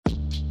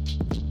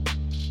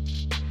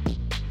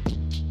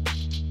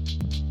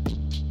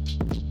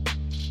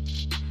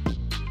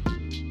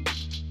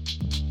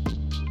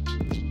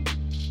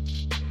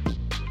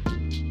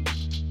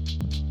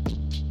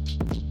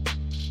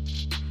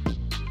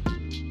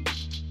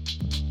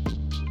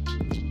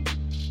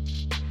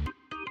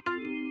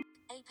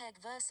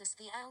versus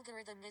the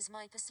algorithm is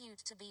my pursuit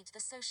to beat the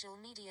social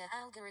media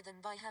algorithm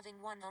by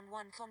having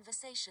one-on-one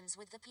conversations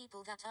with the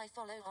people that I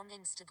follow on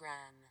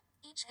Instagram.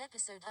 Each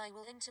episode I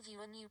will interview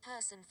a new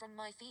person from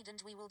my feed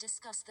and we will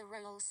discuss the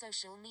role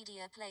social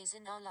media plays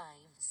in our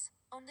lives.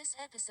 On this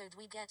episode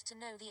we get to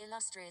know the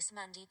illustrious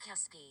Mandy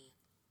Caskey.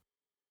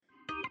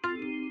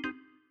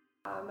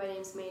 My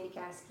name is Mandy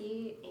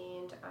Caskey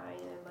and I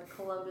am a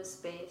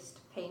Columbus-based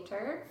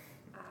painter.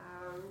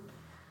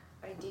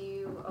 I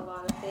do a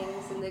lot of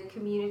things in the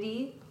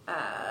community,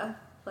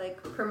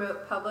 like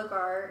promote public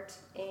art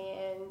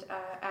and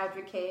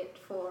advocate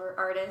for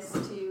artists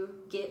to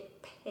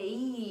get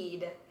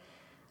paid.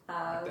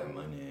 That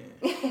money.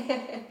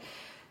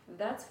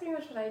 That's pretty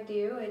much what I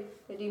do.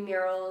 I do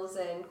murals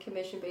and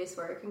commission-based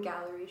work and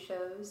gallery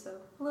shows, so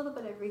a little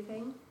bit of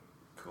everything.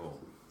 Cool.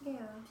 Yeah.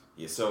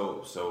 Yeah,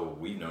 so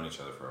we've known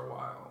each other for a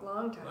while.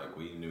 Long time. Like,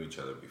 we knew each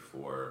other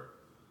before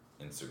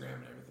Instagram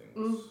and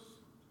everything was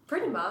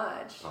pretty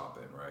much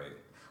popping, right?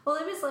 Well,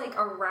 it was like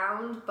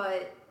around,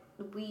 but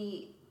I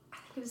think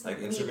it was like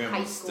Instagram high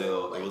was school,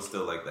 still like, it was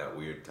still like that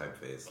weird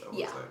typeface that was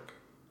Yeah. like,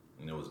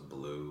 it was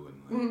blue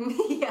and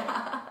like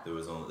yeah. there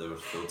were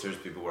filters.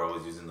 People were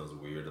always using those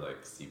weird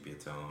like sepia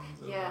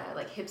tones. And, Yeah,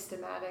 like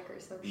Hipstamatic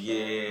or something.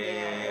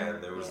 Yeah.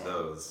 There was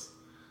those.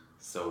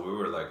 So we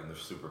were like in the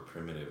super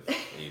primitive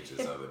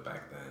ages of it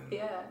back then.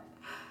 Yeah.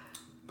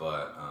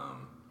 But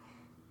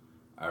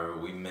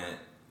we met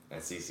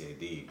at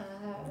CCAD.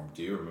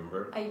 Do you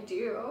remember? I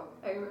do.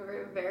 I remember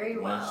it very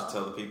well. Why don't you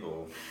tell the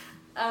people?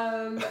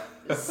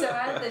 So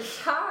at the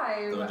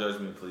time... Don't judge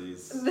me,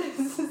 please.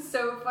 This is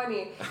so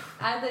funny.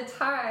 At the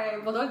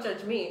time... Well, don't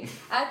judge me.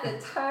 At the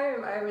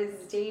time, I was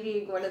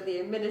dating one of the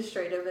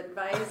administrative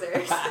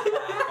advisors.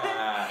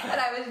 And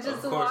I was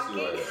just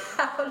walking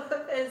out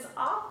of his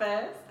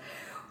office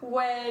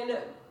when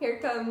here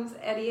comes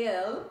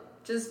Ariel,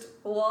 just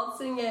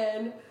waltzing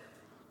in,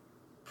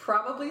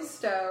 probably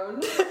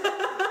stoned.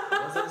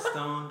 Was I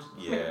stoned?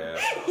 Yeah.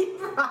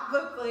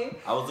 Probably.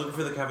 I was looking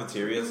for the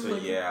cafeteria, so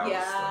yeah, I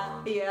was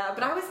stoned. Yeah,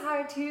 but I was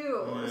high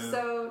too, Yeah.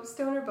 So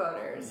stoner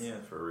boners. Yeah,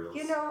 for real.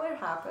 You know what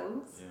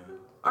happens. Yeah.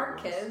 Our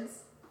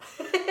kids.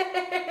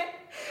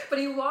 But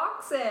he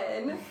walks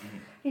in,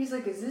 he's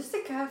like, "Is this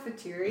the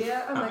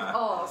cafeteria?" I'm like,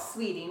 "Oh,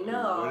 sweetie,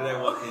 no." Where did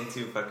I walk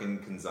into? Fucking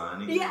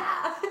Kanzani?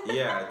 Yeah.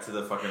 Yeah, to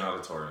the fucking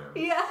auditorium.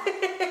 Yeah.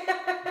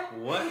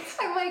 What?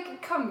 I'm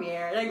like, "Come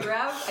here." And I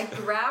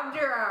grabbed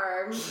her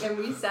arm and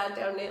we sat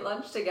down and ate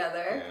lunch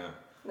together. Yeah.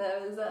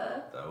 That was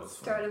That was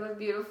start of a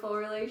beautiful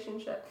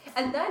relationship.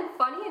 And then,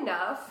 funny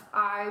enough,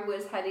 I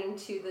was heading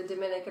to the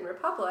Dominican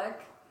Republic.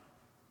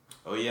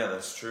 Oh yeah,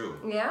 that's true.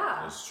 Yeah.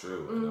 That's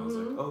true. And I was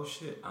like, oh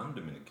shit, I'm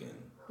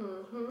Dominican.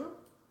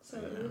 So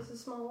it was a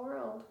small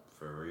world.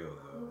 For real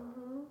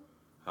though.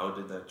 How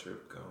did that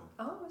trip go?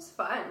 Oh, it was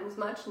fun. It was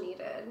much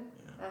needed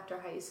Yeah. after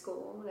high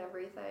school and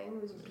everything.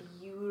 It was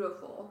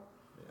beautiful.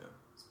 Yeah.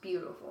 It's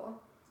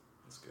beautiful.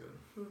 That's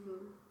good.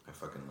 I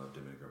fucking love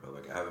Dominican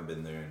Republic. I haven't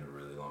been there in a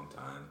really long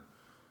time,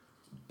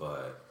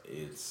 but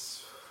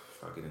it's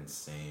fucking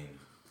insane.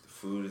 The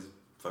food is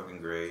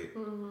fucking great.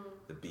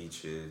 The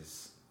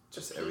beaches,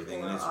 just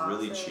everything. And it's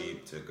really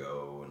cheap to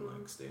go and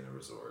like stay in a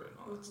resort and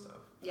all that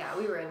stuff. Yeah,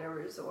 we were in a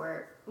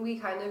resort. We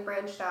kind of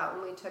branched out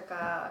and we took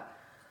a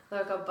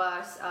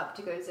bus up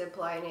to go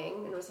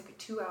ziplining, and it was like a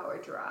 2-hour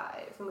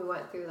drive. And we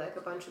went through like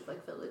a bunch of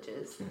like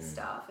villages and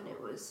stuff, and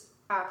it was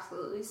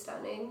absolutely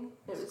stunning.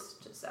 It was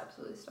just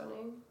absolutely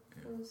stunning.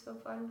 Yeah. It was so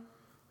fun.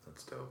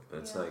 That's dope. But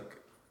it's like,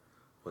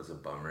 what's a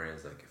bummer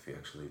is like if you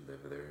actually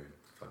live there, it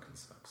fucking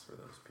sucks for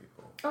those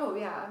people. Oh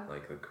yeah.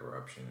 Like the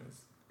corruption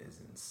is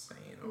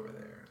insane over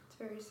there. It's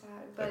very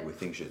sad. But Like we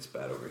think shit's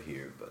bad over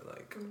here, but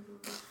like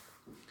it's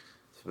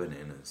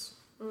bananas.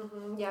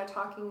 yeah,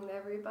 talking to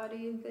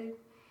everybody,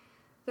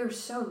 they're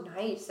so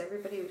nice.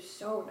 Everybody was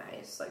so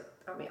nice. Like,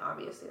 I mean,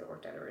 obviously I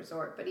worked at a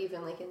resort, but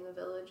even like in the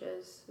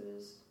villages, it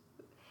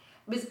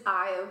was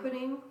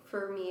eye-opening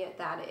for me at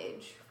that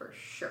age, for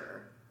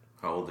sure.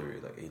 How old are you?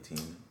 Like 18?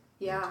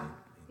 Yeah.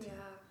 18?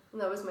 Yeah.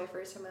 And that was my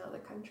first time out of the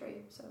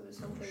country, so it was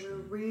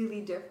something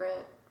really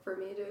different for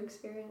me to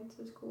experience.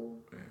 It was cool.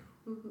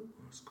 Yeah.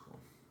 That's cool.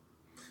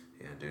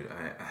 Yeah, dude.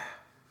 I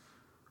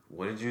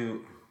what did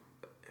you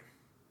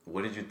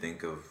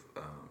think of?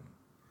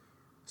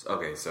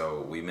 Okay,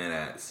 so we met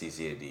at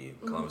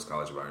CCAD, Columbus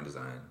College of Art and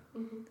Design.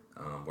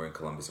 We're in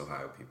Columbus,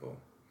 Ohio, people.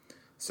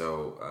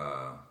 So,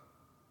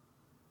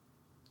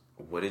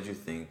 what did you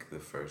think the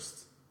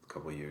first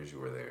couple of years you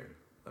were there?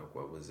 Like,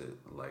 what was it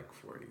like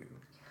for you?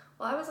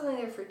 Well, I was only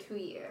there for 2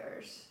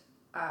 years,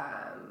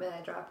 and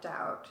I dropped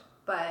out.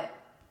 But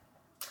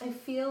I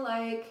feel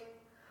like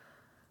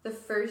the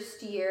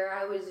first year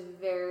I was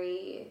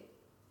very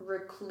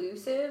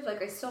reclusive.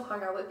 Like, I still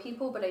hung out with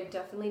people, but I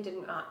definitely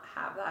did not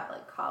have that,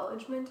 like,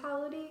 college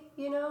mentality,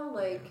 you know?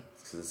 Like...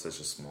 Because it's such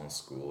a small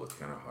school, it's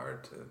kind of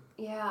hard to...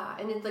 Yeah,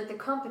 and it's, like, the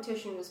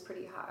competition was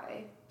pretty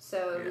high.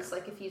 So it was,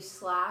 like, if you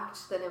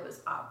slacked, then it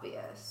was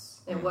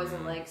obvious. It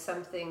wasn't, like,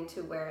 something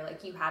to where,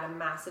 like, you had a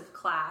massive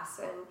class,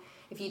 and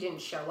if you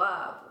didn't show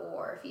up,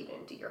 or if you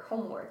didn't do your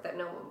homework, that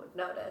no one would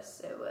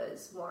notice. It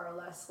was more or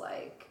less,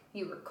 like,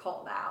 you were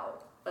called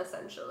out,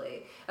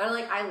 essentially. And,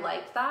 like, I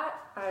liked that.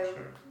 I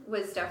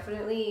was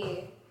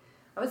definitely...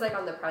 I was, like,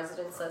 on the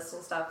president's list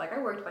and stuff. Like,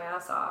 I worked my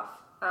ass off.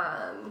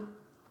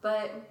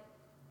 But,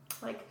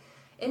 like,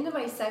 into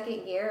my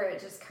second year,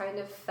 it just kind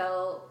of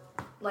felt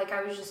like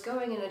I was just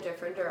going in a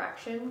different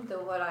direction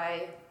than what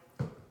I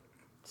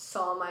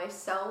saw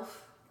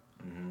myself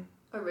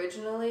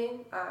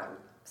originally.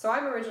 So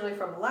I'm originally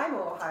from Lima,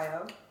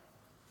 Ohio,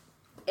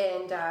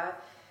 and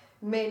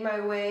made my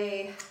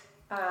way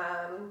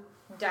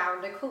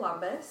down to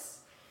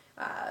Columbus.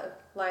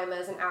 Lima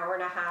is an hour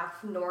and a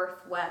half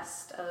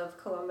northwest of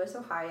Columbus,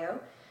 Ohio,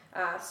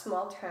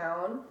 small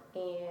town.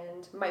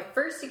 And my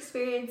first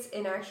experience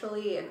in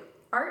actually an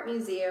art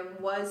museum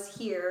was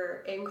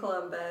here in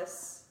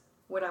Columbus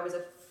when I was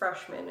a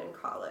freshman in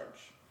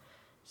college.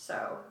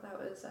 So that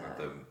was... at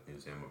the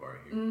Museum of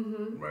Art here,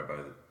 right by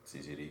the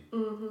CCD.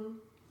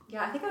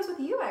 Yeah, I think I was with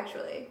you,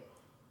 actually,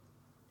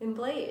 in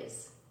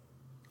Blaze.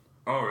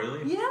 Oh,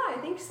 really? Yeah, I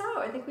think so.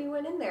 I think we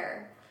went in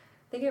there.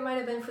 I think it might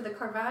have been for the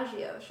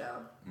Caravaggio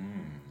show. I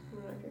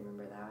don't know if you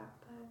remember that,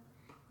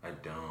 but... I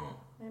don't.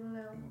 I don't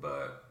know.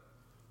 But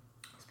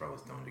I was probably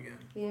stoned again.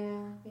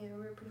 Yeah, we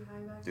were pretty high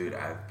back then. Dude,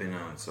 I've been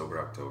on Sober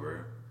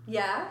October.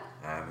 Yeah?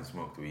 I haven't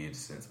smoked weed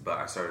since, but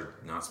I started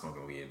not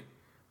smoking weed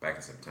back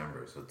in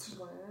September, so it's...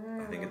 Wow.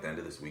 I think at the end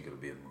of this week it'll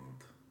be a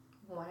month.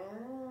 Wow.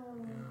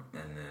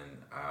 Yeah. And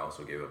then I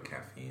also gave up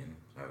caffeine.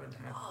 I haven't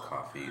had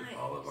coffee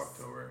all of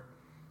October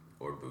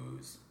or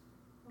booze.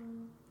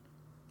 And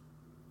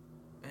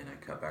I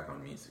cut back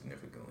on meat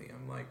significantly.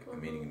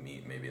 I'm eating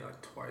meat maybe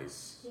like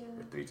twice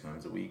or 3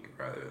 times a week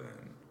rather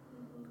than,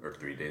 or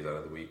 3 days out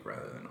of the week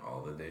rather than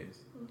all the days.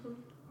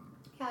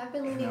 Yeah, I've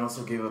been And leaving. I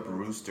also gave up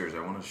roosters.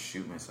 I want to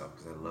shoot myself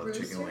because I love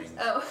chicken wings.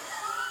 Oh,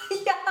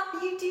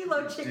 yeah, you do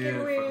love chicken Dude,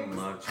 I wings. fucking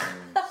love chicken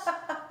wings.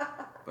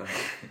 But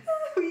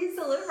We used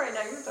to live right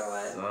next to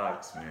one.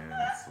 sucks, man.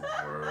 It's the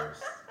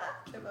worst.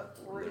 Give up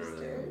Literally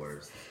roosters. the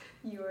worst.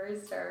 You are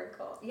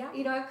hysterical. Yeah,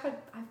 you know,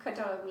 I've cut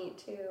down on meat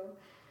too.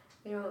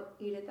 I don't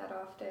eat it that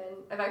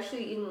often. I've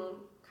actually eaten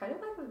kind of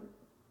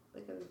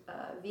like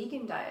a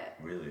vegan diet.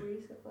 Really?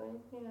 Recently,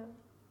 yeah.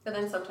 And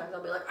then sometimes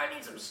I'll be like, I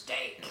need some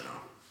steak.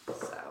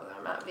 So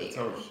I'm not vegan. That's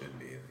how it should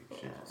be. Like, you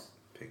should just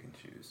pick and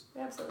choose.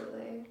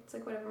 Absolutely. It's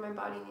like whatever my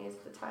body needs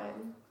at the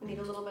time. I need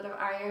a little bit of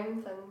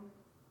iron, then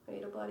I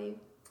eat a bloody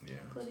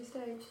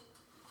steak.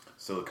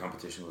 So the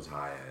competition was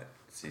high at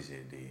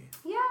CCAD.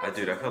 Yeah. I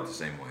felt the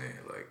same way.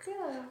 Like,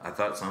 I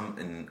thought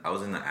I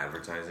was in the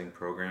advertising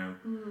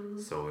program,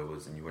 so it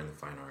was, and you were in the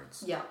fine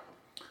arts. Yeah.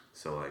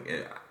 So like,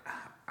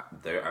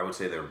 I would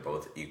say they're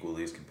both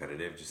equally as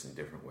competitive, just in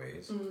different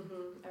ways.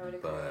 I would agree.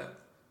 But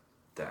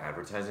the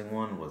advertising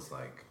one was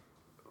like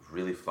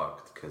really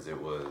fucked because it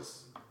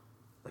was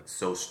like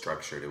so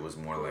structured. It was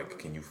more like,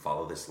 can you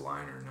follow this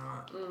line or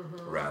not,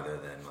 rather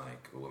than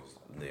like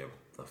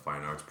the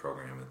fine arts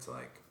program. It's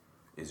like,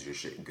 is your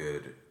shit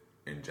good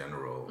in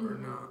general or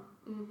not?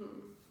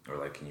 Or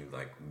like, can you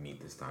like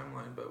meet this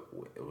timeline? But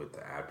with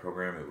the ad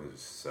program, it was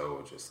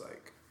so just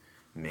like,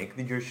 make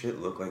your shit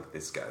look like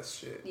this guy's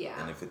shit. Yeah.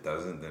 And if it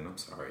doesn't, then I'm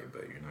sorry,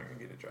 but you're not gonna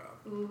get a job.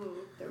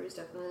 There was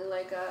definitely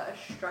like a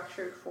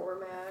structured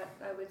format,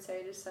 I would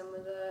say, to some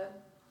of the...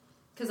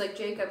 Because like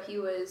Jacob, he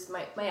was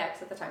my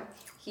ex at the time.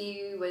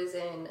 He was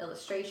in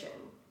illustration,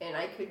 and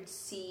I could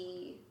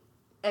see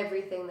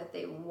everything that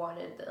they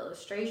wanted the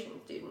illustration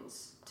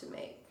students to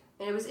make.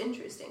 And it was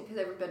interesting because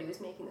everybody was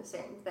making the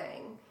same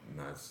thing.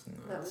 That's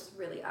nuts. That was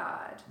really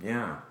odd.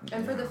 Yeah.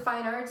 And for the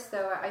fine arts,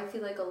 though, I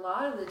feel like a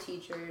lot of the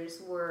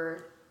teachers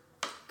were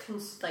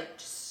like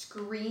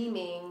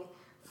screaming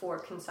for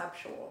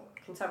conceptual.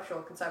 And at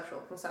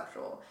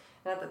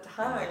the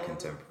time, And like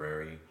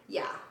contemporary.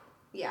 Yeah.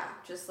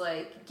 Just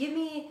like, give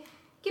me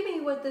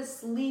what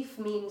this leaf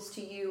means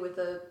to you with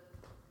a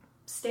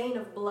stain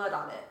of blood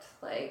on it.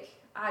 Like,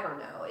 I don't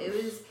know. It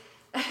was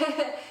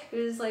it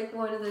was like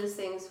one of those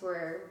things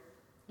where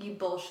you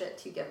bullshit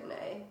to get an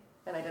A,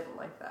 and I didn't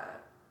like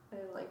that. I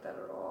didn't like that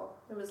at all.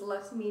 It was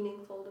less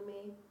meaningful to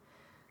me.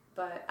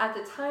 But at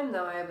the time,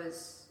 though, I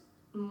was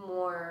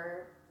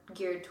more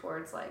geared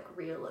towards like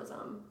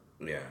realism.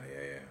 Yeah.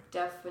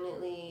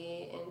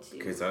 Definitely into...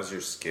 Because that's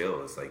your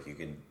skill. It's like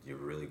you're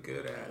really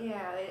good at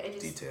I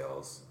just,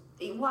 details.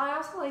 Well, I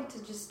also like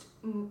to just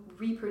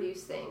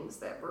reproduce things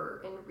that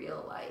were in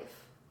real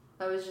life.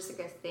 That was just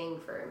like a thing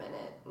for a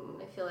minute,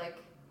 and I feel like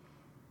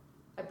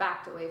I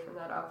backed away from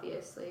that,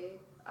 obviously.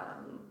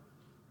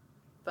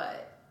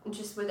 But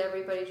just with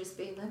everybody just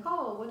being like,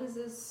 oh, what does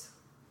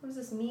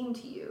this mean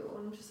to you?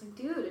 And I'm just like,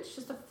 dude, it's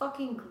just a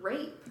fucking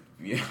grape.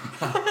 Yeah,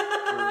 for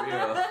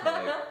real.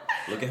 Like,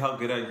 look at how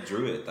good I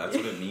drew it. That's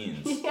what it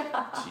means.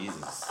 Yeah.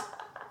 Jesus.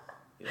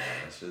 Yeah,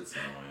 that shit's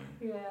annoying.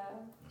 Yeah.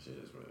 That shit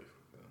is really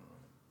fucking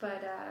annoying.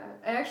 But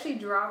I actually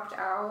dropped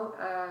out.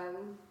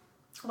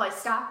 I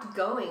stopped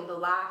going the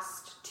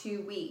last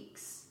 2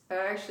 weeks. I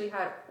actually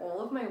had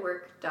all of my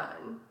work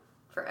done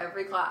for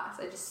every class.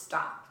 I just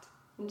stopped.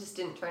 I just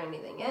didn't turn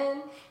anything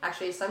in.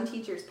 Actually, some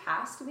teachers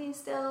passed me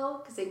still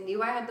because they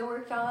knew I had the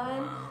work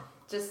done. Wow.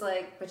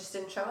 But just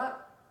didn't show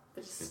up.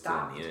 But just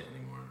stopped. Didn't need it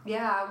anymore.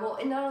 Yeah, well,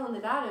 and not only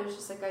that, it was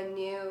just like I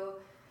knew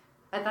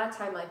at that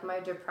time, like my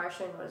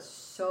depression was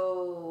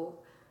so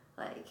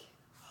like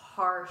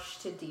harsh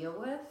to deal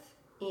with,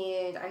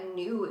 and I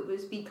knew it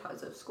was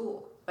because of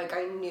school. Like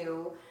I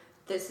knew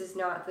this is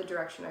not the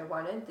direction I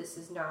wanted. This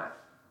is not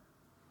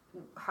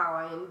how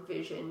I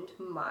envisioned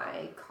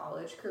my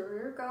college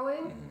career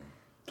going. Mm-hmm.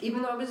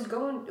 Even though it was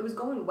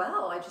going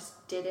well, it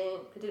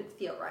didn't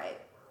feel right,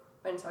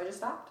 and so I just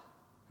stopped.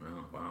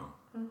 Oh, wow.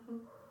 Mm-hmm.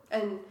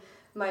 And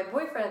my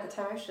boyfriend at the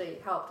time actually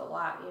helped a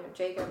lot. You know,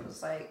 Jacob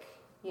was like,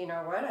 you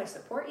know what, I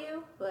support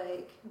you.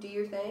 Like, do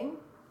your thing.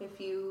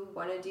 If you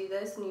want to do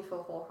this and you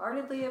feel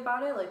wholeheartedly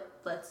about it, like,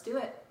 let's do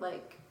it.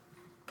 Like,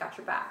 got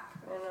your back.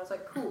 And I was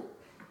like, cool.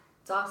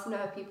 It's awesome to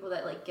have people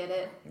that, like, get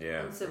it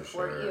and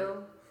support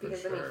you.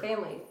 Because, I mean,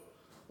 family,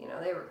 you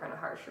know, they were kind of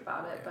harsh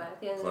about it. But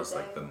at the end of the day... Plus,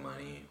 like, the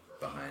money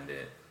behind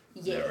it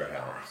never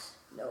helps.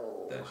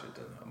 No. That shit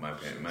doesn't help. My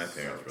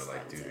parents were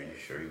like, dude, are you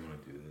sure you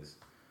want to do this?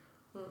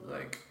 Mm-hmm.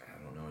 Like,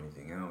 I don't know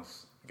anything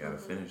else. I gotta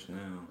finish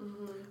now.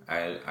 Mm-hmm.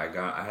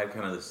 I had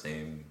kind of the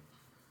same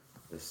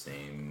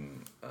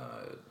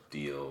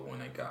deal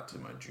when I got to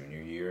my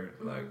junior year.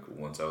 Mm-hmm. Like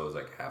once I was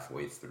like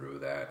halfway through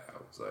that, I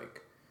was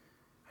like,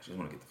 I just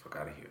want to get the fuck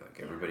out of here. Like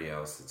everybody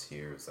else that's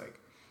here, it's like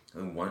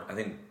I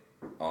think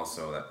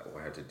also that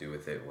what I had to do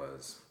with it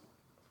was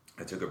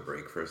I took a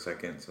break for a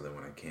second, so that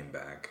when I came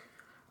back,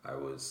 I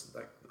was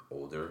like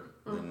older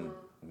than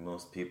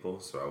most people,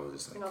 so I was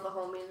just like, all the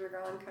homies were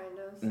gone, kind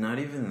of. Not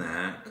even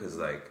that, because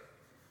like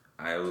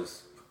I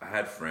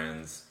had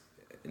friends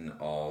in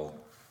all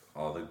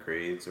the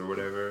grades or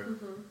whatever.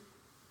 Mm-hmm.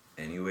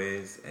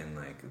 Anyways, and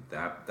like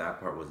that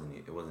part wasn't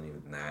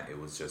even that. It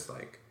was just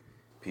like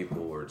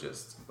people were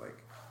just like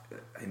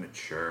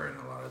immature in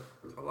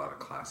a lot of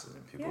classes,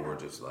 and people were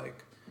just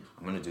like,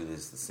 I'm gonna do the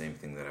same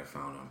thing that I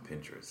found on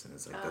Pinterest, and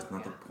it's like that's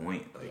not the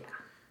point. Like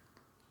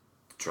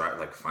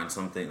try find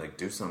something, like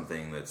do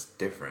something that's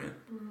different,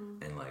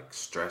 and like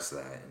stress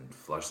that and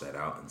flush that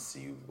out and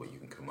see what you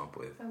can come up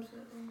with.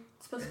 Absolutely,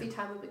 it's supposed to be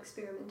time of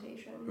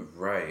experimentation.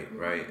 Right,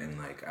 and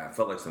like I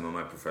felt like some of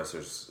my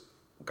professors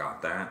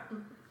got that.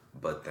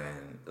 But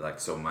then,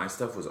 like, so my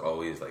stuff was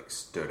always like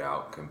stood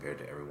out compared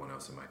to everyone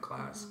else in my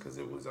class because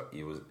it was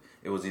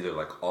either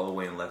like all the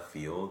way in left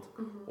field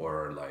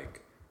or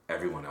like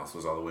everyone else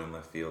was all the way in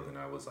left field and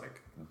I was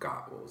like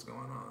got what was going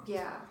on.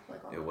 Yeah,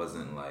 like it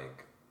wasn't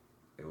like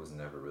it was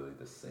never really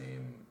the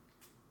same.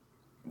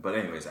 But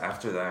anyways,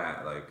 after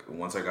that, like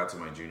once I got to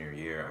my junior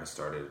year, I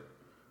started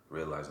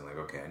realizing like,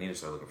 okay, I need to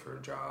start looking for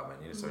a job.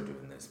 I need to start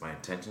doing this. My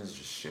intentions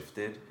just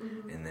shifted,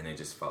 and then it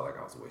just felt like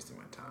I was wasting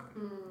my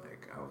time.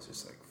 Like I was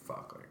just like,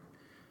 fuck,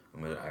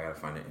 like I gotta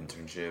find an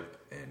internship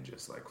and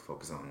just like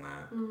focus on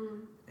that,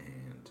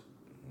 and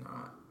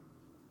not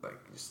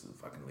like just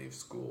fucking leave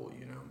school,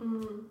 you know.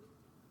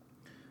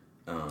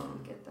 I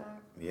get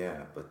that.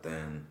 Yeah, but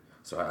then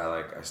so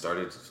I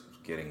started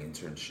getting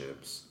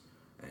internships.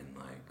 And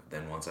like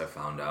then once I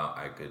found out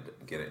I could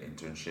get an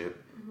internship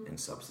and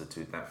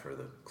substitute that for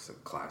the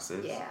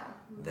classes,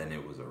 then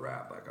it was a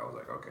wrap. Like I was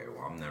like, okay,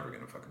 well I'm never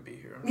gonna fucking be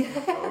here. I'm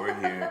gonna go over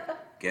here,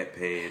 get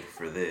paid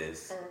for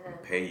this,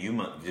 pay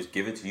you just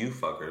give it to you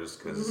fuckers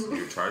because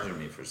you're charging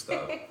me for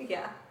stuff.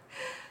 Yeah,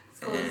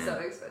 school is so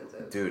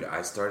expensive, dude.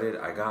 I started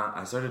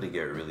to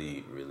get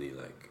really, really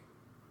like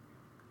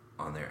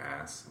on their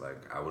ass.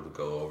 Like I would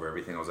go over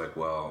everything. I was like,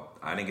 well,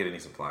 I didn't get any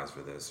supplies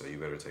for this, so you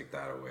better take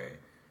that away.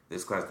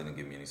 This class didn't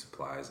give me any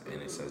supplies,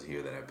 and it says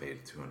here that I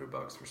paid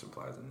 $200 for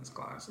supplies in this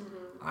class.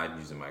 I'm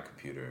using my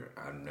computer.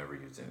 I've never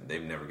used it.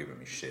 They've never given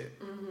me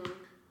shit.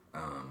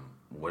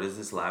 What is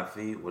this lab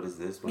fee? What is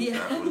this? What is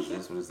that? What is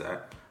this? What is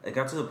that? It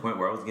got to the point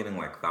where I was getting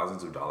like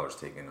thousands of dollars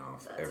taken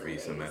off every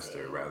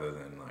semester, rather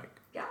than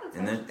like.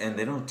 And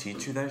they don't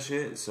teach you that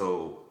shit,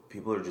 so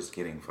people are just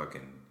getting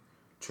fucking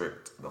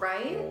tricked the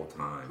whole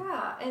time.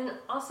 Yeah, and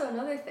also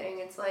another thing,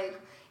 it's like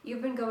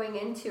you've been going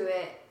into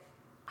it.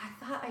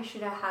 I thought I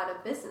should have had a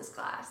business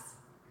class.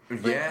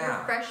 Like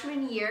your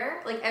freshman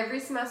year, like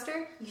every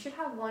semester, you should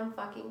have one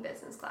fucking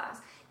business class.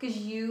 Because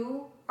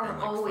you are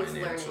like always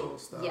learning.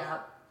 Stuff. Yeah,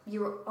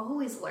 you were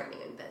always learning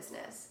in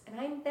business. And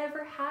I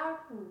never had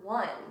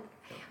one.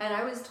 And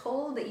I was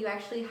told that you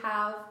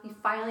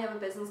finally have a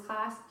business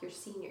class your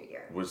senior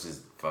year. Which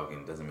is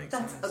fucking, doesn't make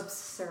sense. That's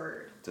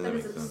absurd. Doesn't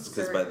make sense.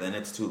 Because by then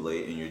it's too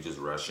late and you're just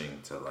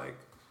rushing to like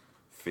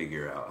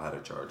figure out how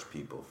to charge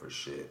people for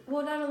shit.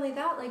 Well, not only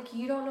that, like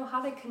you don't know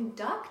how to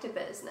conduct a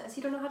business.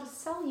 You don't know how to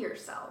sell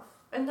yourself.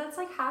 And that's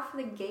like half of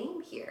the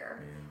game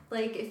here. Yeah.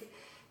 Like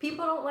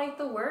people don't like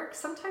the work.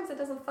 Sometimes it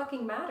doesn't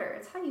fucking matter.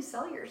 It's how you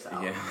sell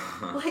yourself. Yeah.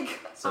 Like,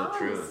 so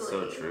honestly. true.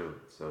 So true.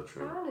 So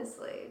true.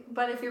 Honestly.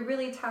 But if you're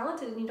really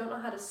talented and you don't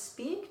know how to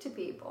speak to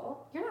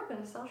people, you're not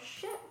going to sell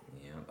shit.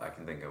 Yeah, I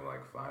can think of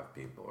like 5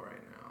 people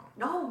right now.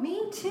 No,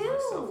 me too.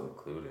 Myself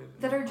included.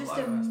 That are just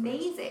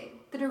amazing.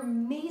 That are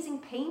amazing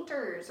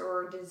painters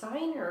or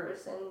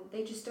designers, and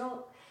they just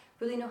don't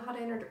really know how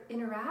to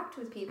interact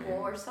with people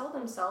or sell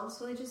themselves,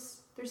 so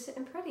they're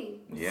sitting pretty.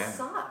 It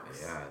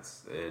sucks. Yeah,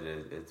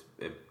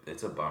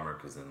 it's a bummer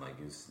because then like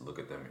you just look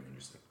at them and you're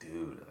just like,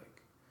 dude,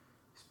 like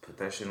just put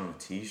that shit on a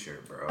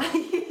t-shirt, bro.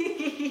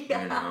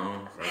 Yeah. You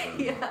know?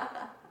 Yeah.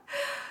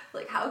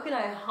 Like, how can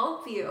I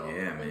help you?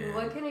 Yeah, man.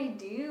 What can I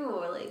do?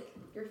 Like,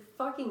 you're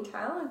fucking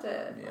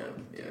talented. Yeah,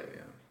 like,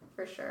 yeah.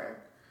 For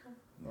sure.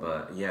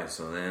 But yeah,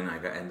 so then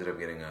I ended up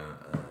getting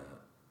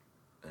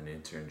an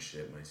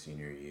internship my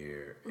senior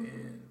year,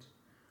 and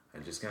I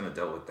just kind of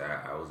dealt with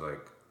that. I was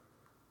like,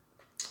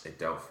 it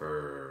dealt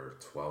for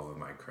 12 of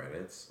my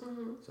credits,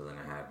 so then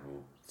I had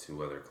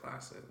 2 other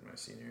classes my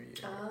senior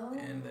year,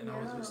 and then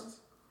I was just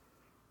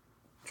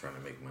trying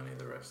to make money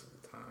the rest of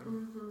the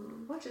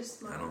time. Which is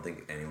smart. I don't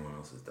think anyone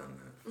else has done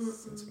that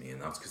since me,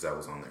 and that's because I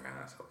was on their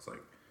ass. I was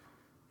like,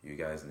 you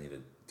guys need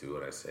to do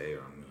what I say, or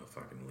I'm gonna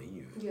fucking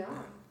leave.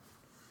 Yeah.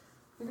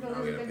 I'm not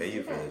gonna pay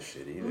you for this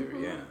shit either.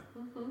 Yeah.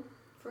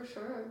 For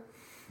sure.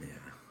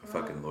 Yeah. I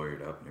fucking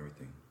lawyered up and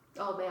everything.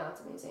 Oh man,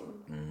 that's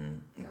amazing.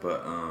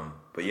 Yeah.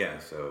 But yeah,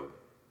 so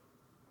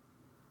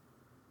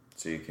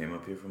you came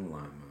up here from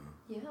Lima.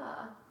 Yeah.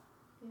 Yeah,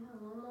 I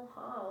don't know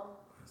how.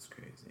 That's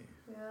crazy.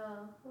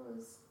 Yeah, it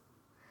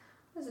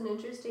was an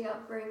interesting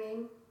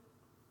upbringing.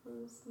 It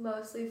was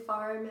mostly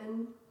farm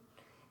and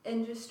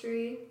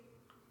industry.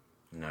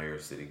 Now you're a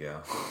city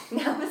gal.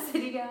 Now I'm a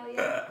city gal,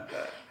 yeah.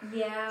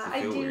 Yeah,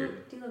 I do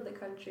love the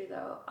country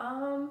though.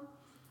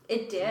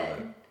 It did. Yeah.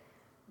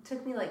 It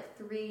took me like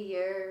 3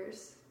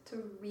 years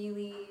to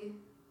really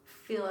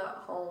feel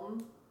at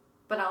home.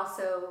 But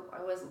also,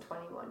 I wasn't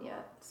 21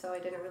 yet, so I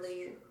didn't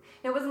really...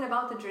 It wasn't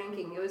about the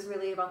drinking, it was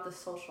really about the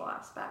social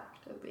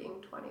aspect of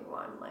being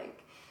 21.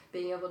 Like,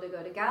 being able to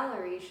go to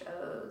gallery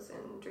shows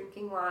and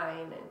drinking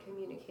wine and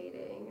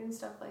communicating and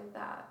stuff like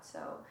that.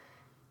 So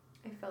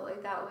I felt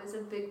like that was a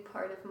big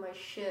part of my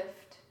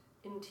shift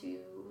into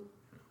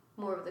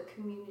more of the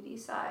community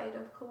side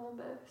of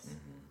Columbus.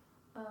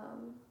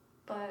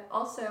 But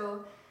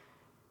also,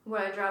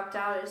 when I dropped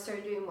out, I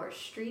started doing more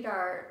street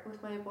art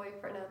with my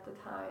boyfriend at the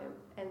time,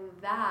 and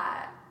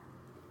that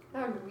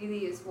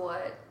really is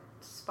what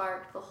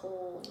sparked the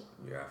whole...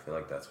 Yeah, I feel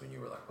like that's when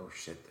you were like, oh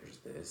shit, there's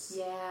this.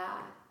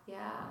 Yeah.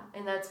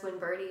 And that's when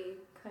Birdie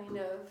kind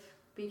of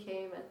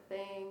became a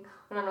thing.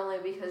 Not only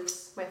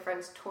because my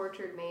friends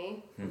tortured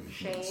me,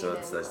 Shane. So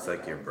that's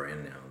like your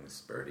brand now,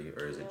 Miss Birdie,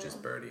 or is it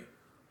just Birdie?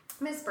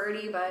 Miss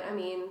Birdie, but I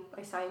mean,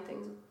 I sign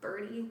things with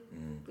Birdie.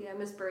 But yeah,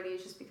 Miss Birdie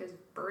is just because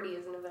Birdie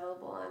isn't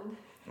available on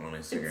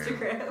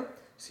Instagram.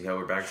 See how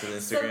we're back to the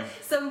Instagram?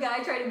 Some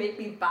guy tried to make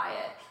me buy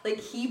it. Like,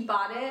 he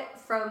bought it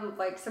from,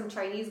 like, some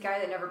Chinese guy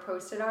that never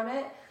posted on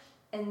it.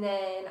 And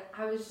then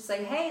I was just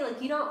like, hey, like,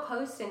 you don't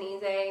post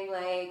anything.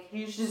 Like,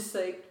 he's just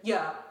like,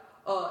 yeah,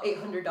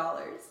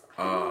 $800.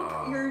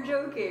 You're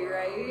joking,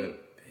 right?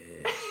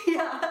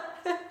 Yeah.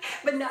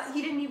 But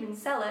he didn't even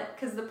sell it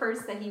because the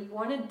person that he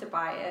wanted to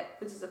buy it,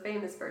 which is a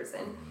famous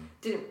person,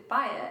 didn't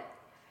buy it.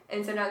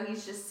 And so now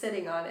he's just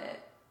sitting on it.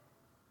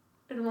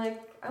 And I'm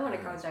like, I want to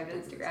contact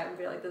Instagram and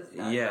be like, this is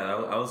not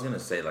I was going to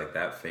say, like,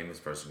 that famous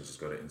person could just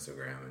go to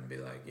Instagram and be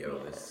like,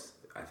 yo,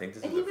 I think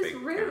this is a fake account. And he was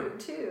rude,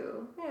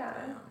 too.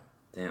 Yeah.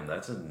 Damn,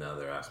 that's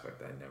another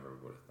aspect I never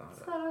would have thought of.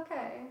 It's not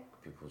okay.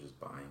 People just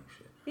buying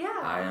shit.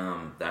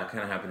 Yeah. That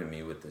kind of happened to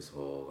me with this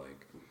whole,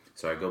 like,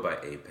 so I go by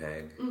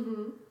APEG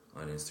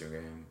on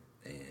Instagram,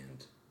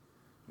 and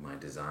my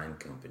design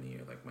company,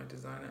 or like my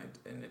design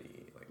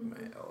identity, like my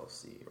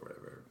LLC or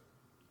whatever,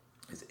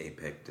 is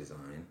APEG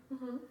Design.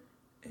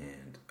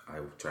 And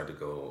I tried to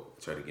get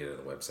it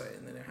on the website,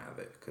 and then I have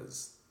it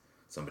because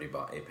somebody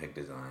bought APEG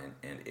Design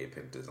and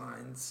APEG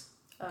Designs,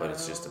 but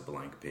it's just a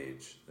blank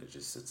page that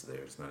just sits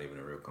there. It's not even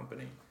a real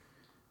company.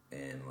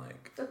 And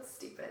like, that's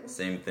stupid.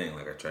 Same thing.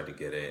 Like, I tried to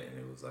get it, and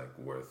it was like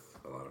worth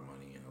a lot of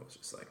money, and I was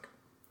just like,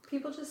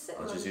 people just sit.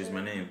 I'll just use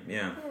my name.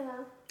 Yeah.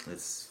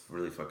 It's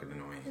really fucking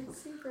annoying. It's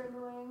super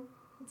annoying.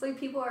 It's like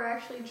people are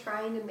actually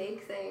trying to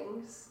make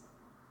things.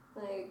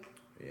 Like.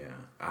 Yeah,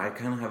 I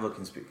kind of have a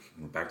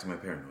back to my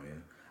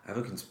paranoia. I have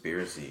a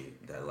conspiracy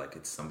that, like,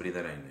 it's somebody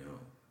that I know.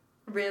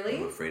 Really?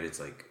 I'm afraid it's,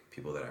 like,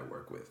 people that I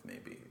work with,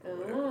 maybe. Or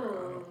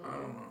whatever. I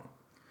don't know.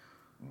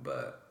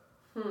 But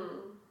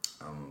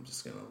I'm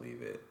just going to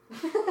leave it,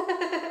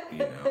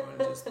 and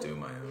just do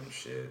my own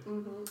shit.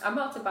 I'm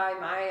about to buy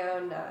my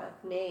own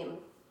name.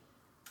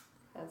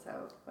 That's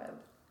how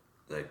web.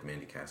 Like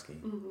Mandy Caskey?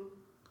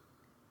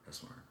 That's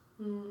smart.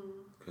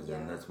 Because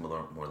then that's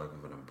more like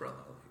of an umbrella.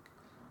 Like,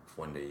 if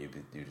one day you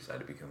decide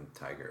to become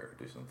Tiger or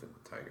do something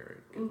with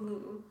Tiger,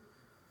 you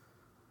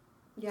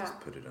can just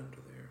put it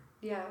under there.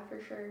 Yeah,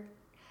 for sure.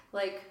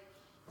 Like,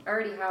 I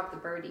already have the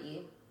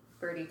Birdie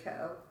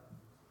Co.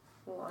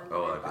 one.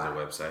 Oh, like as a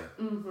website?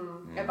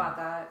 Mm-hmm. I bought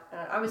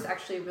that. I was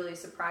actually really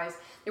surprised.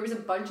 There was a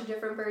bunch of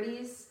different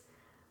birdies,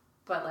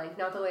 but like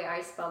not the way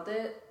I spelled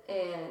it,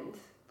 and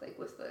like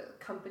with the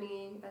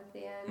company at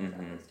the end,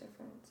 that was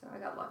different. So I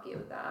got lucky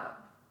with that.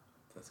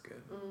 That's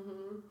good.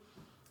 Mm-hmm.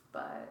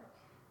 But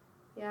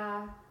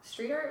yeah,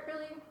 street art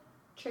really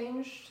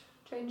changed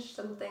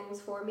some things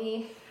for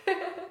me.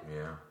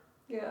 Yeah.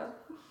 Yeah.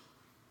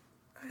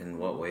 In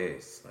what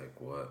ways? Like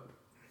what?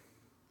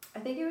 I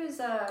think it was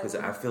because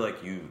I feel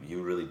like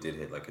you really did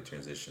hit like a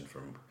transition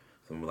from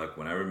like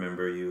when I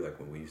remember you, like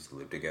when we used to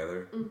live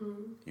together,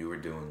 you were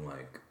doing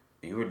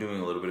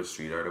a little bit of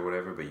street art or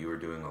whatever, but you were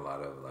doing a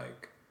lot of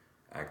like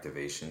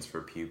activations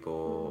for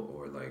people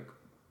or like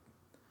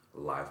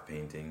live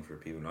painting for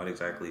people. Not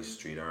exactly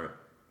street art,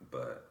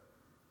 but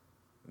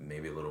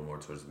maybe a little more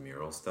towards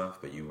mural stuff.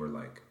 But you were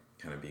like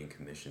kind of being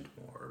commissioned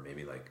more, or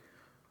maybe like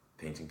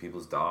painting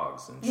people's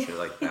dogs and shit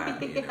like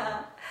that, you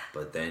know.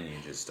 But then you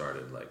just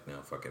started like, no,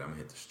 fuck it, I'm gonna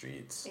hit the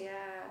streets.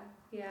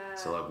 Yeah.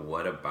 So like,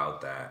 what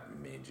about that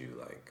made you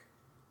like,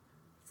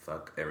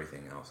 fuck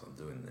everything else, I'm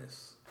doing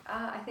this?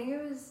 I think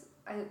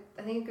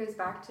it goes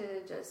back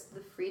to just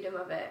the freedom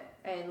of it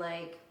and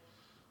like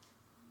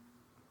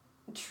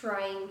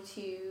trying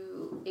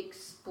to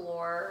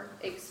explore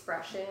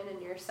expression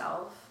in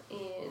yourself.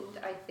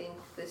 And I think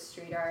the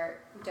street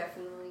art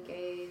definitely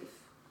gave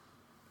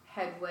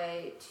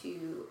headway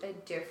to a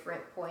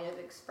different point of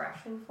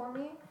expression for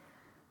me,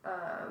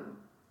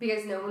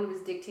 because no one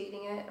was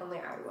dictating it, only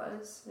I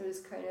was. It was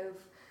kind of,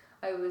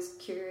 I was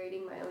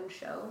curating my own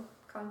show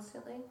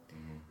constantly,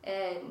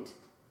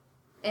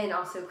 and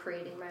also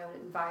creating my own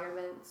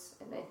environments.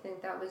 And I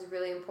think that was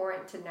really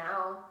important to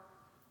now,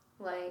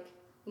 like,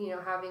 you know,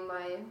 having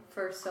my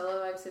first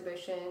solo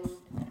exhibition,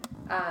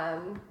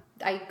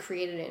 I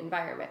created an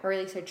environment, or at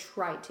least I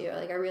tried to.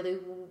 Like, I really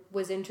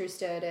was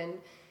interested in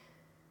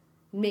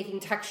making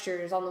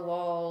textures on the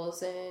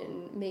walls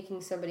and making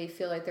somebody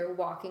feel like they're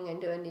walking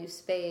into a new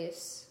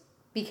space,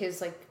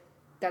 because like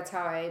that's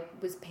how I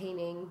was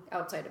painting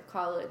outside of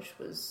college.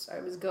 I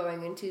was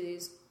going into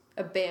these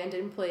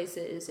abandoned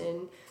places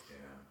and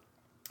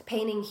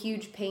painting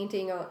huge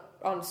painting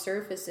on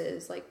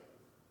surfaces, like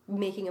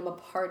making them a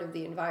part of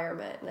the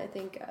environment. And I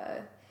think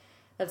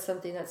that's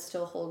something that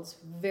still holds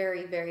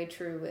very, very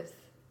true with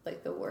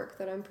like the work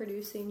that I'm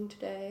producing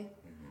today.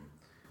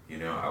 You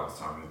know, I was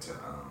talking to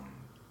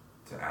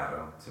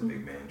Adam, to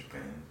Big Man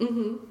Japan,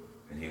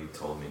 and he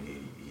told me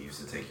he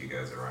used to take you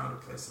guys around to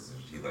places, and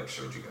he like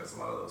showed you guys a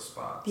lot of those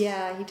spots.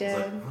 Yeah, he did. I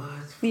was like,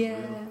 what? For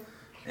real?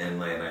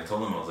 And like, and I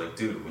told him, I was like,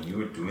 dude, when you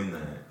were doing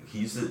that,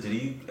 did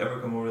he ever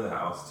come over to the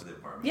house, to the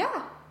apartment?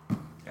 Yeah.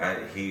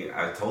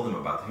 I told him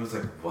about that. He was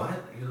like,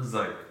 what? He was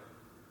like,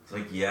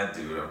 yeah,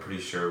 dude, I'm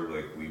pretty sure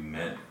like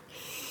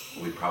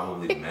we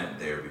probably met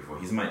there before.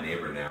 He's my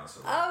neighbor now. So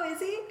oh, is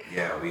he?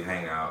 Yeah, we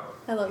hang out.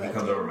 I love that. He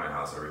comes over to my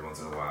house every once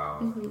in a while.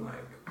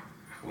 Like,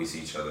 we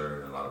see each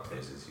other in a lot of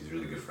places. He's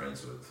really good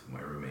friends with my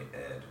roommate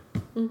Ed.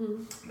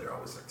 They're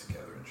always like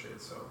together and shit.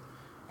 So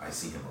I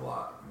see him a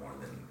lot more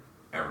than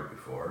ever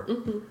before.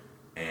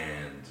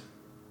 And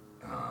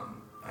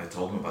I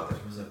told him about that.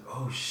 He was like,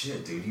 "Oh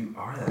shit, dude, you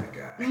are that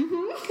guy."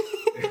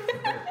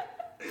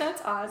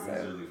 That's awesome. It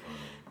was really funny.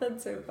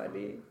 That's so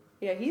funny.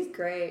 Yeah, he's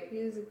great.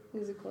 He's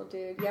a cool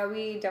dude. Yeah,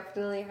 we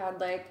definitely had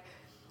like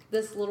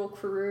this little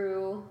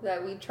crew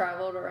that we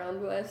traveled around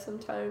with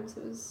sometimes.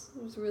 It was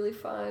really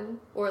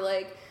fun. Or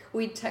like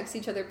we'd text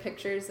each other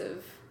pictures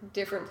of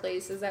different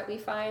places that we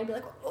find. Be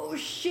like, oh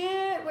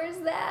shit, where's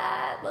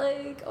that?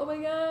 Like, oh my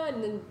god,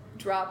 and then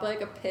drop like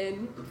a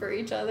pin for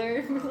each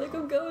other. We're like,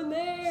 I'm going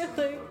there.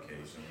 Like,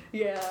 location.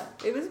 Yeah,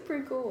 it was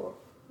pretty cool.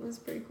 It was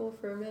pretty cool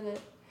for a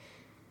minute.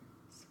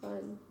 It's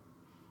fun.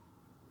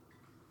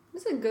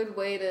 It's a good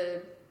way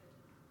to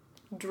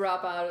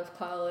drop out of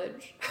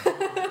college.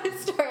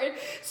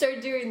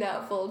 start doing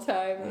that full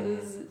time. It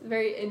was a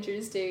very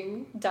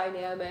interesting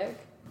dynamic.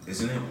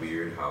 Isn't it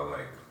weird how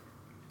like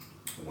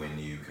when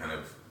you kind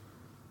of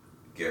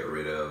get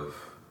rid of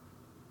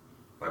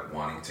like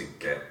wanting to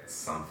get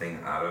something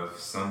out of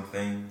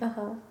something,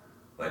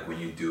 like when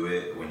you do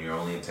it, when your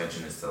only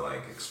intention is to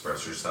like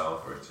express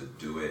yourself or to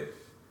do it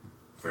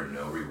for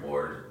no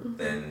reward,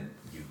 then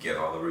you get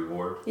all the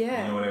reward.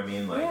 Yeah. You know what I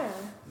mean? Like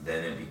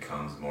then it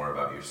becomes more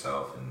about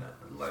yourself and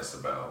less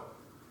about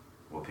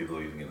what people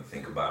are even going to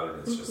think about it.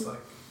 It's just like,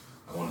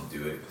 I want to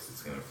do it because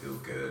it's going to feel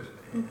good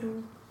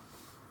and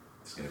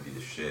it's going to be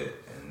the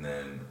shit. And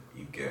then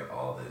you get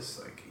all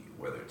this, like,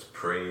 whether it's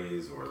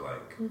praise or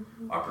like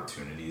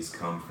opportunities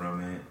come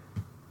from it.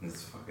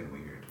 It's fucking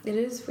weird. It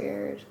is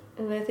weird.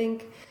 And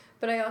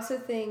I also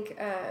think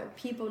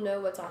people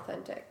know what's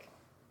authentic.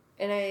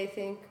 And I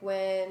think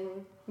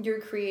when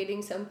you're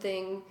creating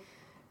something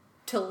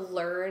to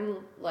learn,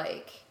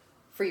 like,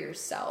 for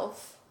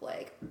yourself,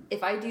 like,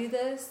 if I do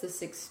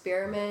this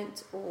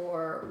experiment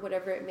or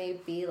whatever it may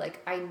be,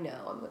 like, I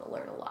know I'm going to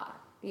learn a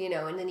lot, you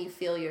know, and then you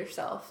feel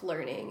yourself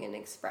learning and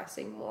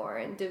expressing more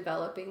and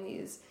developing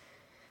these,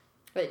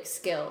 like,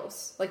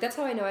 skills. Like, that's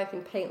how I know I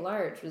can paint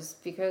large, was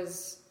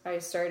because I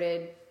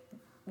started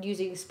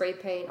using spray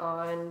paint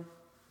on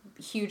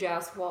huge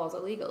ass walls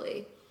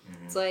illegally.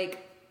 Mm-hmm. It's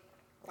like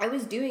I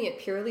was doing it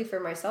purely for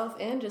myself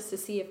and just to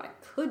see if I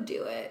could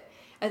do it.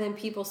 And then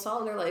people saw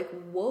and they're like,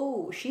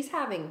 whoa, she's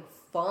having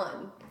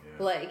fun.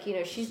 Yeah. Like, you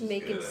know, she's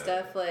making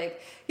stuff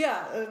like,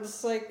 yeah,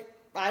 it's like,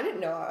 I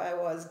didn't know I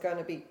was going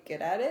to be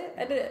good at it.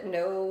 I didn't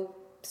know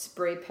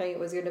spray paint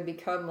was going to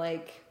become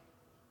like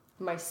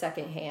my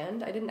second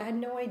hand. I had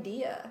no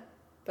idea,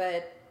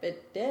 but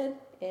it did.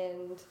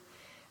 And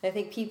I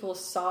think people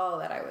saw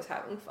that I was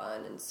having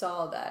fun and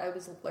saw that I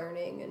was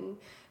learning and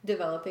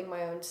developing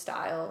my own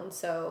style. And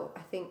so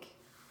I think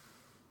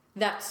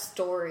that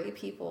story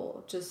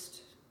people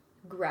just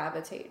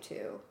gravitate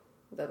to,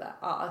 that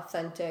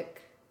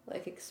authentic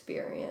like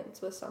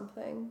experience with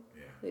something.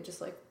 Yeah. They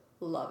just like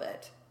love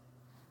it.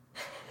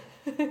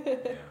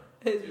 Yeah.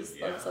 They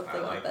just love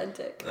something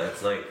authentic.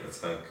 That's like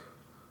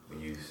when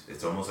you,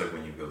 it's almost like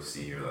when you go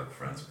see your like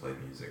friends play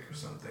music or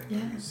something.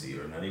 Yeah. You see,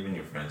 or not even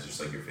your friends,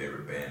 just like your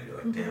favorite band. You're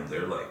like, mm-hmm. damn,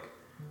 they're like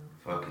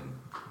fucking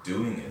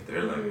doing it.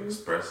 They're like mm-hmm.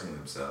 expressing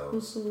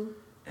themselves. Mm-hmm.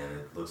 And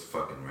it looks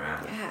fucking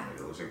rad. Yeah. Like,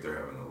 it looks like they're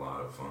having a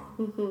lot of fun.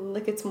 Mm-hmm.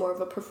 Like it's more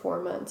of a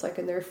performance, like,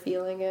 and they're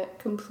feeling it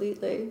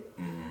completely.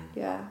 Mm-hmm.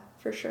 Yeah,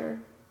 for sure.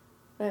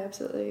 I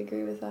absolutely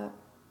agree with that.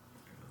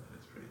 Yeah, that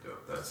is pretty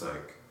dope. That's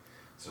like,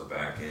 so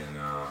back in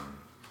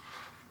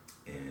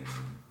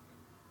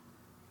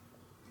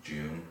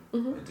June,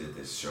 mm-hmm. I did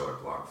this show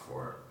at Block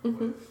Fort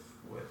mm-hmm.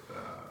 with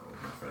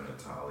my friend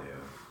Natalia.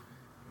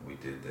 We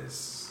did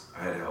this.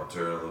 I had helped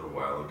her a little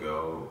while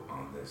ago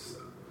on this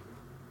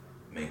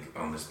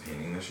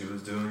painting that she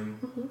was doing.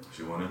 Mm-hmm.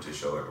 She wanted to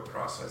show like a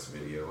process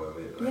video of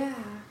it. Like, yeah.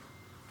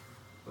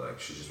 Like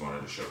she just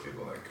wanted to show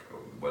people like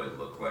what it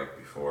looked like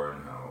before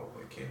and how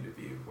it came to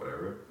be,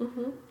 whatever.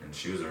 Mm-hmm. And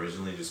she was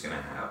originally just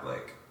gonna have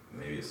like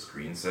maybe a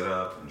screen set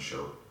up and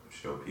show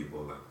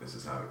people like this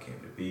is how it came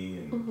to be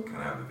and mm-hmm. kind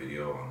of have the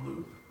video on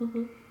loop.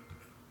 Mm-hmm.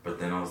 But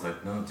then I was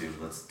like, no, dude,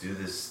 let's do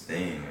this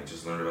thing. I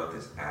just learned about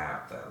this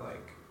app that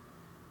like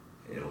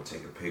it'll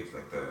take a picture,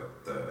 like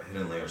the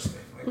hidden layers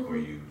thing, like mm-hmm. where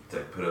you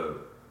like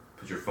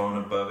put your phone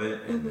above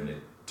it and mm-hmm. then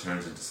it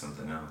turns into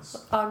something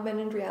else.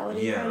 Augmented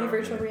reality, yeah, kind of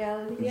virtual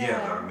reality.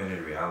 Yeah,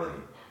 augmented reality.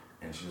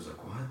 And she was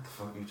like, what the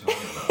fuck are you talking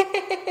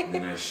about? And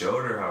then I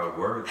showed her how it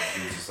worked and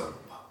she was just like,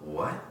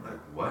 what? Like,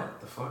 what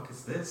the fuck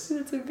is this?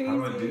 That's amazing.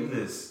 How do I do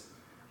this?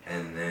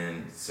 And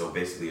then, so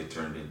basically it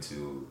turned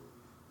into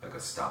like a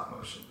stop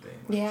motion thing.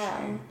 Like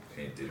yeah.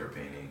 She did her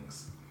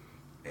paintings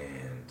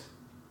and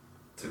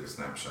took a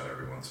snapshot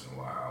every once in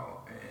a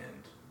while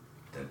and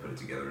then put it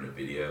together in a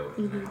video and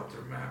mm-hmm. then I helped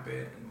her map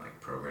it and like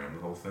program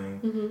the whole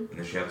thing. Mm-hmm. And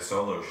then she had a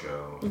solo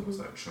show and mm-hmm. was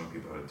like showing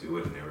people how to do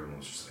it and everyone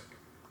was just like,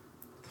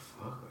 what the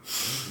fuck? Like, what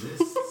is this?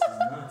 This is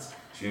nuts.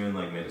 She even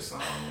like made a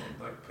song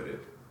and like put it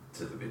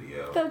to the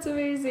video. That's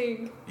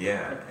amazing.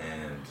 Yeah,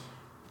 and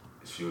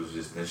she was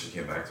just, then she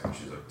came back to me and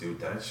she was like, dude,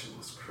 that shit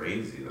was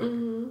crazy. Like,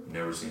 mm-hmm.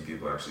 never seen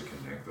people actually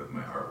connect with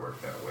my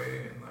artwork that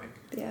way and like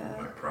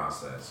my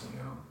process, you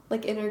know?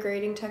 Like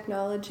integrating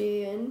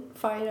technology and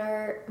fine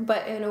art,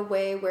 but in a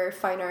way where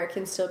fine art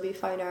can still be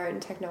fine art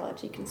and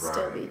technology can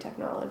still be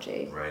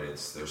technology. Right,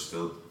 it's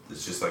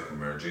just like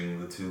merging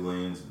the two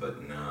lanes,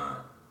 but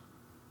not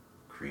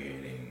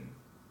creating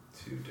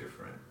two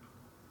different,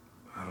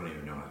 I don't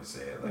even know how to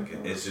say it. Like,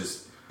 mm-hmm. It's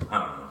just,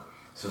 I don't know.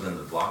 So then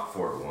the Block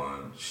Fort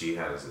one, she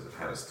had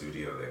a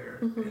studio there,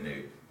 mm-hmm.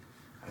 and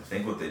I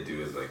think what they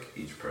do is like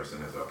each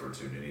person has the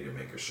opportunity to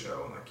make a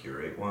show and like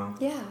curate one.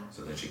 Yeah.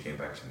 So then she came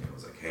back to me and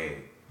was like, hey,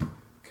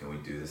 can we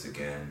do this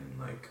again and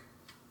like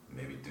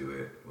maybe do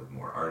it with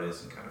more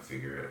artists and kind of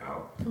figure it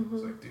out? Mm-hmm. I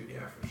was like, dude,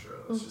 yeah, for sure.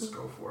 Let's mm-hmm. just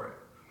go for it.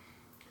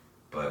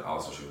 But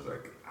also she was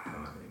like, I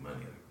don't have any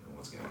money. Like, no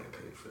one's gonna get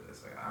paid for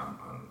this. Like,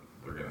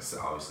 we're gonna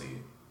sell, obviously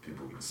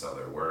people can sell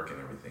their work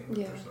and everything, but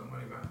there's no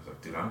money behind it. I was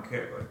like, dude, I don't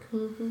care. Like,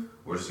 mm-hmm.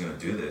 we're just gonna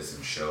do this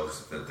and show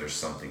that there's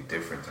something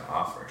different to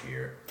offer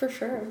here. For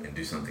sure. And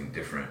do something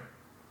different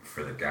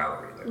for the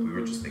gallery. Like, mm-hmm. we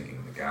were just thinking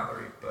of the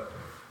gallery, but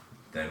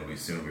then we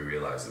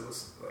realized it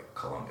was like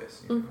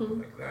Columbus, you know, mm-hmm.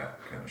 like that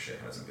kind of shit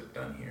hasn't been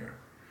done here.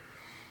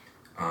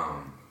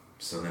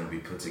 So then we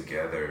put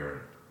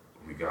together,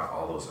 we got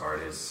all those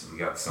artists, we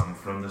got some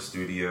from the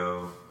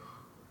studio,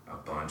 a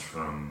bunch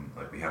from,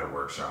 like, we had a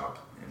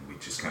workshop and we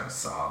just kind of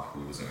saw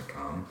who was gonna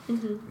come.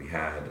 Mm-hmm.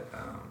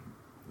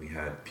 We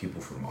had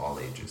people from all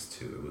ages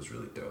too. It was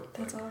really dope.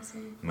 That's like,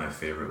 awesome. My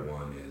favorite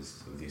one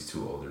is these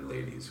two older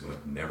ladies who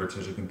have never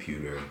touched a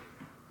computer.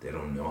 They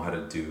don't know how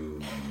to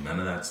do none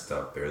of that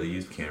stuff, barely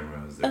use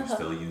cameras. They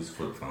still use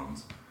flip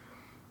phones.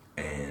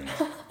 And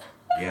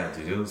yeah,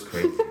 dude, it was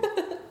crazy.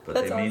 But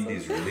they made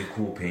these really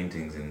cool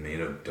paintings and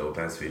made a dope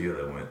ass video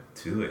that went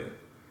to it.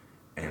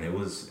 And it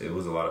was a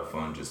lot of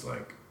fun just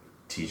like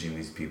teaching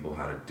these people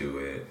how to do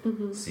it,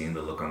 mm-hmm. seeing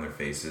the look on their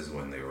faces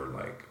when they were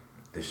like,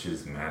 this shit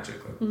is magic,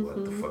 like mm-hmm.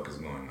 what the fuck is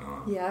going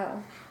on? Yeah.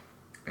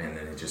 And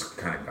then it just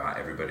kind of got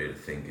everybody to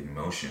think in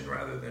motion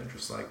rather than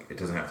just like, it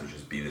doesn't have to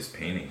just be this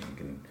painting. It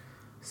can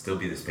still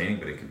be this painting,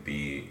 but it could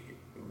be,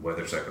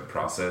 whether it's like a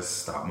process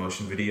stop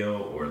motion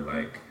video or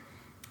like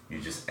you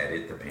just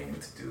edit the painting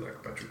to do like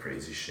a bunch of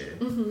crazy shit,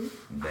 Mm-hmm.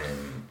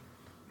 then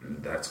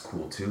that's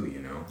cool too, you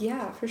know?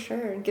 Yeah, for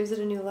sure. It gives it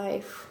a new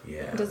life.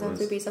 Yeah. It doesn't have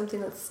to be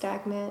something that's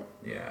stagnant.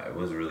 Yeah, it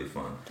was really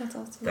fun. That's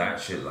awesome. That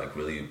shit like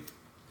really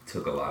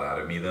took a lot out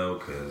of me though,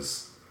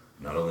 because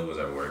not only was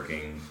I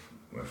working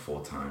a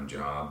full-time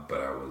job,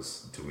 but I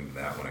was doing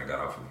that when I got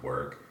off of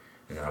work,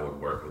 and then I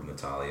would work with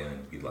Natalia,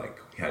 and we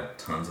had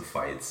tons of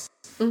fights,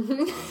 tons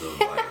of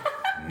like,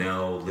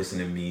 no, listen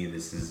to me,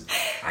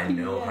 I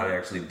know how to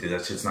actually do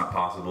that shit's not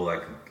possible,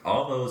 like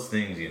all those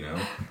things, you know.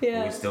 Yeah.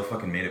 But we still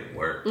fucking made it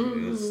work,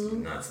 dude. It was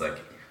nuts. Like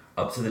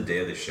up to the day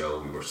of the show,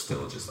 we were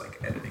still just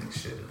like editing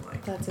shit and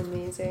like That's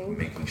amazing.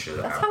 making sure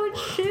That's how it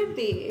should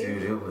be.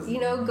 Dude, it was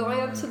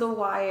going up to the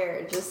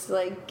wire, just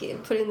like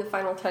putting the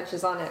final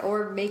touches on it,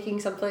 or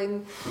making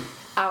something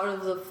out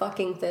of the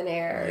fucking thin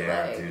air.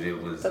 Yeah, like, dude,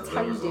 it was. That's There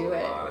how you was do a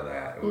it. lot of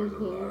that. It was a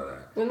lot of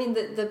that. I mean,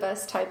 the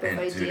best type of And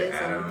ideas dude,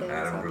 and things.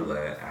 Adam happen.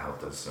 Roulette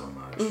helped us so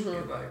much.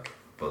 It like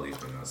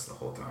believed in us the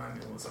whole time.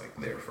 It was like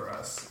there for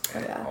us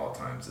at all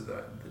times of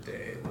the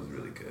day. It was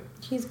really good.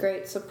 He's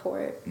great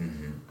support.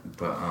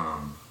 But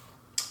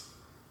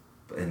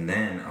and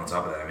then on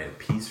top of that, I made a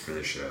piece for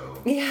the show.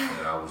 Yeah.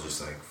 And I was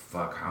just like,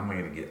 fuck, how am I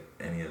gonna get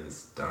any of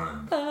this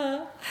done?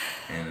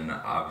 And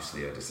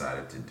obviously, I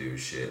decided to do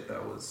shit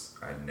that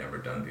I'd never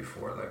done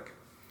before. Like,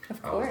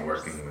 Of I course. was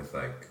working with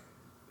like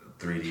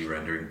 3D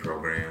rendering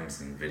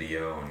programs and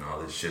video and all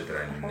this shit that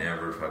I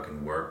never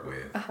fucking work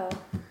with.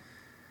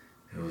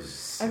 It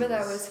was. I bet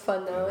that was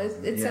fun though.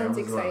 It sounds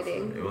was a lot of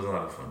exciting. fun. It was a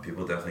lot of fun.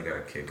 People definitely got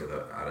a kick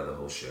out of the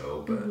whole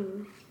show,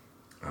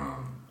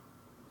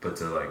 but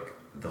to like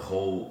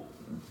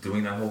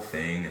doing that whole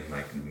thing and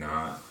like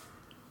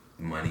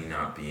money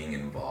not being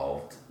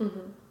involved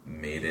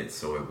made it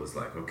so it was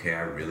like, okay,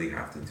 I really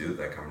have to do,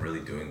 like, I'm really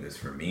doing this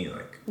for me,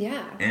 like,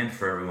 Yeah. and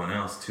for everyone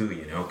else too,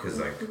 you know, because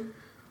like,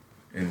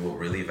 and what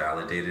really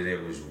validated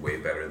it was way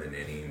better than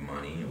any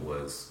money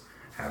was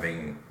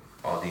having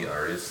all the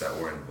artists that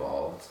were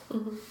involved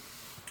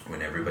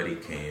when everybody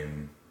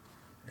came.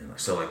 And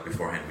so like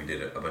beforehand we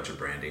did a bunch of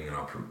branding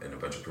and a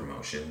bunch of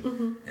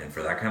promotion, and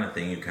for that kind of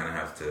thing you kind of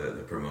have to,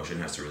 the promotion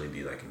has to really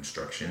be like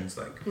instructions,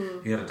 like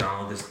you got to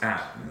download this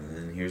app and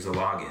then here's a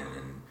login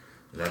and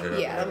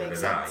that makes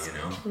sense. you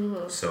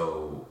know.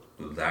 So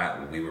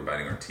that we were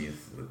biting our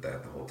teeth with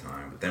that the whole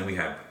time, but then we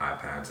had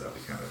iPads that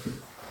we kind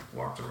of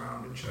walked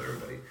around and showed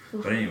everybody.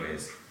 But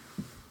anyways,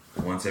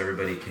 once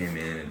everybody came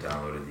in and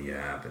downloaded the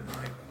app and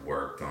like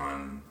worked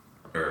on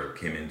or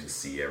came in to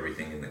see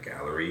everything in the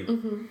gallery,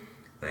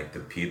 like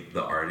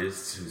the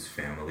artists whose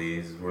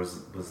families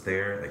was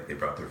there, like they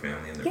brought their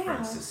family and their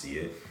friends to see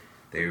it.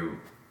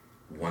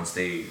 Once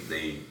they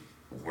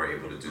were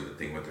able to do the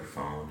thing with their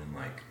phone and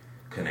like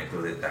connect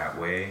with it that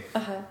way.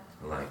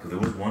 Like there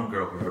was one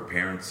girl who her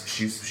parents,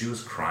 she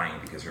was crying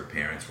because her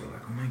parents were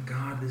like, oh my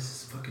god, this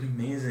is fucking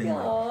amazing.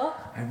 Like,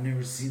 I've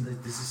never seen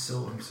like this.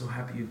 I'm so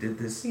happy you did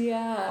this.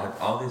 Yeah.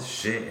 Like all this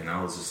shit, and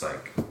I was just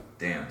like,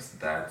 damn,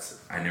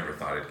 I never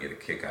thought I'd get a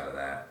kick out of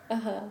that.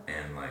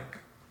 And like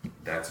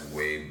that's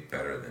way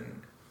better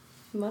than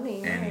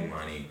Money. any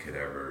money could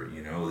ever,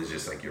 you know. It's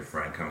just like your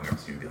friend coming up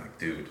to you and be like,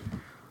 dude,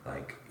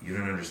 like you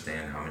don't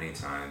understand how many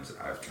times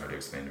I've tried to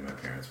explain to my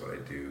parents what I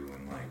do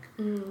and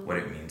like what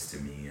it means to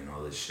me and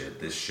all this shit.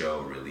 This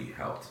show really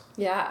helped.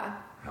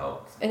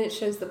 And it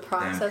shows the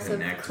process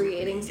of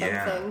creating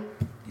something.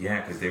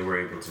 Yeah, because they were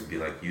able to be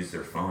like, use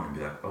their phone and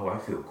be like, oh, I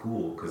feel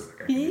cool because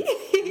like, and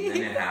then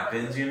it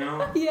happens, you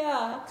know.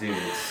 Yeah. Dude,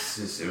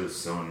 it was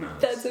so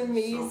nuts. That's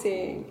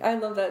amazing. So cool. I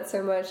love that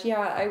so much. Yeah,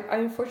 I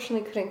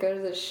unfortunately couldn't go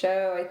to the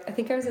show. I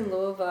think I was in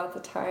Louisville at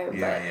the time.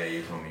 Yeah,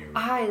 you told me you were.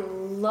 I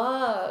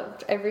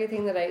loved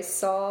everything that I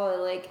saw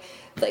and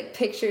like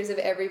pictures of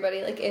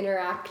everybody like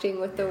interacting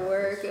with the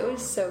work. It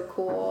was so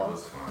cool. It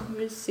was fun.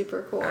 It was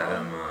super cool.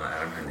 Adam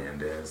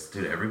Hernandez.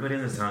 Dude, everybody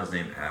in this town is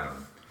named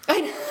Adam.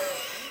 I know.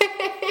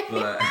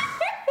 But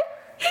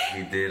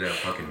he did a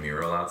fucking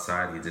mural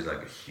outside. He did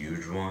like a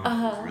huge one. It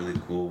was really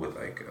cool with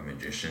like a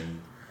magician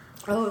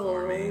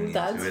performing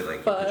that's into it.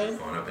 Like fun. you put your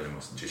phone up and a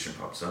magician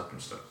pops up and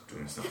starts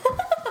doing stuff.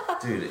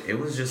 Dude, it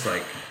was just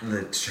like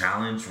the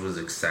challenge was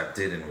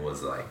accepted and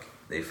was like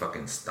they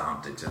fucking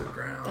stomped it to the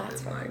ground.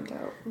 That's and like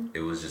dope.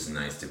 it was just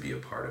nice to be a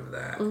part of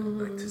that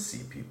and like to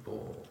see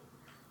people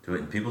do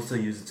it. And people still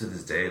use it to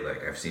this day.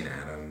 Like I've seen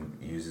Adam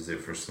uses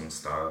it for some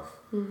stuff.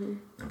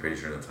 I'm pretty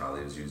sure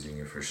Natalia's using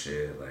it for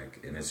shit. Like,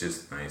 and it's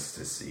just nice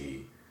to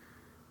see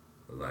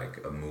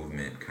like a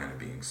movement kind of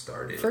being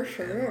started. For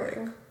sure.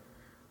 And, like,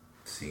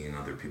 seeing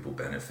other people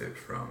benefit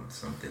from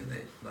something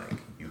that like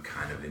you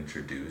kind of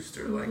introduced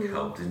or like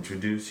helped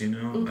introduce, you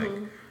know, like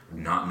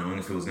not knowing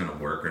if it was gonna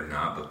work or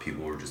not, but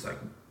people were just like,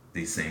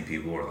 these same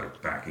people were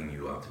like backing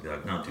you up to be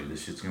like, no, dude,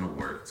 this shit's gonna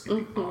work. It's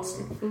gonna be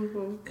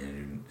awesome,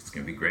 and it's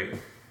gonna be great.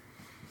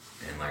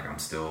 And like I'm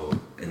still,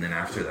 and then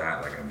after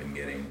that, like I've been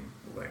getting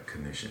like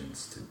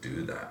commissions to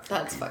do that.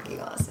 That's people.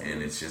 fucking awesome.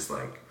 And it's just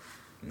like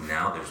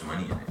now there's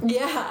money in it.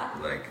 Yeah.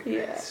 Like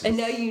yeah. And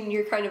now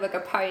you're kind of like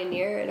a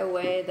pioneer in a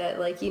way that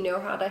like you know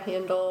how to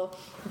handle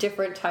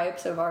different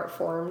types of art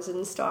forms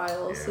and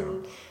styles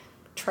and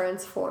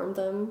transform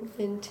them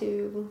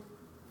into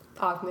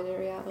augmented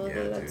reality.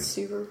 Yeah, that's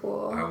super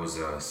cool. I was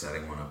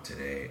setting one up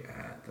today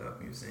at the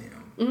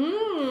museum.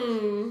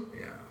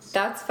 Yeah.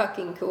 That's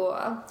fucking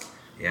cool.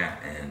 Yeah,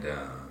 and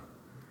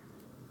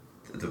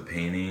the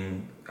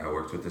painting, I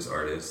worked with this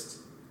artist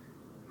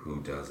who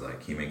does,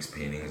 like, he makes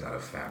paintings out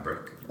of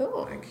fabric.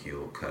 Ooh. Like,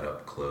 he'll cut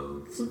up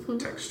clothes,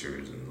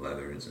 textures and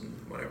leathers and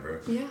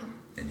whatever. Yeah.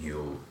 And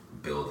he'll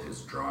build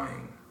his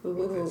drawing.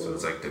 Ooh. So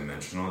it's, like,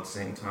 dimensional at the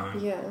same time.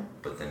 Yeah.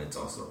 But then it's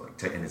also,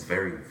 like, and it's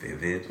very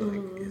vivid.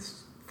 Like,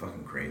 it's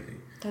fucking crazy.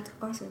 That's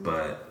awesome.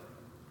 But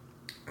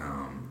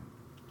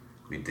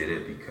we did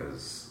it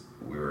because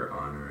we were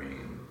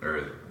honoring,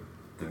 or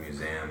the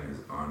museum is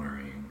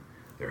honoring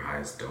their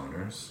highest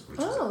donors, which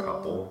is a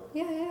couple.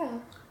 Yeah.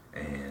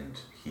 And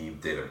he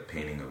did a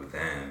painting of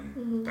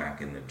them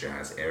back in the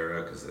jazz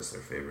era because that's their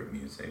favorite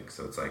music.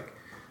 So it's like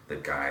the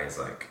guy is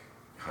like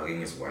hugging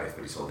his wife,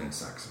 but he's holding a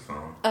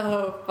saxophone.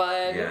 Oh,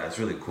 fun! Yeah, it's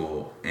really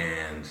cool.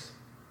 And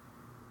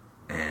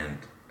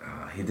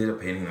he did a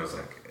painting that was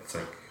like, it's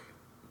like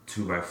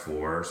 2x4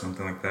 or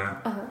something like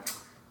that.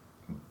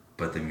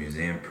 But the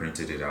museum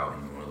printed it out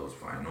in one of those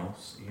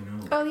vinyls, you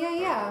know? Oh,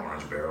 yeah.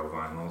 Orange Barrel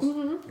vinyls.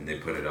 And they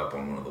put it up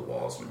on one of the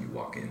walls when you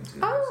walk into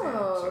the museum.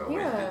 So I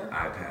went to the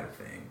iPad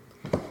thing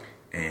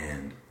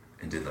and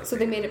did like... So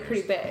they made it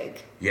pretty big.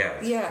 Yeah,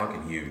 it's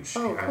fucking huge.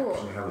 Oh, cool. I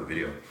actually have a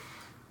video.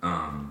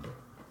 I'm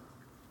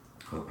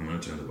going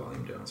to turn the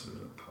volume down so it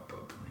doesn't pop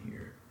up on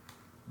here.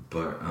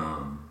 But,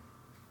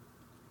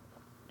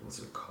 what's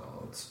it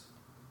called?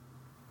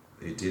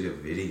 They did a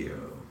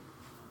video...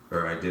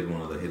 Or I did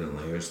one of the hidden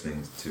layers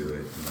things to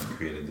it, and I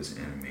created this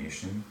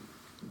animation.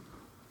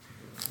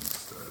 Let's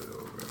start it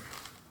over.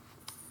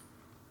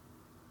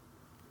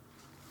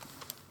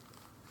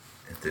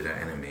 I did an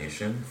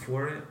animation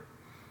for it.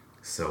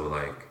 So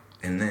like,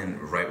 and then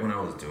right when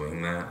I was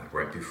doing that, like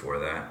right before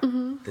that,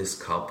 this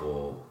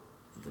couple,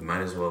 it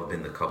might as well have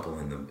been the couple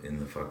in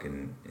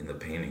the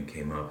painting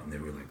came up, and they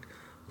were like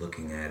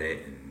looking at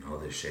it and all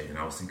this shit, and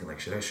I was thinking like,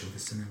 should I show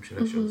this to them?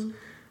 Should I show this?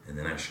 And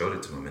then I showed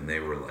it to them, and they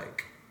were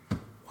like,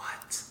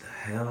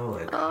 hell,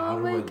 like, how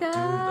do I do,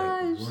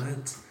 like,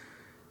 what?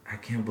 I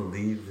can't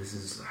believe this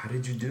is, how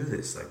did you do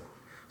this? Like,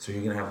 so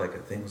you're gonna have like a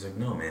thing? I was like,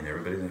 no, man,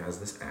 everybody has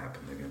this app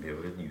and they're gonna be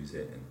able to use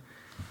it. And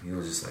he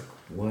was just like,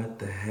 what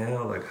the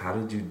hell? Like, how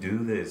did you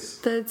do this?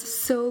 That's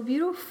so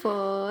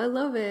beautiful. I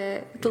love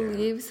it. The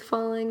leaves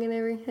falling and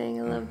everything.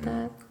 I love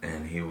that.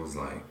 And he was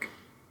like,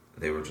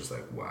 they were just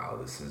like, wow,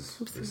 this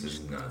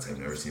is nuts. I've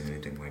never seen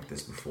anything like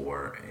this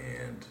before.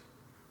 And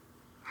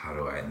how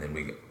do I, and then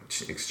we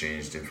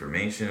exchanged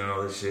information and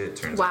all this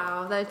shit.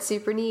 Wow, that's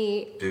super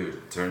neat.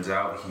 Dude, turns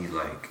out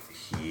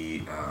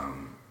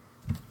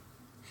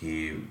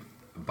he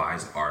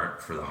buys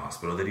art for the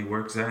hospital that he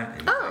works at,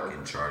 and he's like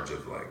in charge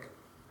of like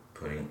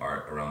putting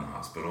art around the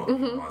hospital,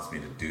 and he wants me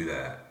to do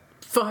that.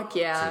 Fuck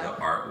yeah. To the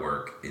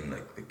artwork in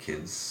like the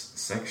kids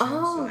section,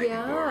 so they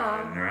can go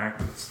around and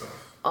interact with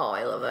stuff. Oh,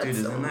 I love that. Dude,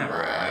 isn't that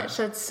right?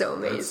 That's so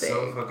amazing. That's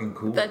so fucking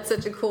cool. That's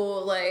such a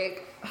cool,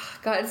 like, oh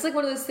God, it's like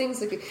one of those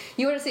things, like,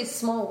 you want to say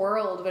small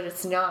world, but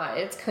it's not.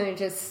 It's kind of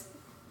just,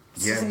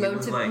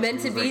 meant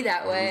to be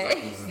that way.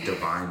 It was a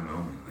divine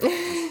moment. Like,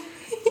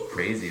 it's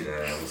crazy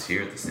that I was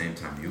here at the same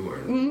time you were. I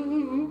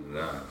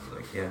was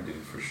like, yeah, dude,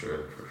 for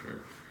sure.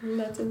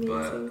 That's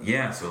amazing. But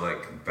yeah, so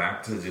like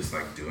back to just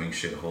like doing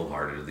shit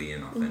wholeheartedly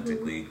and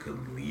authentically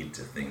could lead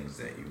to things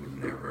that you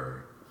would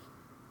never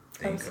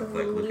think of.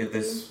 Like, look at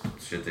this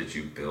shit that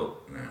you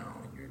built now.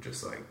 And you're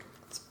just like,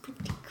 it's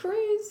pretty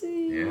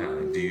crazy.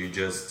 Yeah. Do you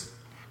just,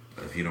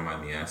 if you don't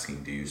mind me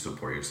asking, do you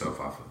support yourself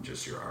off of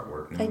just your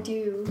artwork now? I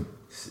do.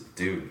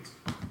 Dude.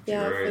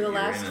 Yeah, for the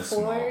last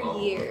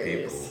 4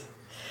 years.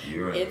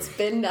 It's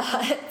been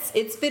nuts.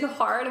 It's been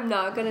hard. I'm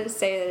not going to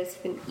say that it's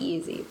been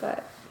easy,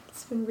 but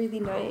it's been really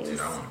nice. Dude,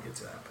 I want to get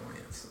to that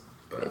point.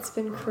 But it's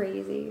been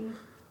crazy.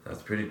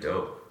 That's pretty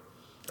dope.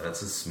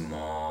 That's a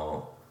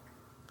small,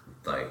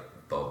 like,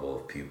 bubble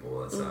of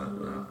people. That's not,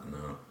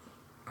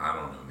 I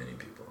don't know many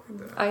people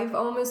like that. I've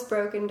almost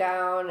broken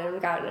down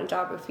and gotten a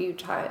job a few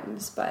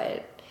times,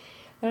 but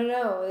I don't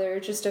know. There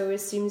just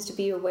always seems to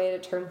be a way to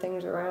turn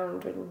things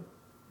around, and you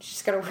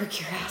just gotta work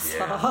your ass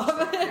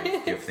off.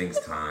 Like give things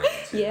time.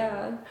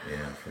 Yeah,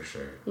 for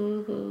sure. I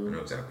know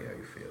exactly how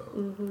you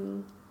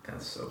feel.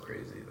 That's so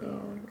crazy,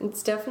 though. Yeah.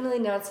 It's definitely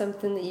not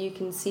something that you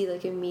can see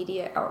like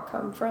immediate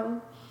outcome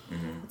from.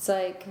 It's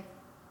like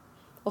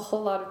a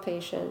whole lot of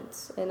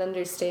patience and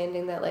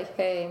understanding that, like,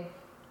 hey,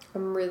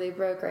 I'm really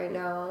broke right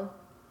now,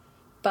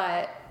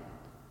 but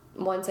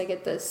once I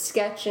get the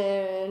sketch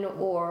in,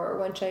 or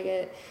once I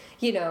get,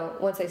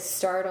 once I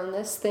start on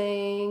this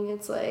thing,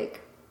 it's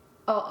like,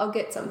 I'll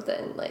get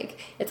something. Like,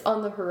 it's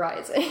on the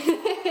horizon.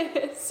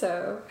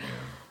 So,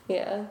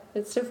 yeah,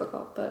 it's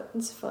difficult, but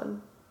it's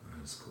fun.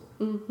 That's cool.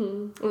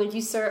 When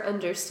you start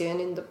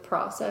understanding the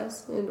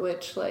process in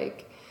which,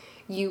 like,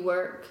 you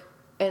work,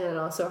 and then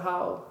also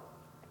how,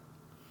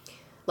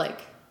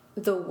 like,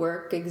 the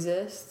work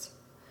exists,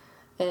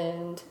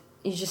 and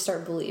you just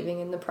start believing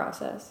in the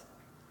process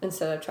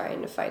instead of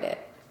trying to fight it.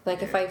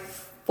 Like, if I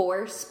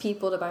force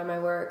people to buy my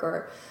work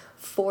or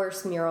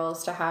force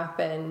murals to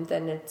happen,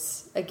 then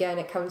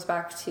it comes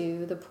back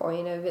to the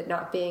point of it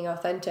not being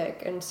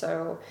authentic. And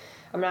so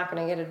I'm not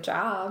going to get a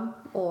job,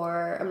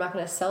 or I'm not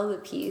going to sell the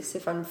piece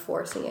if I'm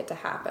forcing it to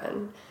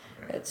happen.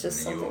 Right. It's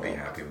just and you something won't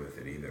be happy with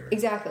it either.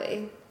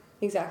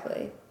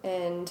 Exactly.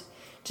 And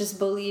just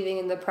believing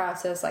in the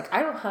process, like,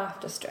 I don't have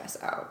to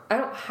stress out. I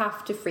don't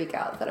have to freak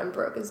out that I'm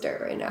broke as dirt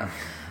right now.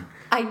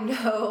 I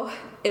know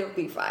it'll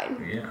be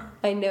fine. Yeah.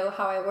 I know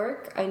how I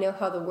work. I know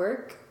how the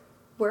work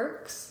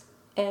works,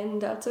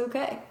 and that's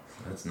okay.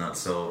 That's not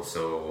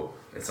so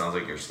it sounds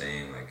like you're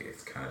saying, like,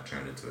 it's kind of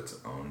turned into its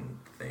own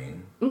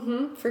thing.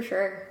 Mm-hmm, for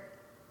sure.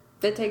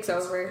 It takes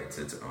over. It's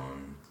its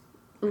own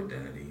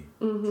identity.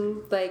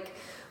 Mm-hmm. Like,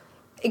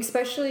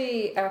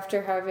 especially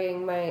after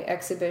having my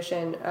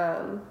exhibition,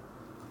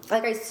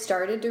 like, I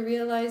started to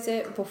realize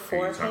it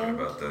beforehand. Are you talking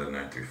about the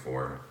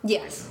 934?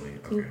 Yes.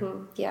 Recently? Okay.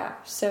 Mm-hmm. Yeah.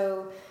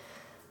 So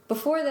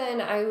before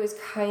then, I was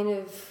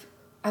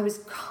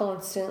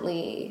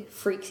constantly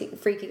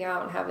freaking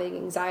out and having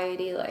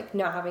anxiety, like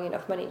not having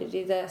enough money to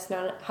do this,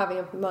 not having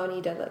enough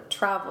money to, like,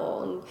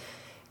 travel and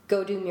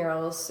go do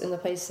murals in the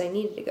places I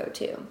needed to go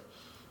to.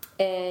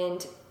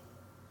 And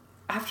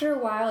after a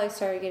while, I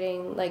started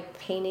getting, like,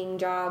 painting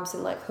jobs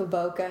in, like,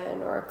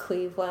 Hoboken or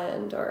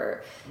Cleveland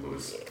or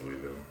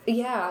Louisville.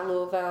 Yeah,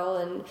 Louisville.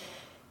 And,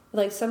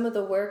 like, some of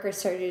the work I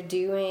started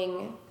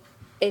doing,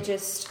 it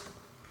just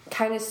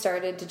kind of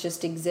started to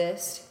just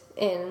exist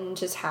and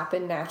just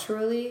happen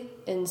naturally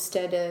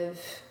instead of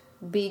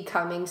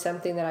becoming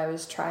something that I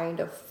was trying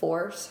to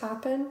force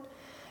happen.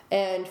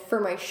 And for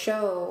my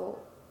show,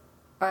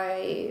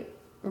 I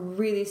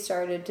really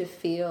started to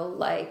feel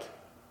like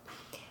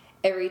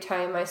every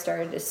time I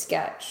started to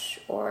sketch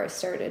or I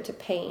started to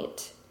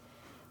paint,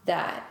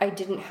 that I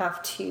didn't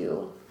have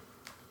to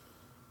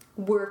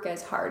work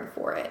as hard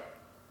for it,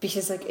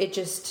 because, like, it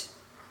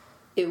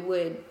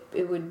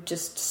would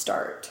just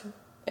start.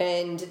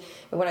 And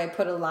when I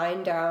put a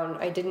line down,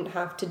 I didn't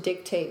have to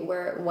dictate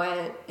where it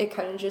went. It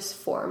kind of just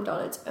formed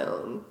on its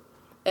own.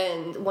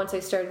 And once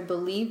I started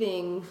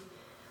believing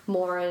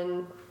more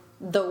in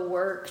the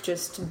work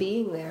just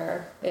being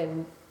there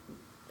and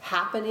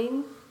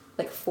happening,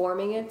 like,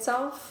 forming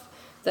itself,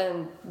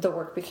 then the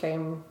work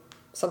became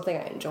something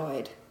I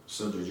enjoyed.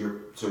 So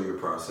your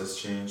process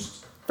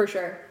changed? For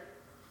sure.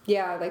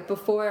 Yeah, like,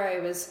 before I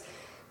was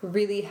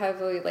really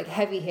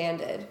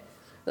heavy-handed.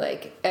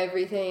 Like,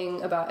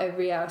 everything about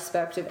every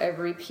aspect of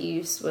every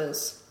piece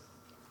was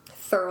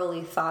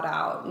thoroughly thought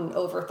out and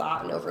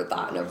overthought.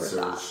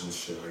 Research and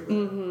shit like that.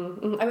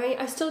 Mm-hmm. I mean,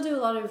 I still do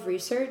a lot of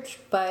research,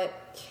 but,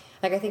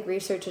 like, I think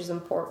research is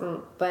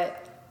important,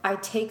 but I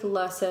take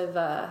less of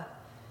a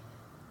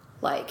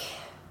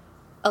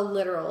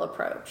literal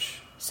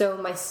approach. So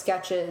my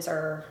sketches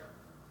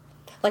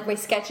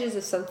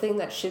is something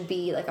that should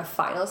be, like, a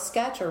final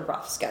sketch or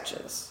rough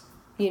sketches.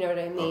 You know what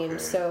I mean? Okay.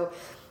 So,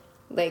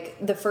 like,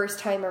 the first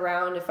time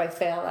around, if I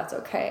fail, that's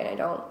okay, and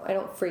I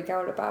don't freak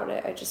out about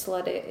it. I just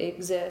let it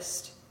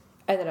exist,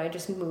 and then I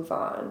just move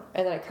on,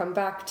 and then I come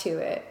back to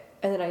it,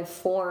 and then I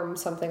form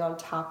something on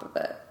top of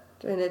it,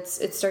 and it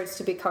starts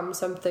to become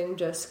something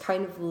just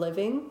kind of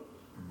living,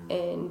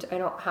 and I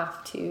don't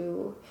have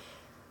to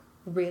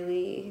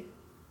really,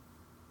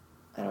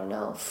 I don't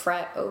know,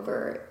 fret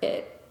over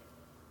it.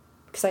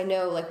 Because I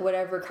know, like,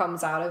 whatever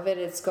comes out of it,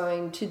 it's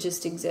going to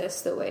just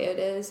exist the way it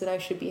is, and I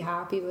should be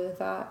happy with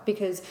that.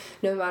 Because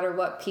no matter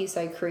what piece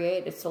I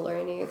create, it's a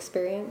learning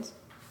experience.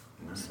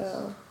 Nice.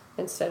 So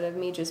instead of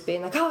me just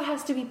being like, oh, it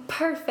has to be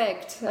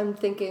perfect, I'm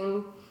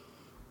thinking,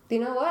 you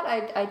know what?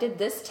 I did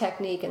this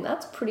technique, and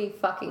that's pretty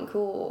fucking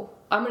cool.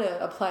 I'm going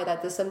to apply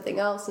that to something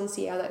else and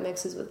see how that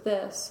mixes with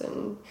this,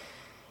 and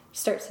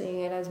start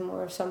seeing it as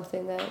more of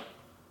something that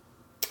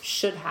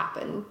should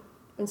happen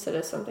instead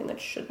of something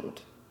that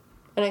shouldn't.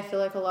 And I feel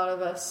like a lot of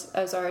us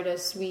as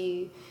artists,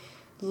 we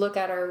look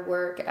at our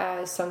work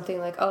as something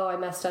like, oh, I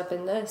messed up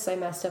in this.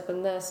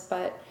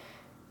 But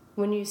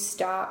when you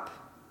stop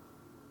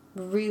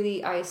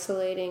really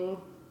isolating,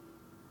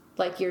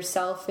 like,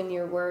 yourself and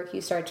your work,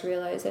 you start to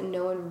realize that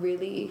no one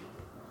really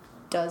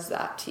does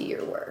that to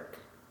your work.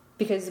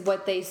 Because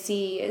what they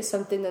see is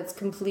something that's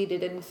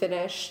completed and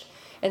finished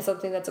and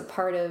something that's a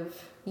part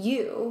of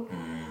you.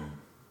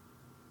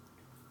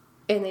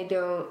 And they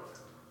don't...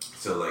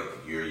 So, like,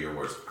 you're your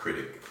worst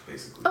critic,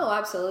 basically. Oh,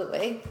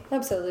 absolutely.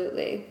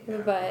 Yeah,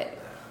 but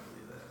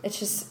it's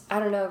just, I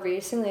don't know,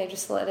 recently I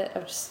just let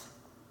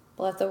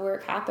the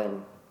work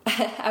happen.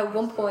 At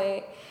one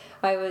point,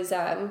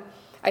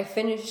 I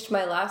finished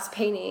my last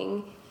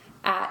painting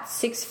at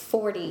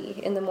 6:40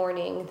 in the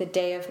morning, the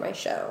day of my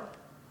show.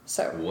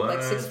 So, what? Like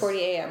 6:40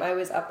 a.m. I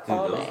was up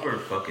all night. Those were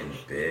fucking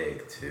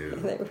big, too.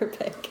 They were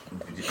big.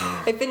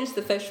 I finished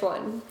the fish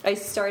one. I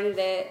started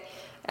it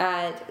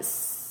at,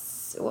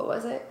 what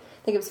was it?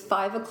 I think it was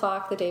 5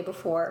 o'clock the day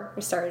before. I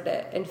started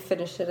it and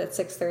finished it at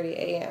 6:30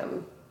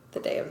 a.m. the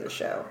day of the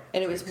show.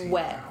 And it was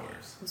wet.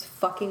 Hours. It was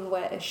fucking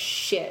wet as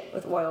shit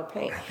with oil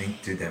paint. I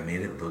think, dude, that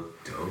made it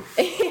look dope.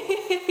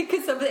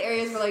 Because some of the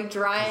areas were like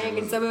drying,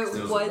 and some of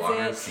it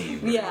wasn't.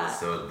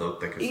 So it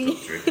looked like it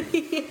was still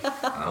dripping. Yeah.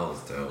 That was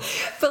dope.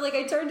 But like,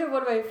 I turned to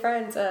one of my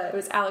friends. It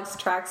was Alex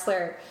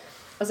Traxler. I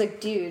was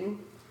like, dude,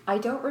 I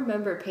don't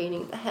remember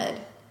painting the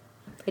head.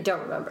 I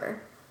don't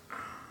remember.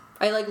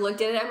 I like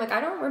looked at it. I'm like,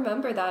 I don't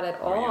remember that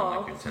at all. You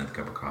like your 10th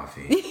cup of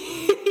coffee.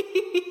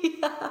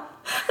 Yeah.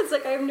 It's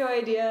like I have no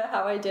idea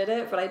how I did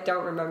it, but I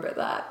don't remember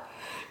that.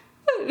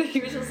 He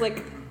was just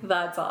like,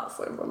 that's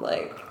awesome. I'm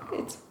like,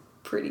 it's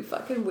pretty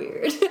fucking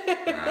weird.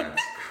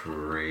 That's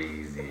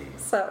crazy.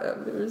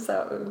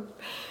 Something.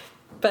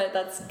 But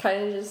that's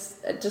kind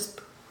of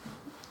just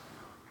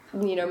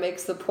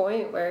makes the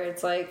point where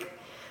it's like,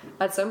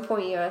 at some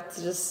point you have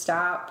to just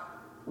stop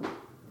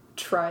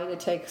trying to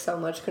take so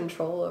much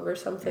control over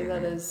something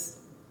that is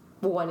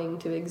wanting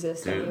to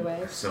exist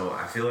anyway. So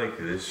I feel like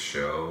this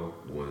show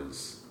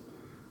was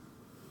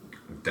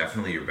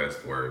definitely your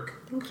best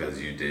work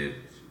because you did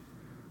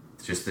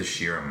just the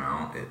sheer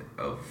amount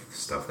of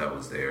stuff that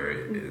was there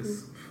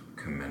is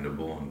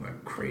commendable and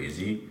like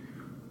crazy.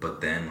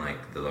 But then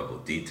like the level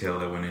of detail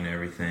that went in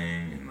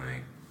everything and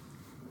like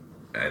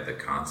the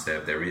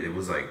concept, it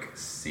was like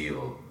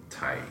sealed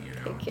tight,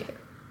 Thank you.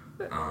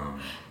 But I'm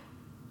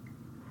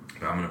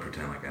gonna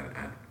pretend like I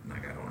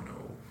don't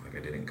know, like I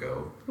didn't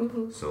go.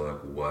 So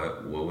like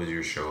what was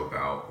your show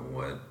about?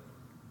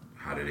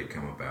 How did it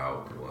come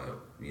about?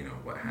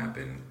 What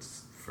happened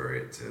for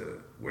it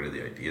to? Where did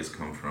the ideas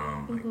come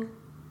from?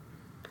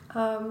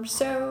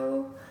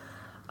 So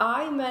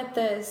I met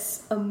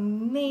this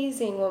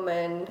amazing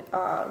woman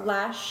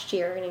last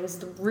year. Her name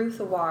is Ruth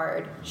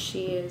Award.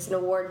 She is an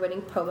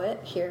award-winning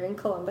poet here in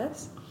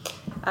Columbus.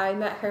 I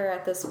met her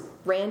at this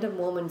random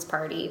woman's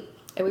party,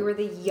 and we were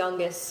the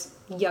youngest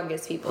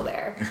people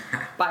there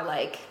by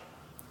like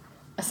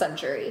a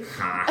century.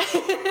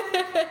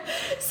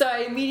 So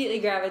I immediately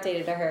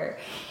gravitated to her,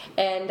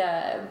 and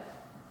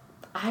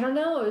I don't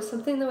know, it was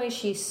something the way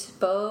she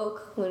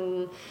spoke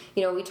when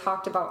we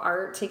talked about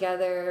art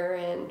together,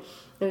 and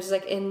it was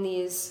like in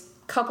these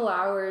couple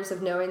hours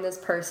of knowing this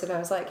person, I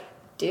was like,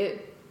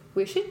 dude,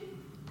 we should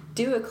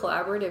do a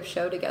collaborative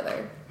show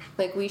together.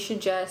 Like, we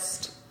should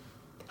just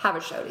have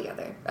a show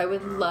together. I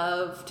would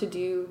love to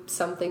do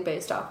something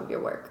based off of your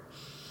work.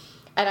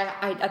 And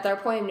I at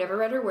that point, I've never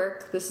read her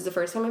work. This is the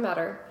first time I met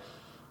her.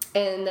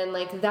 And then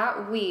like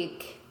that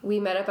week, we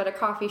met up at a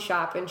coffee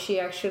shop, and she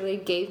actually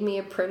gave me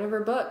a print of her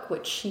book,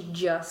 which she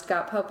just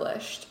got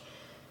published.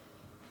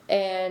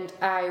 And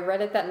I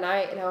read it that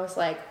night, and I was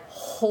like,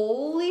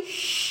 holy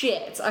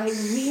shit, I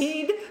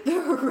made the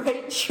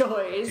right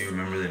choice. Do you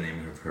remember the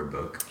name of her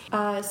book?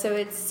 So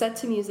it's Set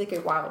to Music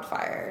and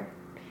Wildfire.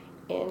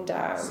 And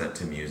Set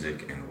to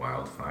Music and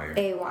Wildfire?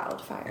 A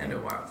Wildfire. And a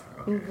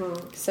Wildfire,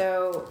 okay.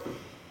 So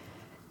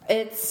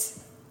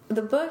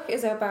the book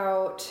is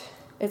about...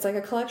 It's like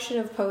a collection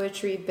of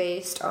poetry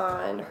based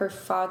on her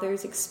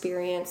father's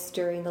experience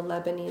during the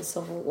Lebanese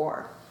Civil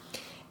War.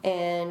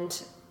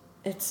 And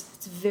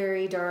it's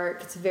very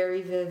dark, it's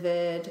very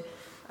vivid,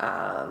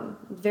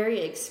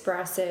 very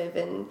expressive.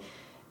 And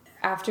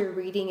after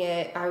reading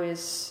it, I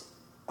was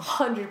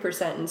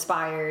 100%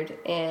 inspired.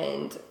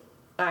 And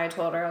I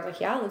told her, I was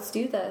like, yeah, let's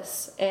do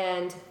this.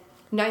 And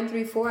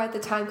 934 at the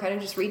time kind of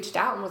just reached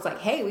out and was like,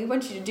 hey, we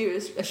want you to do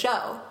a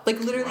show. Like,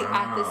 literally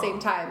at the same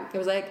time. It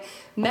was like,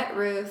 met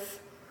Ruth,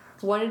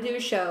 wanted to do a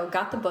show,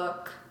 got the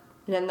book,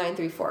 and then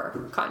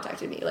 934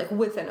 contacted me, like,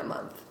 within a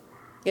month.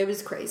 It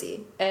was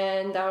crazy.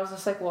 And I was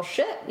just like, well,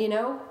 shit,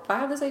 I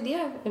have this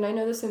idea, and I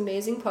know this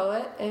amazing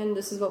poet, and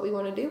this is what we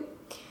want to do.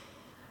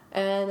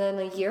 And then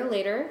a year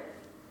later,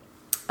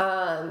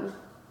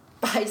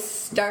 I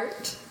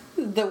start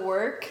the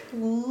work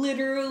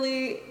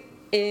literally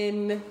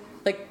in,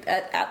 like,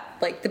 at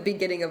like, the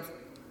beginning of,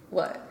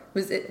 what?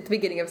 Was it the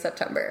beginning of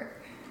September?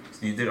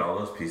 So you did all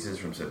those pieces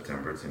from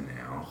September to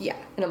now? Yeah,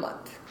 in a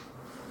month.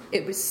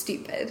 It was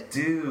stupid.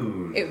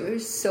 Dude. It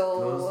was so...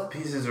 Those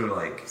pieces are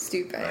like...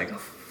 stupid. Like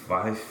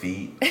 5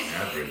 feet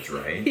average,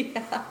 right?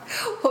 Yeah.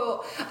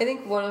 Well, I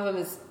think one of them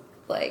is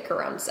like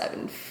around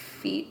 7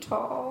 feet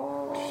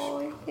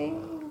tall, I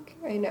think.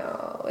 I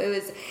know.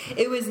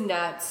 It was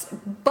nuts.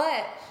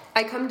 But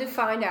I come to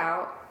find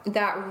out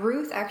that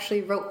Ruth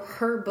actually wrote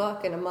her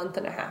book in a month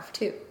and a half,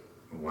 too.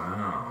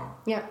 Wow.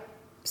 Yeah.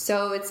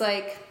 So it's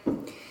like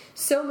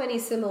so many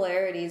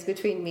similarities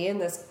between me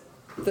and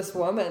this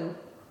woman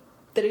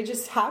that I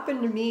just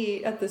happened to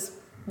meet at this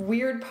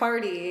weird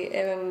party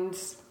and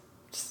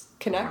just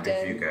connected. I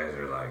wonder if you guys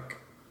are like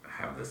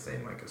have the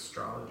same like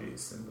astrology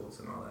symbols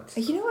and all that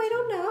stuff. I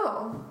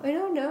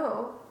don't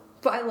know.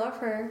 But I love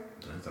her.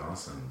 That's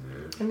awesome,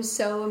 dude. I'm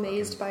so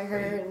amazed by her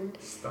and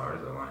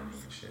stars aligning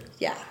and shit.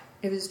 Yeah,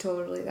 it was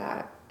totally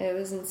that. It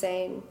was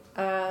insane.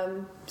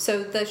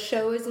 So the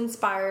show is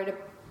inspired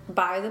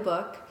by the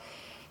book,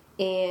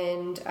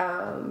 and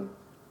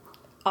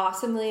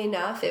awesomely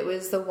enough, it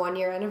was the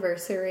 1-year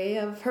anniversary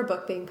of her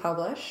book being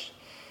published,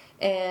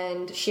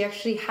 and she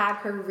actually had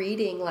her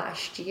reading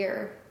last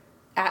year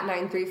at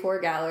 934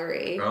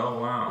 Gallery. Oh,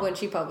 wow. When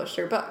she published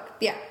her book.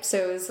 Yeah,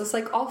 so it was just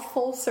like all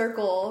full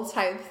circle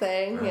type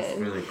thing. That's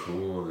really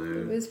cool,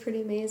 dude. It was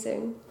pretty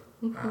amazing.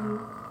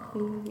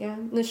 Yeah,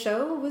 the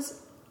show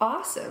was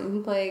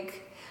awesome.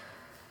 Like,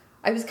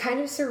 it was kind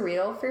of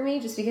surreal for me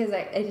just because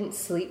I didn't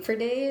sleep for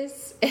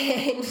days.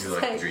 And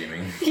you're like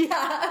dreaming.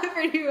 Yeah,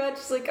 pretty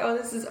much. Like, oh,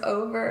 this is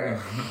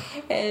over.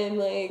 And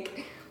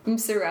like, I'm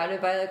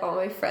surrounded by like all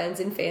my friends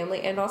and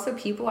family, and also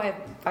people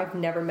I've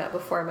never met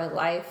before in my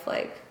life.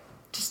 Like,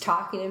 just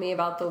talking to me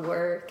about the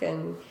work,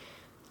 and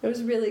it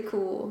was really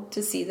cool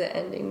to see the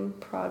ending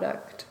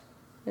product.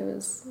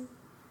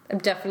 I'm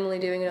definitely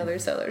doing another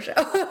solo show.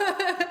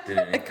 Did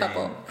anything, a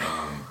couple.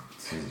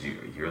 Since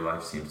your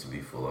life seems to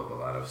be full of a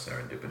lot of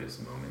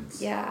serendipitous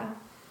moments. Yeah.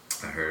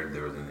 I heard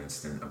there was an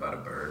incident about a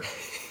bird.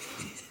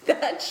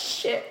 That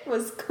shit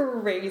was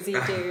crazy,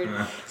 dude.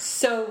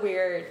 So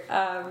weird.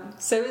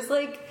 So it was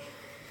like,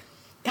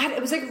 God, it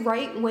was like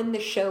right when the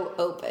show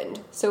opened.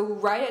 So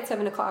right at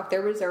 7 o'clock,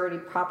 there was already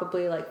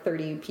probably like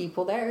 30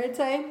 people there, I'd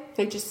say.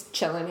 Like, just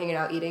chilling, hanging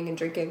out, eating and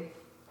drinking.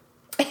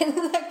 And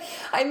like,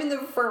 I'm in the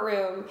front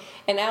room,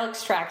 and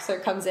Alex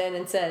Traxler comes in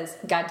and says,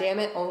 "God damn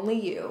it, only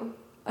you."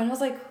 And I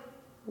was like,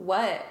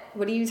 what?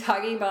 What are you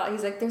talking about?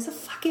 He's like, "There's a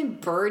fucking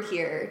bird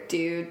here,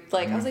 dude."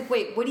 Like, I was like,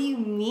 wait, what do you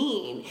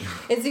mean?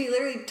 And so he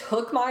literally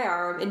took my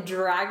arm and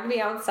dragged me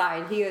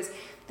outside. He goes,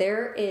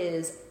 "There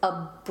is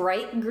a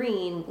bright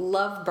green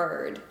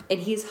lovebird, and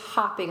he's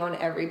hopping on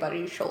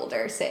everybody's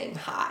shoulder saying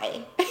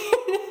hi."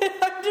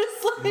 I'm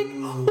just like,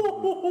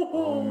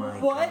 oh my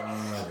what?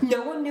 God.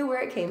 No one knew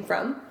where it came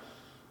from.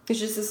 It's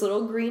just this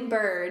little green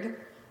bird,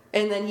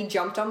 and then he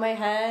jumped on my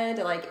head.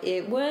 Like,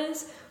 it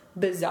was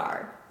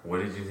bizarre. What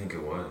did you think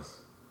it was?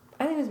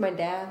 I think it was my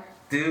dad.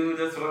 Dude,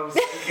 that's what I was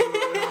thinking.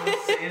 I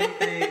didn't say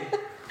anything.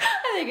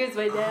 I think it was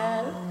my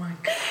dad. Oh my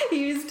God.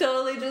 He was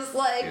totally just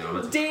like,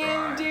 Dude,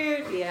 damn,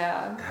 dude.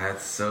 Yeah.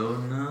 That's so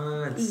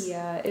nuts.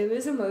 Yeah, it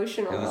was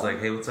emotional. It was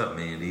like, "Hey, what's up,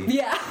 Mandy?"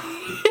 Yeah.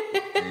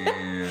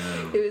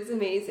 Damn. It was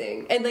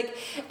amazing. And like,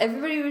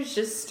 everybody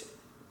just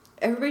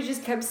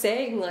kept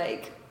saying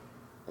like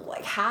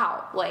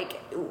how?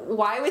 Like,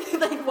 why is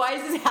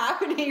this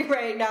happening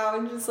right now?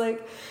 I'm just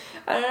like,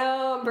 I don't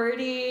know, I'm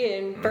Birdie,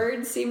 and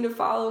birds seem to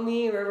follow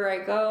me wherever I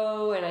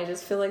go, and I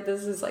just feel like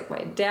this is like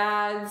my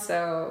dad,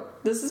 so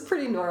this is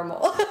pretty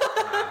normal.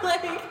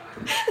 like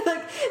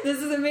this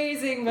is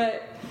amazing,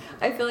 but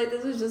I feel like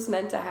this was just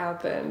meant to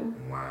happen.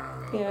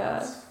 Wow. Yeah.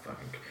 That's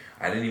fucking...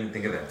 I didn't even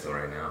think of that until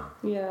right now.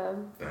 Yeah.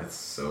 That's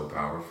so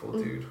powerful,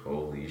 dude.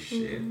 Holy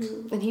shit.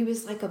 Mm-hmm. And he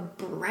was like a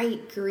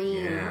bright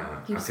green.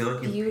 Yeah. He I was feel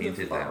like you beautiful.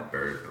 painted that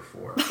bird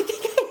before. Like,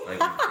 it's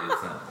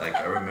not... Like,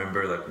 I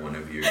remember, like, one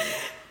of your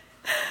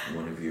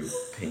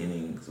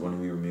paintings, one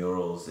of your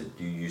murals that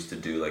you used to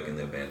do, like, in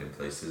the abandoned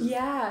places.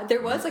 Yeah.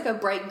 There was like a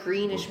bright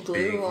greenish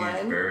blue big, one.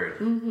 Huge bird.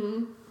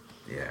 Mm-hmm.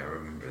 Yeah, I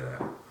remember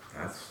that.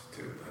 That's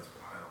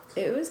wild.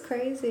 It was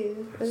crazy.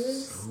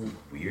 That's so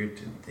weird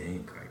to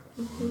think. Like,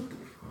 what the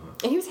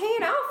fuck? And he was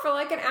hanging out for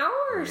like an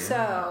hour or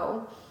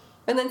so.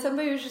 And then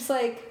somebody was just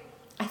like,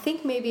 "I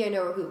think maybe I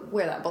know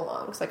where that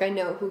belongs. Like, I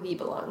know who he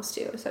belongs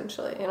to,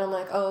 essentially." And I'm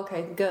like, "Oh,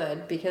 okay,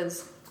 good."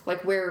 Because,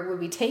 like, where would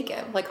we take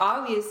him? Like,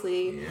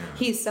 obviously,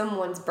 he's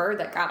someone's bird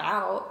that got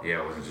out.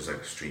 Yeah, it wasn't just like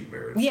a street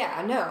bird.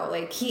 Yeah, no.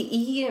 Like,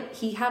 he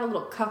had a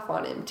little cuff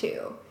on him,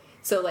 too.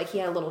 So, like, he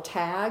had a little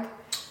tag.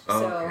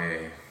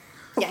 Okay.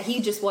 So, yeah,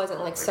 he just wasn't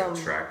like some... a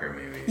tracker,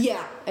 maybe.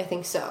 Yeah, I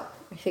think so.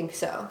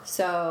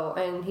 So,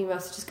 and he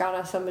must have just got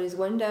out of somebody's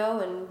window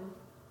and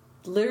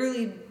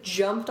literally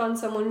jumped on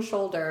someone's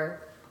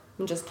shoulder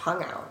and just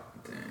hung out.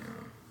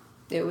 Damn.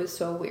 It was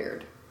so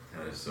weird.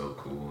 That is so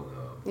cool,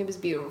 though. It was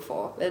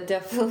beautiful. It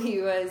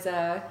definitely was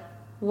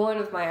one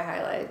of my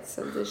highlights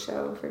of the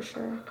show, for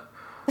sure.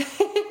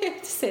 To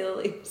say the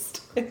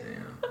least. Damn.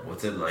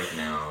 What's it like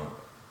now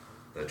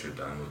that you're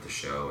done with the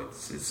show?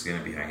 It's going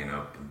to be hanging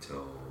up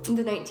until...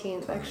 The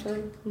 19th,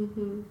 actually.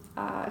 Mm-hmm.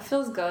 It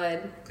feels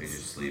good. So you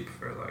just sleep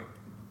for, like,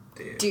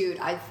 days? Dude,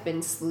 I've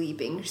been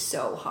sleeping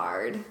so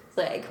hard.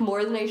 Like,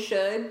 more than I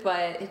should,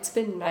 but it's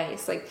been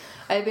nice. Like,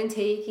 I've been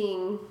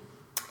taking,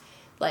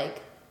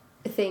 like,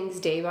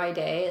 things day by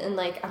day, and,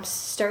 like, I'm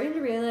starting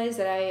to realize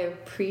that I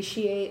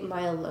appreciate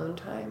my alone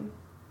time,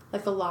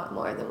 like, a lot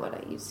more than what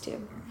I used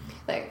to.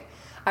 Like,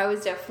 I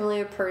was definitely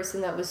a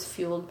person that was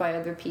fueled by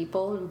other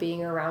people and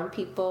being around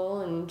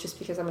people, and just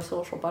because I'm a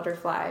social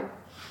butterfly.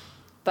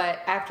 But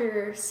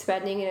after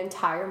spending an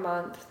entire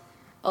month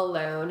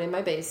alone in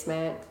my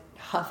basement,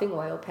 huffing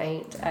oil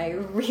paint, I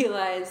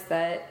realized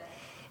that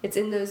it's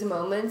in those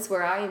moments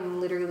where I am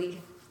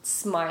literally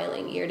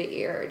smiling ear to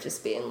ear,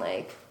 just being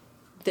like,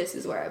 this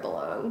is where I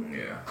belong.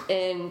 Yeah.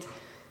 And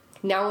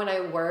now when I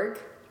work,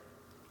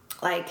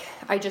 like,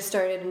 I just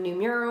started a new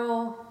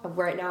mural. I'm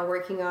right now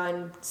working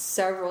on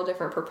several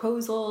different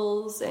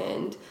proposals,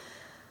 and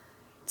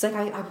it's like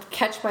I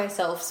catch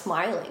myself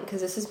smiling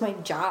because this is my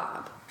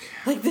job.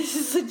 Like, this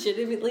is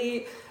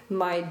legitimately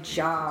my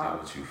job.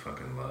 Do what you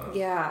fucking love.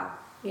 Yeah.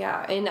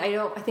 And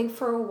I think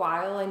for a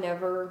while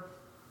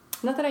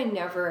not that I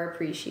never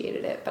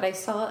appreciated it, but I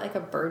saw it like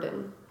a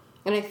burden.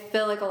 And I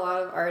feel like a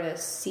lot of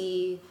artists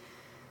see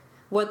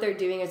what they're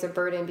doing as a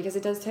burden because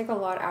it does take a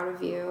lot out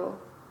of you.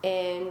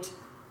 And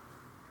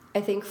I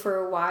think for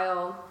a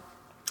while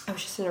I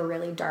was just in a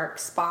really dark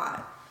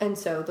spot. And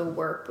so the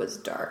work was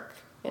dark,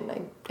 and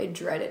I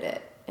dreaded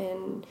it.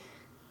 And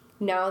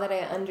now that I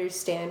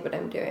understand what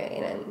I'm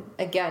doing, and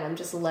again, I'm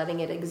just letting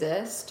it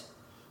exist,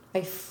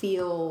 I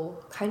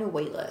feel kind of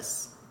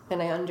weightless.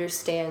 And I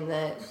understand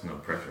that there's no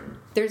pressure.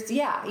 There's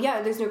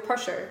no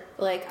pressure.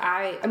 Like,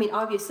 I mean,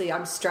 obviously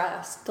I'm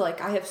stressed. Like,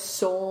 I have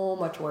so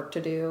much work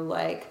to do.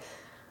 Like,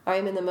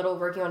 I'm in the middle of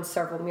working on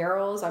several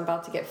murals. I'm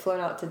about to get flown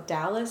out to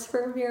Dallas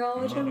for a mural,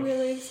 which I'm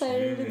really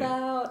excited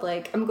about.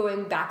 Like, I'm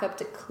going back up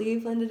to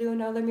Cleveland to do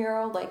another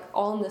mural, like,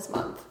 all in this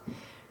month.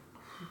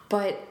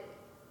 But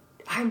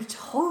I'm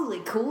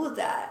totally cool with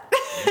that.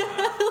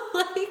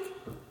 Like,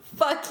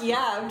 fuck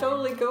yeah, I'm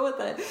totally cool with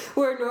that.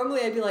 Where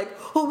normally I'd be like,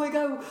 oh my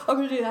god, I'm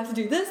gonna have to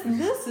do this and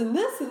this and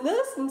this and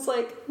this. And it's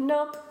like,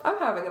 nope, I'm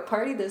having a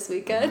party this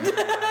weekend.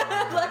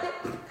 Like,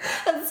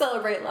 and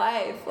celebrate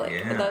life.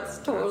 Like, that's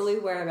totally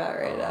where I'm at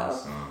right now.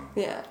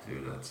 Yeah.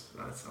 Dude, that's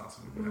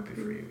awesome. I'm happy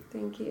for you.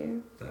 Thank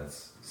you.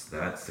 That's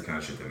the kind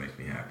of shit that makes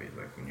me happy.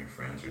 Like, when your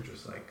friends are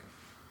just like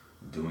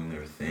doing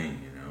their thing,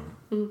 you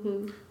know?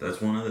 Mm-hmm. That's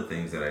one of the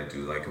things that I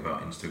do like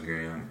about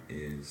Instagram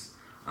is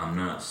I'm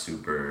not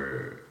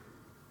super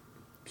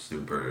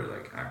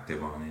like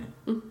active on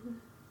it,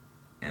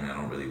 and I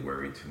don't really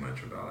worry too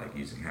much about like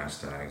using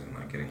hashtags and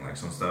like getting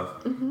likes on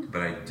stuff.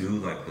 But I do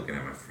like looking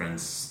at my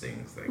friends'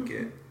 things that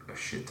get a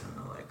shit ton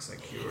of likes,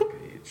 like your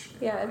page.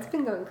 Yeah, it's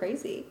been going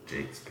crazy.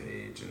 Jake's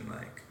page, and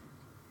like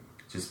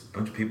just a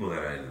bunch of people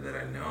that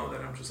I know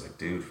that I'm just like,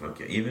 dude, fuck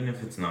yeah. Even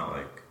if it's not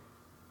like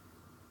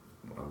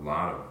a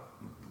lot of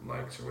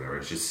likes or whatever,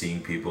 it's just seeing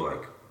people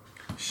like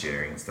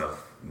sharing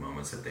stuff,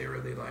 moments that they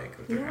really like,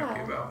 that they're happy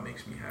about,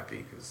 makes me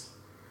happy, because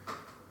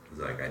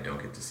like I don't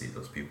get to see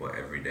those people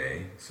every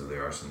day. So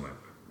there are some like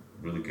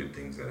really good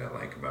things that I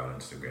like about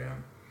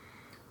Instagram,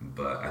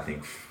 but I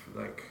think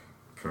like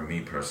for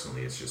me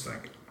personally, it's just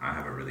like I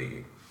haven't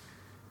really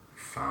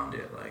found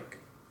it like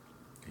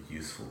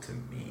useful to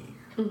me,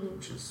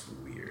 which is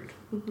weird.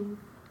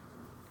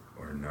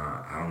 Or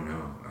not. I don't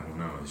know.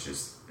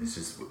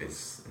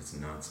 It's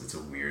nuts. It's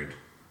a weird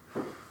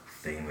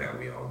thing that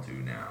we all do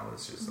now.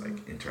 It's just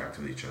like interact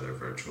with each other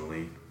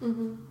virtually.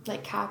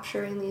 Like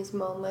capturing these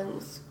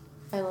moments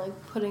and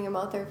like putting them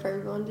out there for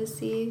everyone to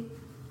see.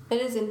 It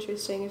is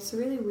interesting. It's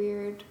really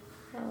weird.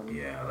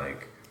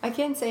 Like I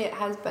can't say it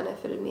has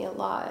benefited me a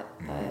lot,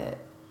 but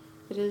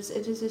it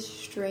is a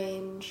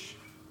strange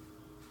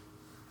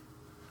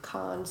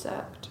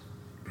concept.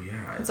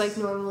 Yeah, it's like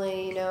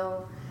normally, you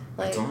know,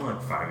 like it's only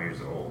like 5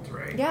 years old,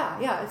 right?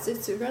 Yeah,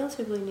 it's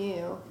relatively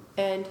new.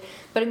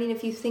 But I mean,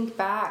 if you think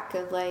back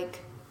of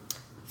like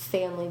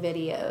family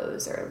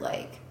videos or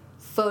like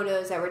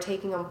photos that were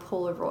taken on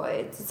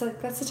Polaroids, it's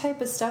like that's the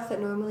type of stuff that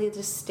normally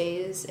just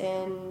stays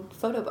in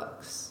photo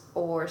books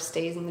or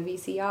stays in the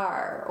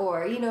VCR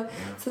or, you know,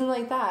 something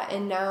like that.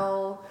 And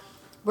now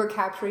we're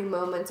capturing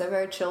moments of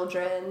our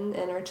children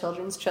and our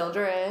children's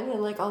children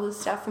and like all this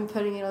stuff and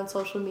putting it on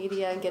social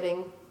media and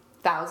getting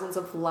thousands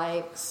of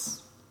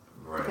likes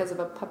because of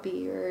a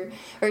puppy or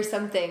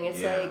something.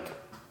 It's like,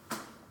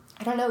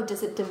 I don't know,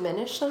 does it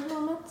diminish those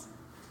moments?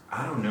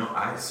 I don't know.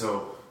 I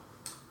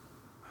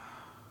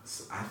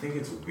think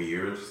it's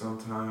weird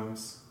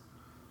sometimes.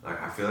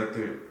 Like, I feel like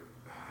it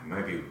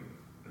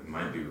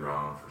might be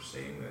wrong for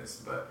saying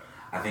this, but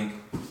I think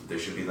there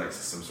should be like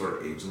some sort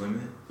of age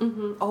limit.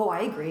 Oh,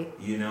 I agree.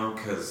 You know,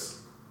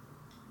 because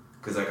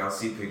like I'll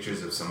see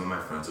pictures of some of my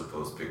friends will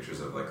post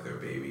pictures of like their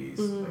babies,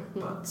 like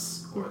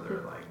butts, or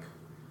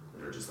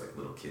they're just like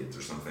little kids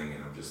or something,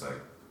 and I'm just like,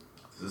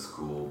 this is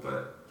cool,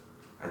 but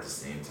at the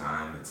same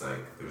time, it's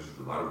like there's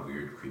a lot of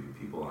weird, creepy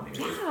people on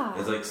here. Yeah.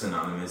 It's like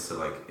synonymous to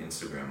like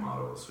Instagram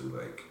models who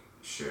like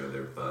share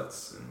their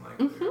butts and like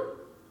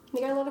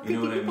they got a lot of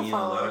creepy people. You know what I mean?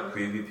 A lot of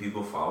creepy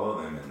people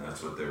follow them, and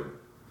that's what they're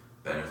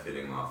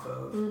benefiting off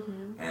of.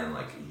 And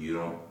like you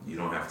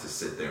don't have to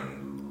sit there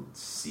and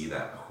see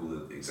that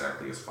who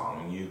exactly is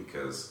following you,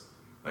 because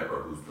like,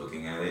 or who's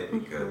looking at it,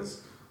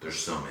 because there's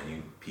so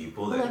many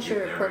people that unless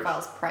your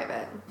profile's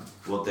private.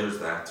 Well, there's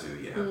that too,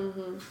 yeah.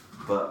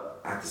 But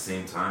at the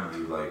same time,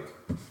 you like,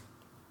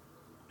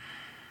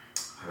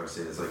 how do I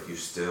say this? Like you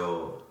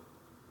still,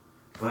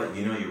 but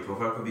you know, your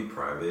profile could be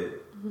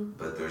private,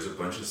 but there's a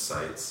bunch of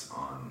sites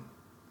on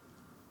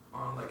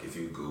like if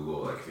you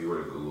Google, like if you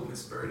were to Google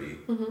Miss Birdie,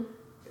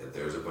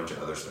 there's a bunch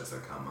of other sites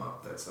that come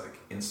up that's like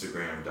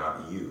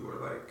Instagram.u or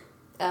like.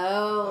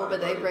 Oh, but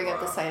they bring up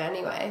the site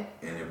anyway.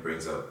 And it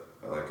brings up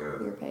like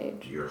your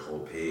page, your whole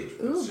page.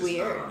 But Ooh, it's just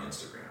weird. not on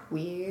Instagram.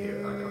 Weird.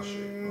 Here, like I'll show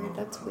you.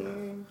 That's weird.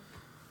 Here,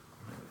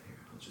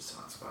 I'll just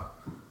hotspot.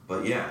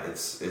 But yeah,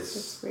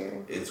 it's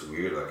weird. It's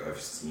weird. Like I've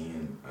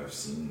seen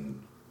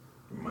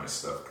my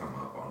stuff come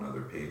up on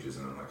other pages,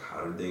 and I'm like,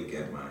 how did they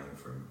get money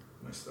from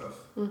my stuff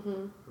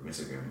from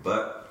Instagram?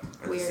 But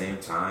at the same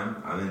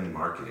time, I'm in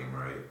marketing,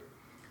 right?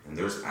 And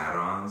there's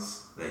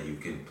add-ons that you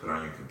can put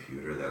on your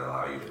computer that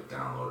allow you to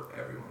download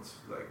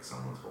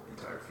someone's whole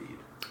entire feed.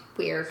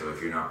 Weird. So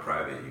if you're not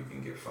private, you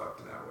can get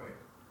fucked that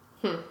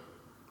way.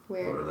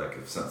 Weird. Or like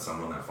if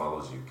someone that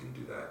follows you can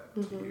do that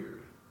to your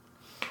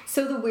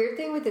So the weird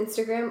thing with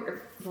Instagram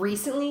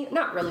recently,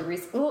 not really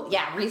recently, well,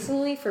 yeah,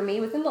 recently for me,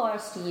 within the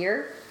last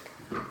year,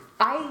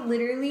 I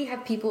literally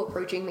have people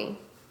approaching me.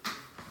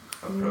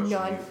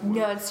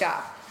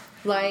 Non-stop.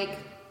 Like,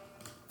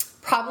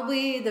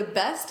 probably the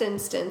best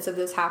instance of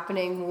this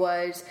happening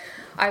was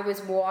I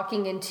was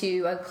walking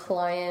into a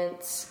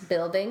client's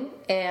building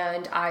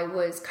and I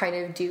was kind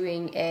of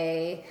doing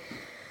a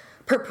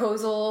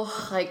proposal,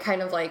 like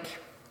kind of like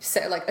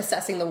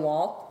assessing the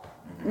wall.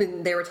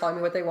 And they were telling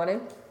me what they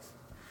wanted.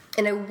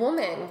 And a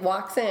woman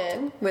walks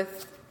in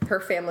with her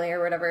family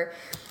or whatever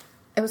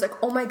and was like,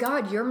 "Oh my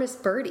God, you're Miss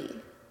Birdie."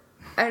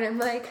 And I'm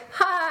like,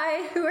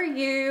 "Hi, who are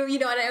you?" You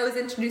know, and I always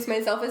introduce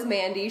myself as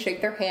Mandy,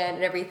 shake their hand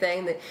and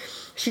everything. And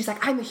she's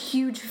like, "I'm a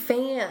huge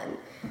fan."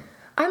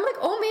 I'm like,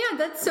 "Oh man,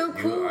 that's so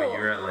cool."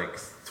 You're at like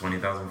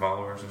 20,000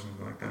 followers or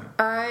something like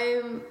that?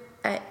 I'm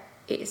at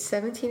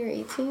 17 or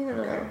 18, I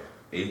don't know.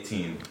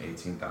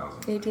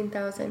 18,000.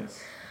 18,000.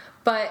 Yes.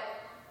 But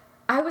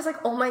I was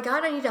like, "Oh my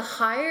God, I need to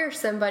hire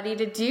somebody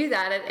to do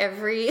that at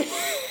every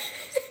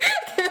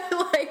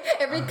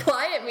every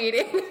client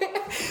meeting."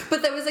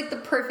 But that was like the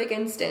perfect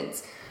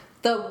instance.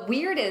 The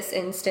weirdest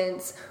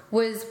instance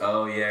was...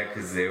 Oh, yeah,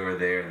 because they were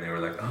there and they were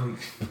like, "Oh."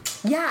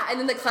 Yeah, and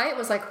then the client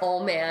was like,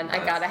 "Oh man, I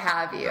gotta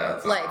have you."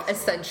 Like, awesome.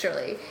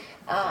 Essentially.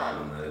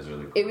 That is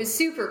really cool. It was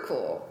super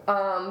cool.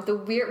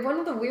 One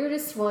of the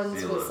weirdest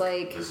ones was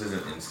like... This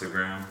isn't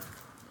Instagram,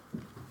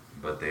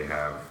 but they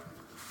have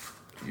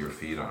your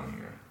feed on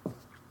here.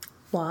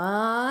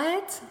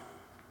 What?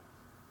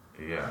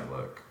 Yeah,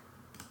 look.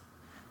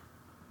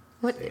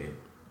 What? See?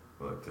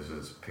 Look, this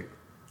is pic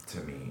to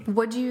me.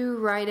 What'd you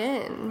write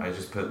in? I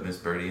just put Miss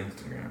Birdie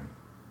Instagram.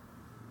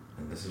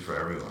 And this is for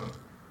everyone.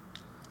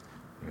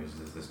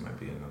 This might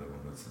be another one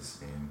that's the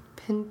same.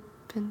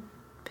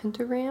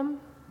 Pentagram?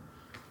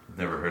 I've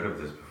never heard of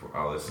this before.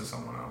 Oh, this is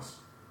someone else.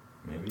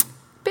 Maybe?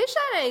 Bitch,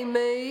 that ain't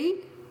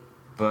me.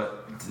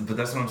 But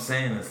that's what I'm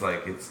saying. It's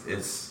like,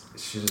 it's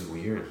shit is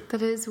weird.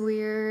 That is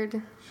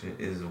weird. Shit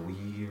is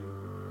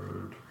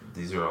weird.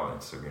 These are all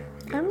Instagram,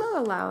 I guess. I'm not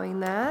allowing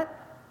that.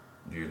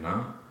 You're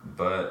not?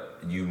 But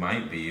you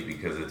might be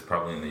because it's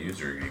probably in the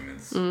user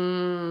agreements.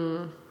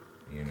 You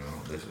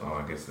know,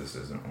 I guess this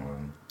isn't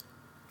one.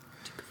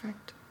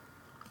 Perfect.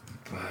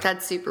 But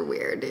that's super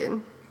weird,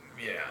 dude.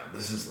 Yeah,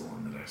 this is the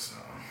one that I saw.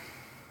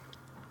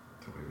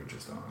 That we were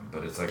just on.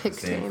 But it's like the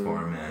same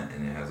format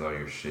and it has all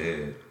your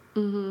shit.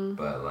 Mm-hmm.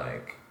 But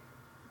like,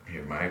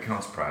 here, my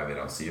account's private.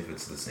 I'll see if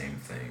it's the same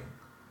thing.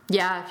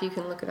 Yeah, if you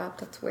can look it up,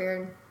 that's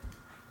weird.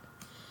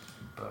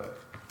 But,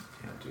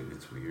 yeah, dude,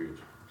 it's weird.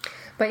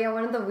 But yeah,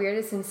 one of the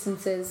weirdest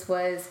instances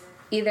was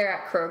either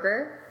at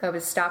Kroger. I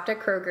was stopped at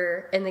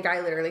Kroger, and the guy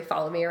literally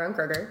followed me around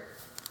Kroger.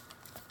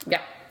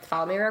 Yeah,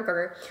 followed me around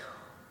Kroger.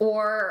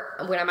 Or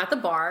when I'm at the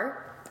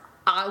bar,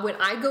 when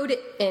I go to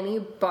any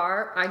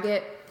bar, I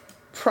get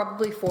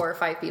probably 4 or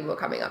 5 people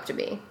coming up to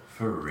me.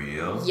 For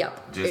real?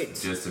 Yep.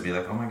 Just to be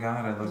like, "Oh my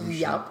God, I love your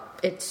shit." Yep.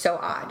 It's so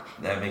odd.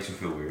 That makes you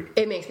feel weird?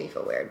 It makes me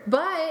feel weird.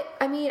 But,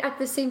 I mean, at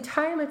the same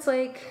time, it's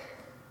like...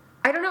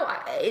 I don't know.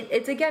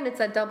 It's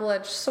a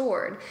double-edged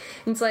sword.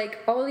 It's like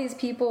all these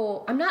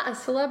people. I'm not a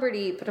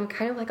celebrity, but I'm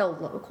kind of like a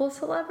local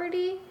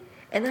celebrity,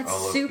 and that's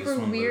super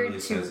weird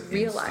to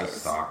realize. Insta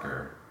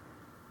stalker,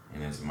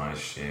 and it's my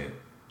shit.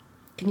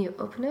 Can you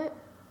open it?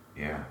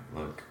 Yeah,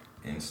 look,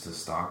 Insta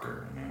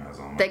stalker, and it has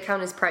all my. They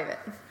count as private.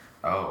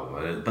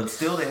 Oh, but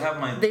still, they have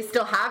my. They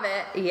still have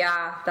it.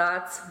 Yeah,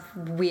 that's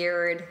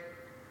weird.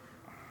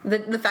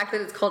 The fact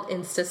that it's called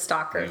Insta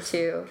stalker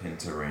too.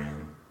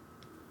 Pentagram.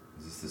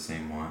 Is this the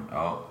same one?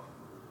 Oh.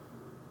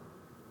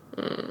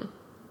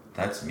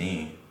 That's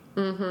me.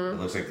 Mm-hmm. It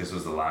looks like this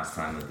was the last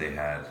time that they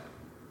had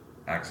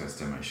access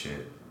to my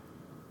shit.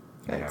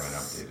 They haven't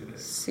updated it.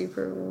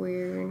 Super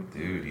weird.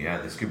 Dude, yeah,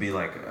 this could be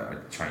like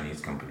a Chinese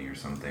company or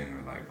something,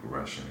 or like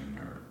Russian,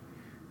 or,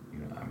 you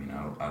know, I mean,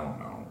 I don't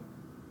know.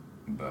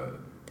 But.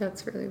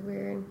 That's really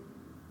weird.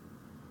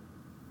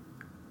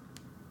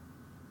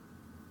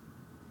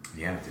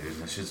 Yeah, dude,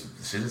 this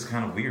shit is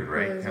kind of weird,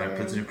 right? It kind of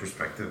puts it in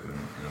perspective in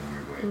a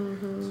weird way.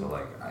 Mm-hmm. So,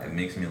 like, it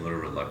makes me a little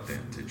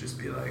reluctant to just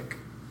be like,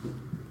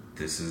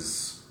 this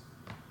is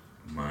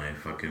my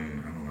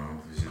fucking, I don't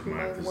know, this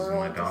is what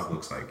my dog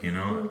looks like, you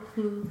know?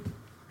 Mm-hmm.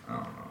 I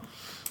don't know.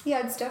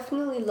 Yeah, it's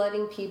definitely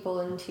letting people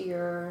into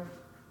your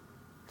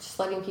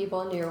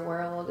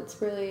world.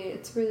 It's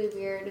really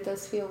weird. It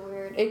does feel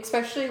weird,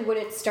 especially when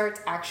it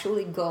starts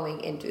actually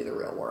going into the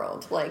real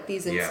world, like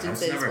these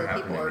instances where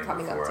people are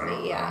coming up to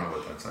me. I don't know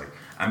what that's like.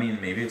 I mean,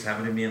 maybe it's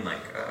happened to me in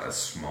like a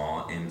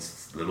small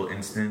little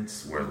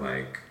instance where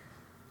like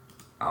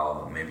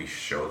I'll maybe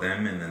show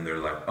them and then they're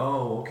like,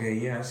 "Oh, okay,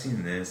 yeah, I've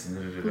seen this," and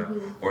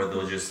or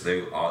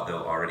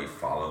they'll already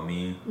follow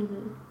me,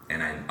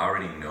 and I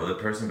already know the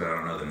person, but I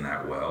don't know them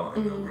that well,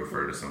 and they'll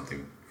refer to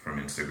something from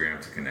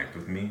Instagram to connect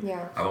with me.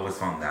 Yeah. I've always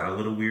found that a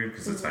little weird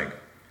because it's like,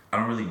 I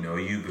don't really know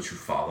you, but you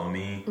follow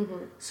me,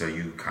 so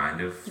you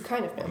kind of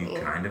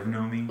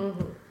know me.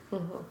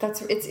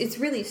 It's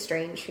really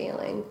strange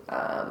feeling,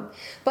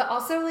 but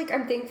also like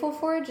I'm thankful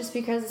for it just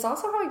because it's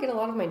also how I get a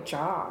lot of my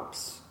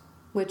jobs.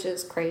 which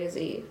is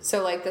crazy.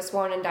 So, like, this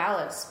one in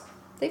Dallas,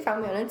 they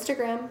found me on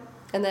Instagram.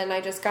 And then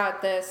I just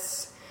got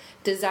this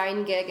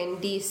design gig in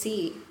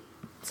DC.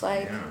 It's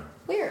like,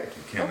 weird.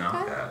 You can't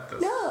knock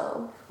that.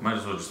 No. Might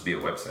as well just be a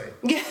website.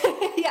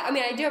 Yeah, I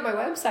mean, I do have my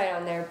website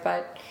on there,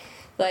 but,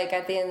 like,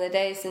 at the end of the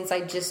day, since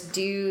I just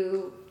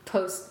do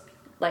post,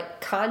 like,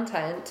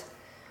 content,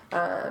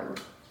 I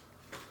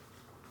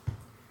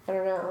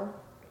don't know.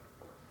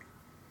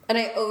 And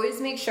I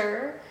always make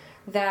sure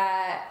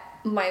that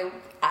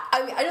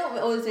I don't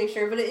always make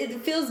sure, but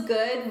it feels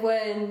good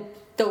when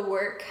the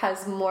work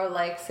has more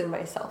likes than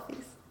my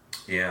selfies.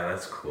 Yeah,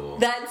 that's cool.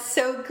 That's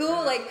so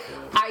cool. Like,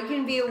 I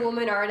can be a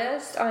woman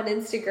artist on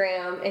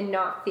Instagram and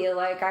not feel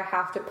like I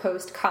have to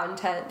post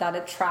content that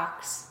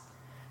attracts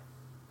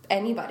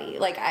anybody.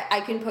 Like,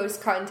 I can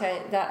post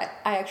content that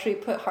I actually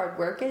put hard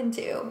work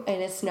into,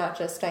 and it's not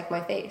just like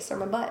my face or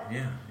my butt.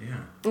 Yeah.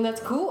 And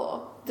that's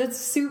cool. That's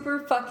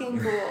super fucking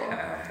cool.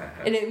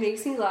 And it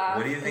makes me laugh.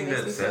 What do you think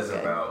that says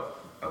about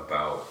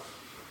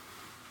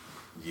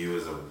you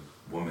as a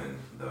woman,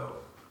 though,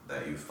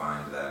 that you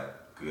find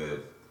that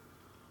good?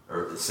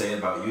 Or say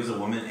about you as a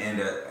woman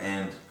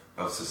and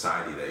of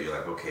society that you're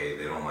like, okay,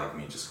 they don't like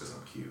me just because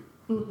I'm cute.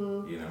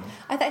 Mm-hmm. You know?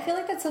 I feel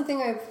like that's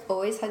something I've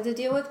always had to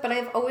deal with, but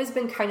I've always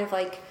been kind of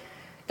like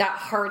that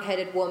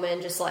hard-headed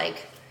woman, just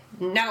like,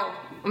 no,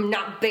 I'm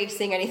not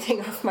basing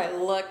anything off my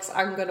looks.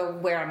 I'm gonna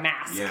wear a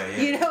mask. Yeah.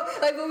 You know,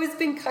 I've always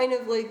been kind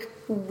of like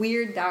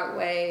weird that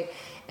way,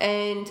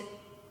 and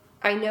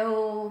I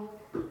know,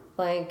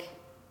 like,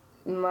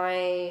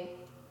 my,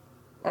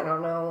 I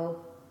don't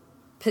know,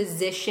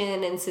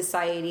 position in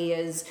society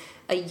as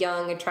a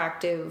young,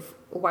 attractive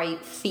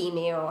white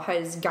female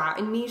has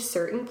gotten me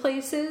certain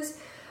places,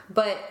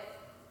 but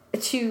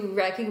to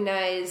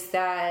recognize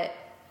that,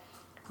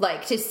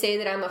 like, to say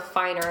that I'm a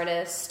fine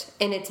artist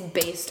and it's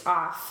based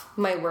off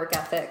my work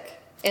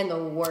ethic and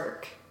the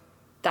work,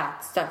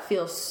 that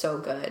feels so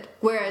good.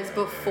 Whereas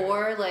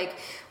before, like,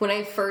 when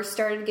I first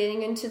started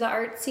getting into the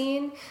art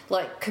scene,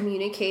 like,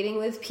 communicating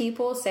with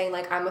people, saying,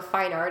 like, I'm a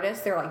fine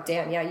artist, they're like,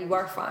 damn, yeah, you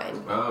are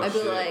fine. I'd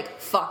be like,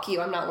 fuck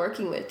you, I'm not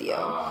working with you.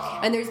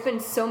 And there's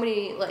been so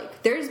many,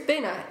 like, there's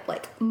been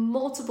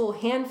multiple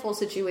handful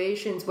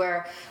situations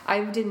where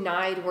I've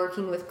denied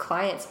working with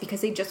clients because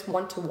they just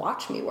want to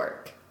watch me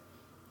work.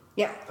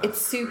 Yeah, it's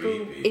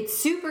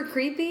super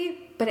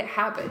creepy, but it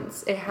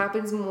happens. It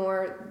happens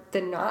more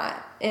than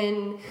not,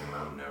 and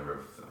I've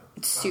never.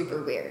 It's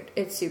super weird.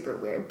 It's super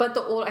weird. But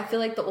I feel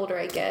like the older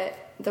I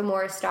get, the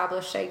more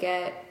established I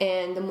get,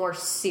 and the more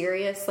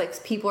serious.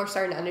 Like, people are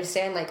starting to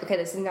understand. Like, okay,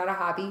 this is not a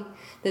hobby.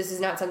 This is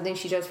not something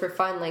she does for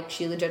fun. Like,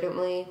 she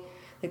legitimately,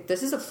 like,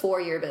 this is a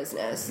 4-year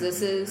business.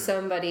 This is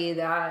somebody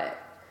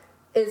that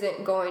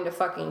isn't going to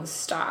fucking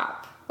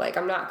stop. Like,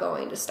 I'm not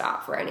going to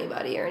stop for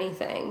anybody or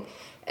anything.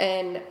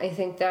 And I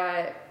think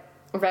that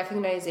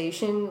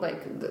recognition,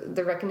 like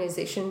the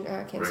recognition,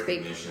 I can't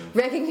speak.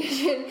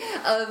 Recognition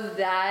of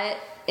that,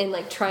 and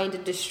like trying to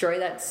destroy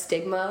that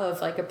stigma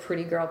of like a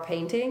pretty girl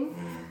painting.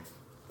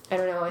 I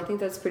don't know. I think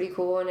that's pretty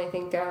cool, and I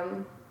think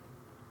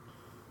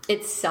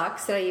it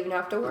sucks that I even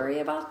have to worry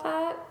about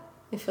that.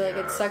 I feel like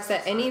it sucks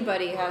that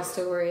anybody has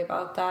to worry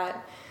about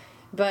that.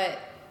 But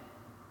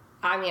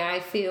I mean,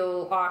 I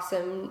feel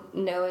awesome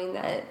knowing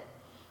that.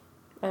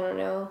 I don't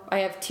know. I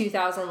have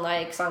 2,000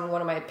 likes on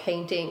one of my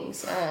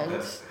paintings and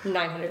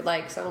 900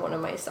 likes on one of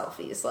my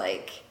selfies.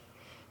 Like,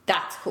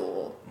 that's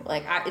cool.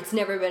 Like, it's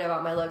never been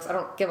about my looks. I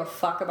don't give a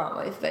fuck about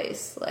my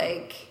face.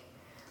 Like,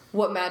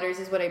 what matters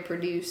is what I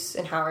produce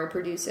and how I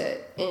produce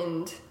it,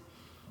 and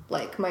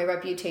like my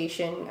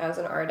reputation as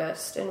an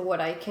artist and what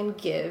I can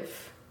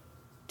give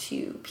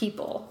to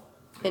people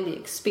and the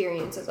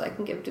experiences I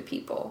can give to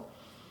people.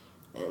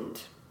 And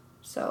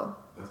so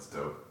that's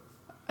dope.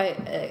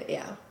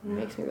 It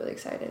makes me really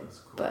excited.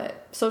 Cool.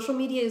 But social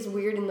media is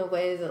weird in the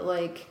way that,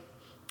 like,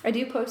 I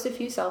do post a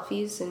few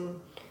selfies,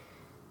 and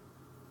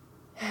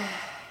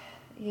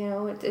you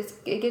know, it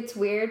gets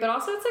weird, but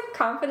also it's like a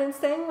confidence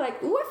thing.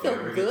 Like, ooh, I feel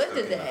good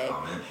today. In the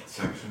comment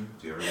section,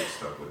 do you ever get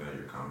stuck looking at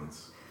your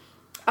comments?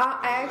 I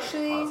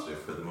actually, like,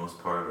 positive for the most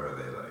part, or are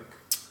they like?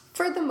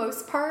 For the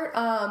most part,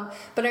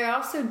 but I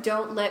also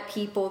don't let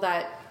people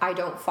that I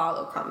don't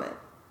follow comment.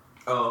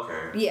 Oh,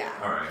 okay. Yeah.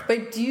 All right. But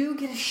I do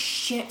get a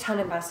shit ton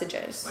of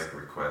messages. Like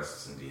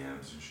requests and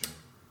DMs and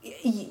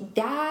shit.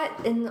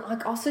 That, and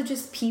like also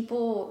just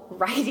people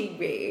writing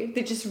me.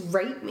 They just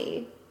write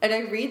me. And I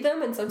read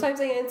them, and sometimes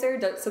I answer,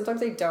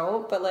 sometimes I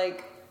don't, but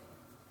like,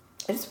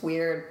 it's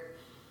weird.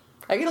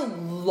 I get a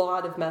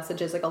lot of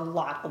messages, like a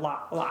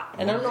lot.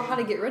 And I don't know how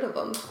to get rid of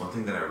them. One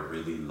thing that I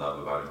really love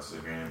about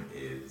Instagram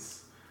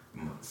is,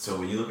 so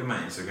when you look at my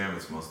Instagram,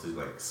 it's mostly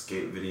like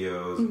skate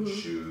videos and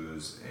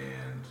shoes,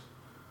 and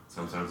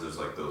sometimes there's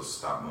like those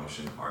stop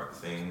motion art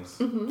things.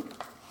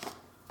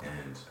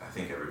 And I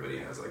think everybody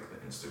has like the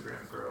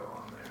Instagram girl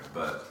on there.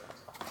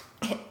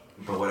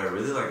 But what I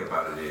really like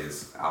about it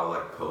is I'll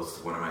like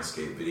post one of my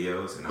skate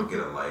videos and I'll get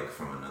a like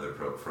from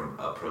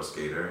a pro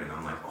skater, and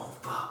I'm like, oh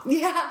fuck.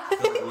 Yeah. I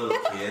feel like a little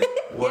kid.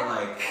 Or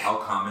like I'll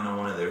comment on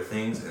one of their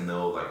things and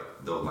they'll like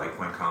they'll like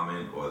my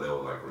comment or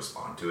they'll like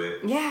respond to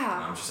it. Yeah.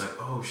 And I'm just like,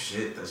 oh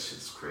shit, that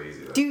shit's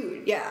crazy. Like,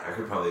 dude, yeah. I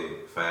could probably,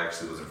 if I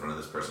actually was in front of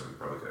this person, we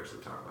probably could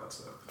actually talk about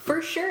stuff.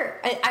 For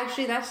sure.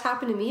 Actually, that's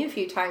happened to me a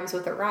few times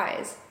with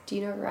Arise. Do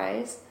you know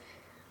Arise?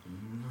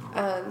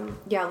 No.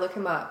 Yeah, look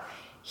him up.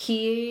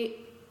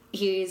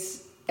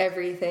 He's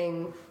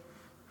everything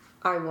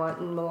I want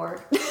and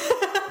more.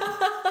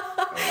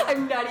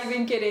 I'm not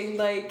even kidding.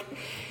 Like,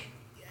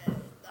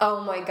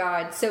 oh my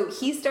god. So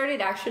he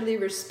started actually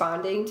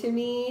responding to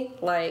me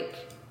like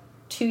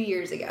 2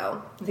 years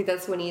ago. I think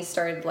that's when he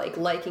started like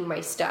liking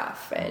my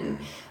stuff, and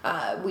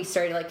we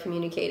started like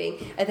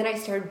communicating. And then I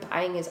started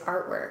buying his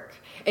artwork.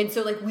 And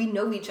so like we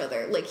know each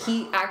other. Like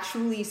he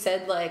actually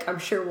said like, I'm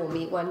sure we'll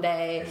meet one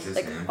day.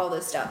 Like all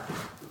this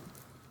stuff.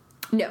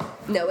 No,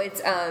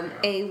 it's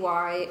AYZ.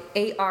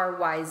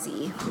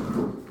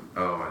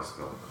 Oh, I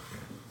spelled it.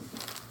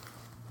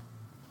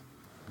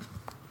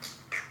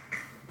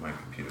 My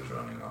computer's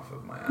running off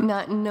of my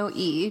app. No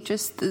E,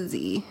 just the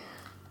Z.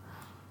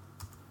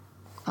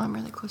 Oh, I'm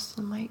really close to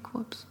the mic.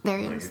 Whoops. There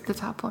it is, the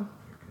top one.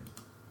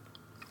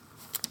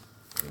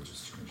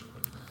 Just change it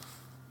like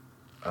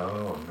that.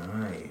 Oh,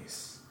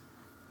 nice.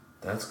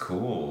 That's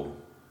cool.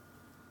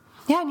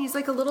 Yeah, and he's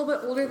like a little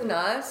bit older than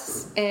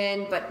us,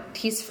 but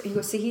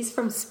he's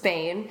from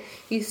Spain.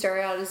 He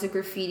started out as a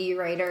graffiti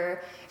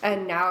writer,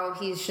 and now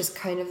he's just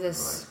kind of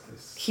this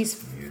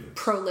he's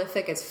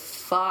prolific as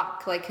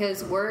fuck. Like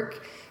his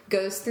work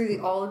goes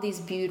through all of these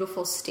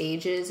beautiful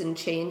stages and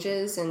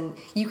changes, and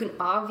you can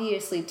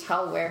obviously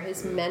tell where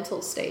his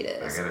mental state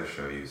is. I gotta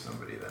show you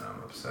somebody that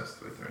I'm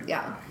obsessed with right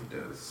now. He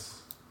does.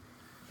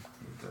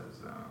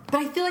 But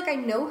I feel like I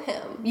know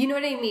him. You know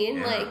what I mean?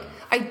 Yeah. Like,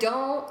 I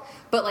don't,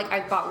 but like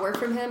I've bought work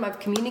from him. I've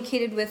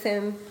communicated with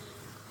him.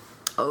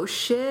 Oh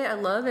shit, I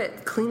love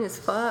it. Clean as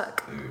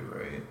fuck. Dude,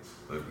 right?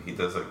 Like, he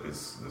does like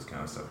this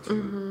kind of stuff too.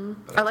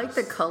 Mm-hmm. I like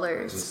the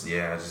colors.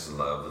 I just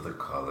love the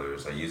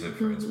colors. I use it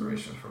for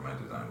inspiration for my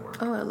design work.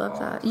 Oh, I love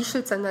that. You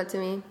should send that to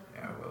me.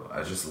 Yeah, I will.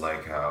 I just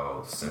like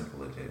how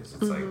simple it is.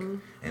 It's like,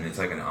 and it's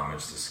like an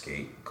homage to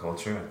skate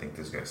culture. I think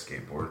this guy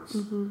skateboards.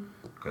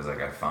 Because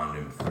like I found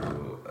him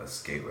through a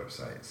skate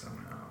website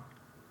somehow.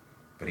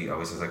 But he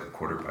always has like a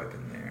quarter pipe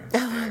in there.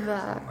 I love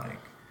that.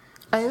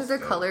 I think the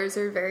colors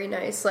are very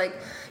nice. Like,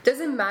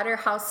 doesn't matter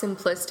how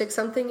simplistic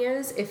something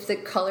is. If the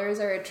colors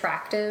are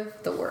attractive,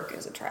 the work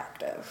is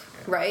attractive,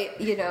 right?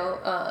 You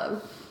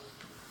know,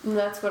 and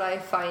that's what I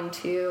find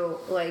too.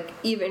 Like,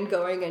 even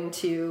going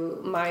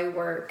into my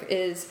work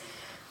is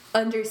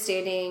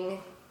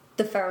understanding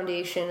the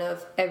foundation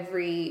of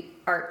every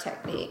art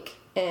technique.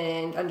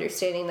 And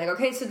understanding like,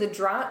 okay, so the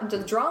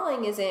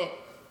drawing isn't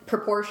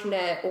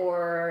proportionate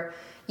or,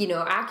 you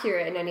know,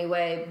 accurate in any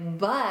way,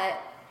 but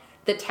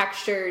the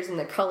textures and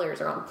the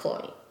colors are on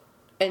point.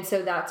 And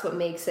so that's what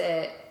makes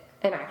it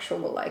an actual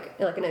like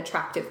an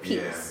attractive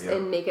piece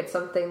and make it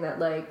something that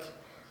like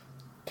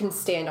can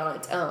stand on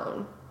its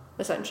own,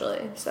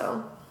 essentially.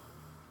 So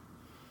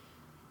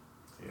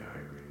yeah, I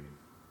agree.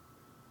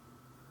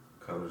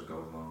 Colors go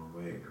a long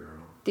way, girl.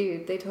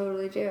 Dude, they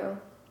totally do.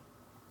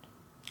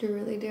 They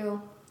really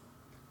do.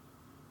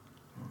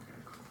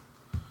 Okay, cool.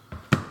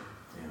 Damn.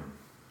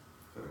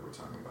 I feel like we're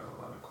talking about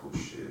a lot of cool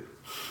shit.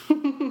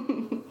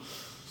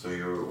 So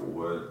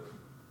what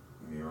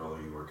mural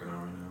are you working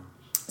on right now?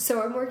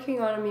 So I'm working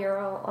on a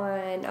mural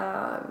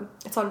on,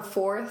 it's on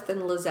 4th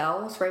and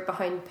Lizelle. It's right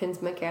behind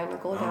Pins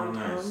Mechanical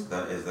downtown. Nice.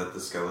 Is that the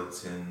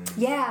skeleton?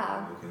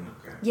 Yeah.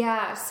 Okay.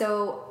 Yeah,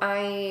 so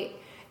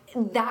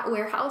that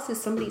warehouse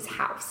is somebody's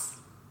house.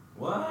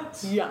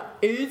 What? Yeah,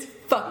 it's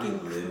fucking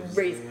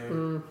crazy.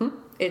 Mm-hmm.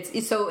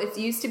 It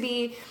used to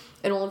be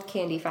an old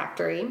candy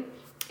factory,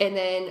 and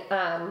then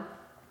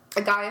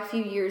a guy a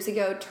few years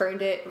ago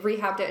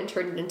rehabbed it and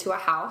turned it into a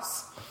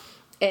house.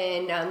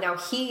 And now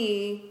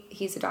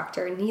he's a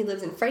doctor, and he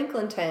lives in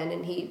Franklinton,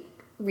 and he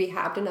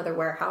rehabbed another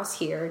warehouse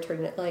here,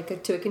 turned it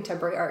like to a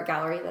contemporary art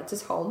gallery. That's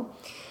his home.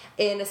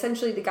 And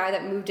essentially the guy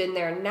that moved in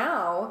there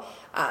now,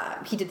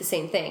 he did the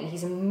same thing.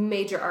 He's a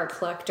major art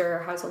collector,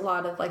 has a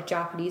lot of like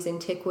Japanese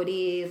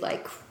antiquity,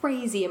 like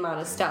crazy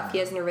amount of stuff. He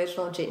has an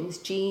original James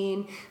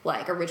Jean,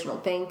 like original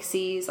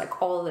Banksy's,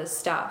 like all this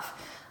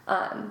stuff.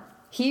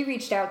 He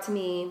reached out to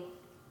me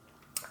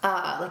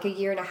like a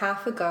year and a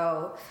half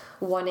ago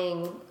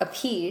wanting a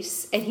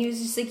piece, and he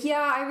was just like,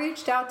 yeah, I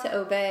reached out to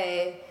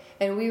Obey,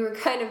 and we were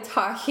kind of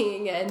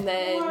talking, and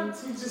then... What?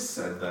 He just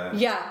said that?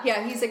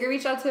 Yeah, he's like, I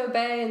reached out to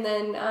Obey, and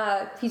then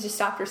he just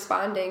stopped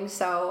responding,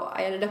 so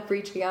I ended up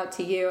reaching out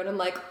to you, and I'm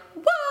like,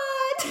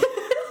 what?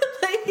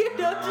 Like, you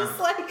know, just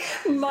like,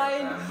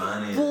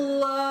 mind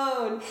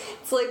blown.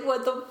 It's like,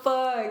 what the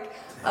fuck?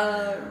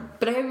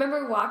 But I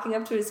remember walking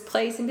up to his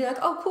place and be like,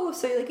 oh, cool,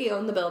 so like you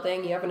own the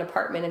building, you have an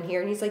apartment in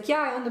here, and he's like,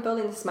 yeah, I own the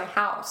building, this is my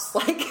house.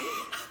 Like...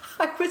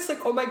 I was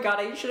like, oh my god,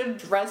 I should have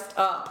dressed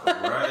up.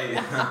 Right.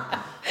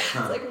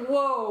 It's like,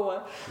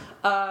 whoa.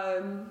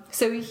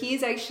 So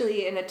he's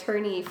actually an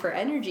attorney for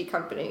energy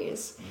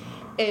companies.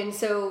 And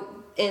so,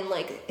 in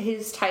like,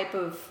 his type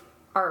of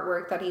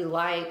artwork that he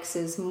likes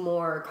is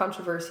more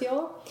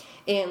controversial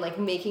and like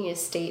making a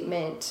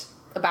statement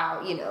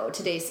about, you know,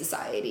 today's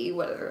society,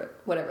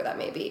 whatever that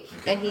may be.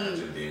 And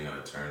imagine being an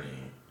attorney.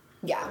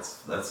 Yeah.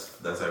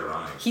 That's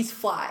ironic. He's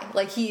fly.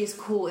 Like, he is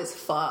cool as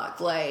fuck.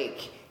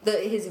 Like,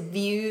 his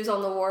views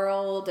on the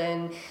world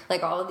and,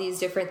 like, all of these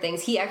different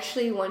things. He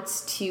actually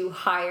wants to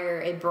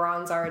hire a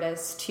bronze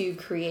artist to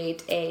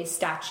create a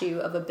statue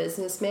of a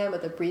businessman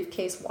with a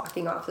briefcase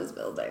walking off his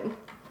building.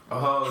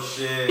 Oh,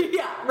 shit.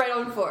 Yeah, right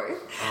on 4th.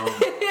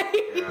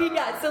 Oh,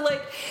 yeah, so,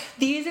 like,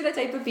 these are the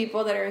type of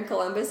people that are in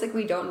Columbus. Like,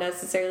 we don't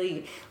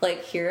necessarily,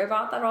 like, hear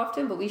about that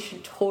often, but we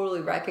should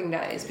totally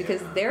recognize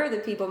because they're the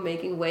people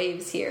making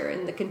waves here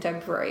in the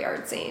contemporary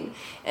art scene.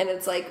 And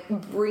it's, like,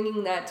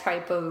 bringing that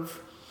type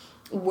of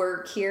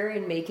work here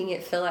and making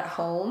it feel at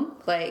home,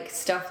 like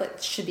stuff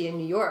that should be in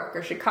New York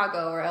or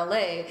Chicago or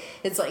LA,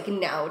 it's like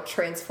now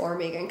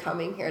transforming and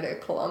coming here to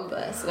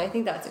Columbus. And I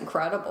think that's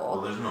incredible.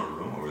 Well, there's no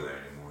room over there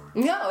anymore.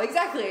 No,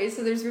 exactly.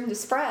 So there's room to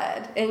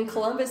spread. And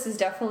Columbus is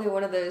definitely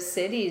one of those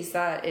cities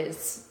that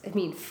is, I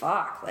mean,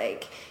 fuck,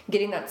 like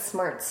getting that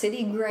smart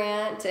city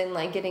grant and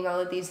like getting all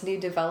of these new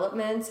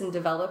developments and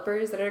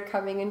developers that are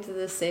coming into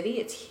the city.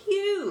 It's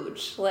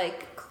huge.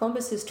 Like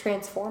Columbus is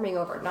transforming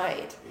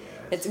overnight. Yeah,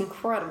 it's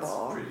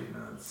incredible. It's pretty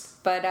nuts.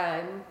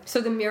 But so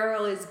the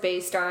mural is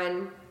based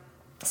on,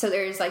 so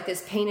there's like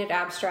this painted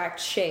abstract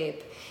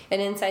shape,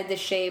 and inside the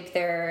shape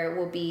there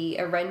will be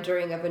a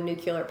rendering of a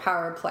nuclear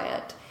power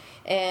plant.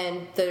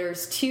 And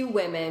there's 2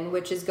 women,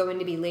 which is going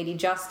to be Lady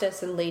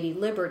Justice and Lady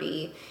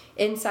Liberty.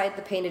 Inside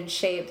the painted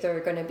shape, they're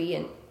going to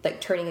be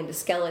like turning into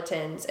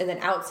skeletons, and then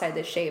outside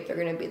the shape, they're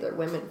going to be their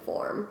women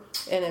form.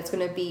 And it's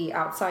going to be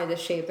outside the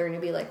shape, they're going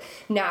to be like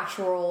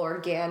natural,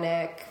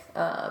 organic.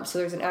 So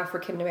there's an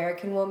African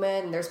American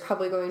woman, and there's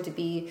probably going to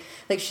be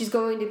like she's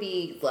going to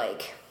be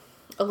like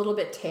a little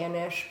bit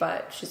tannish,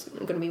 but she's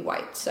going to be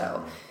white.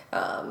 So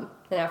an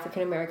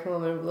African American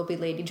woman will be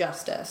Lady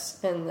Justice,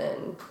 and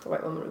then the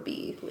white woman would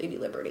be Lady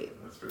Liberty.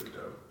 That's really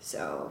dope.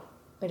 So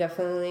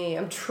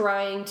I'm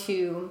trying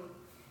to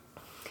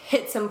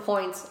hit some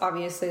points.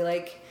 Obviously,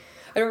 like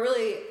I don't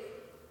really,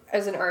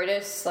 as an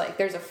artist, like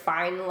there's a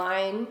fine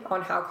line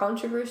on how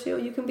controversial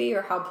you can be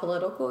or how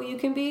political you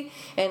can be,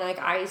 and like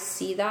I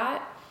see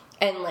that.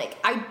 And like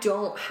I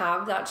don't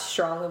have that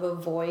strong of a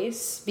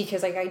voice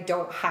because like I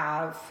don't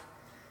have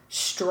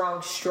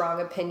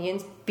strong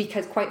opinions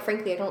because quite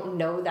frankly I don't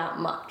know that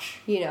much,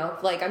 you know,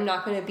 like I'm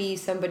not going to be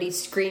somebody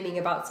screaming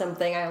about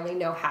something I only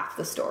know half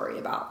the story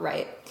about,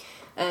 right?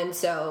 And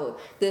so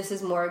this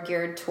is more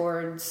geared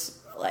towards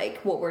like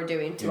what we're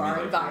doing to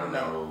our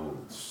environment. You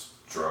don't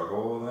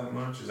struggle that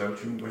much? Is that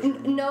what you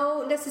mean?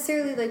 No,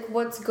 necessarily like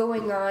what's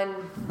going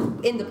on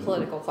in the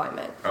political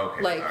climate.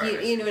 Okay.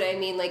 Like you know what I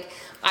mean? Like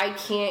I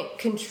can't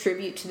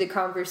contribute to the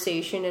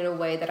conversation in a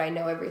way that I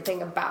know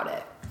everything about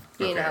it.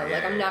 You know,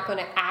 like I'm not going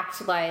to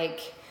act like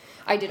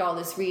I did all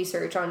this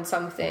research on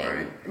something,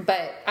 right.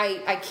 But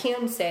I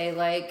can say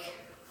like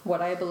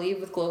what I believe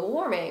with global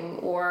warming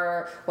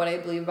or what I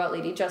believe about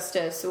Lady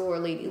Justice or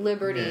Lady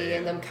Liberty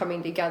and them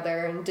coming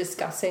together and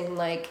discussing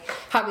like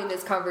having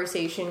this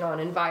conversation on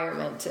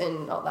environment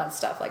and all that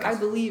stuff. Like I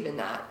believe in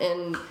that,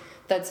 and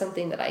that's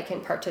something that I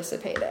can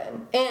participate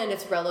in, and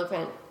it's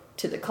relevant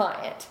to the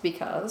client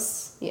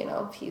because, you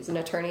know, he's an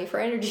attorney for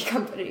energy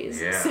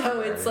companies. Yeah, so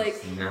it's like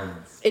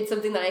nuts. It's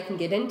something that I can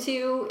get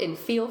into and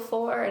feel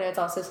for, and it's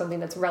also something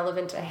that's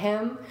relevant to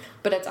him,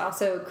 but it's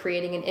also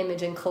creating an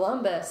image in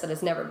Columbus that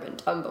has never been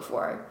done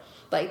before.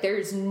 Like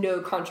there's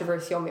no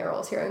controversial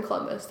murals here in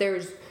Columbus.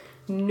 There's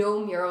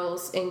no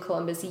murals in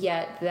Columbus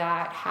yet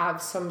that have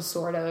some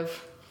sort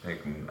of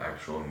like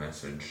actual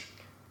message,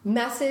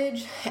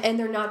 and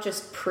they're not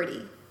just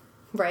pretty.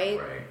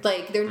 Right?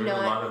 Like There's a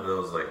lot of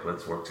those like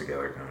let's work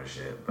together kind of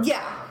shit. But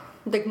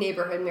like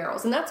neighborhood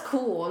murals, and that's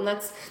cool, and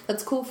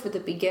that's cool for the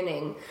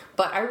beginning.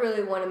 But I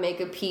really want to make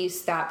a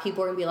piece that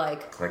people are gonna be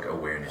like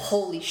awareness.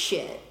 Holy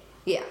shit!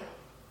 Yeah.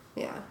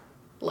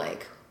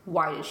 Like,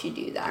 why did she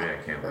do that? Yeah,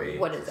 I can't wait.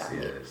 What does that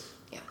mean? This.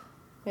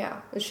 Yeah.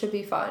 It should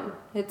be fun.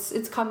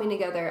 It's coming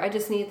together. I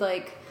just need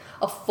like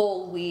a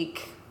full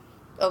week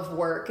of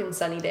work and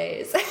sunny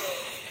days.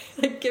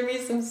 Like, give me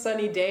some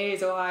sunny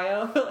days,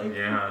 Ohio. Like,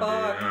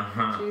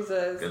 fuck.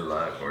 Jesus. Good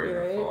luck. We're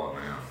in the fall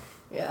now.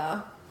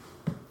 Yeah.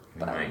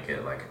 We might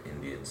get like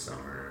Indian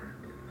summer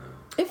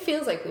in it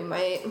feels like we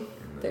might.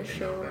 in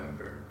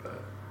November.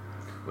 But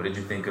what did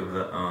you think of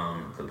the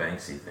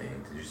Banksy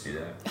thing? Did you see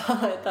that?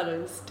 I thought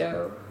it was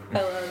dope.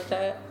 I loved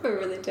it. I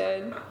really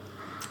did.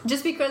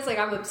 Just because like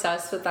I'm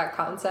obsessed with that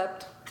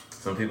concept.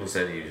 Some people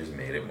said you just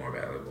made it more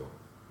valuable.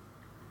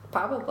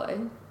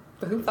 Probably.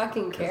 But who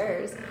fucking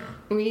cares? Yeah.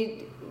 I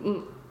mean,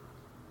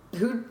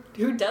 who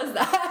does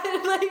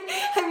that? Like,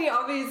 I mean,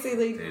 obviously,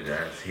 like,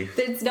 dude,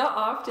 it's not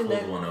often pulls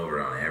that one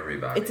over on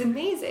everybody. It's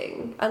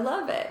amazing. I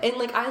love it, and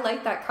like, I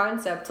like that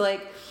concept.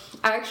 Like,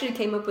 I actually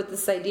came up with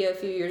this idea a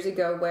few years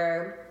ago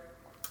where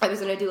I was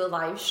going to do a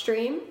live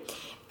stream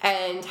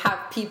and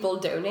have people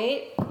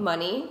donate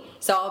money.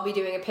 So I'll be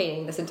doing a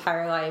painting this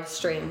entire live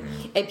stream,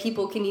 and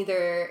people can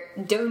either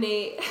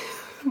donate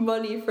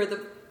money for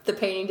the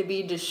painting to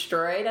be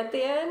destroyed at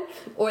the end,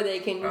 or they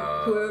can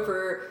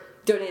whoever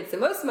donates the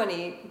most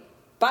money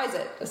buys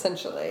it,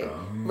 essentially.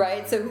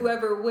 Right? So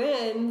whoever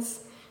wins,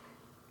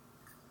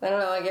 I don't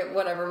know, I get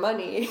whatever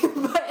money.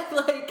 But,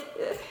 like,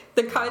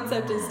 the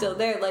concept is still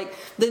there. Like,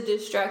 the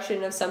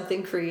destruction of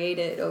something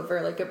created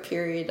over, like, a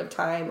period of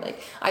time.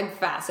 Like, I'm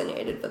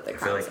fascinated with the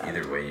concept. I feel like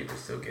either way you can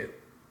still get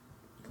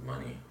the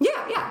money.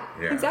 Yeah,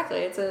 exactly.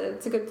 It's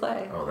a good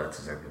play. Oh, that's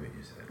exactly what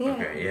you said. Yeah.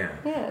 Okay, yeah.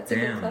 Yeah, it's a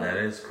good play. That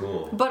is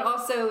cool. But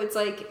also, it's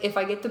like, if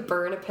I get to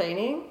burn a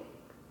painting,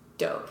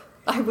 dope.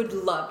 I would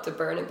love to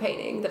burn a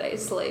painting that I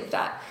slaved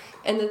at.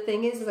 And the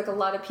thing is, like, a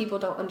lot of people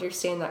don't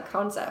understand that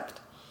concept.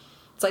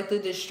 It's like the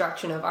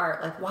destruction of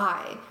art. Like,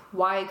 why?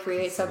 Why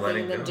create something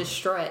and then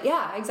destroy it?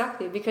 Yeah,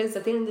 exactly. Because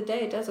at the end of the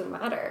day, it doesn't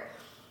matter.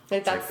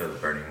 Like, that's like the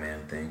Burning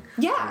Man thing.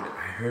 Yeah. Dude,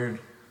 I heard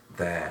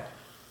that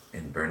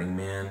in Burning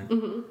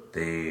Man,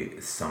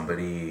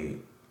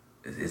 somebody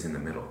is in the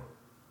middle.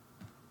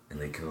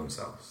 And they kill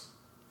themselves.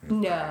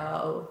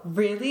 No.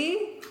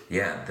 Really?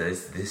 Yeah,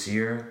 this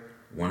year,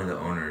 one of the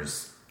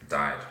owners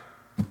died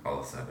all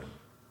of a sudden.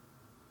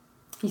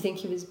 You think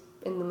he was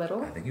in the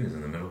middle? I think he was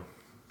in the middle.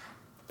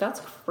 That's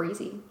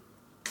crazy.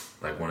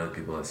 Like, one of the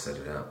people that set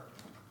it up.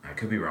 I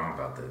could be wrong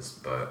about this,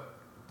 but...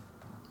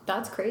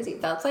 That's crazy.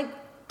 That's, like,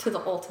 to the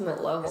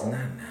ultimate level. Isn't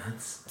that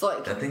nuts? It's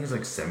like, that thing is,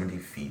 like, 70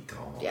 feet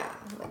tall. Yeah,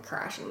 like,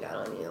 crashing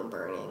down on you and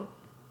burning.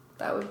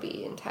 That would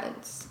be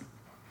intense.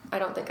 I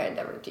don't think I'd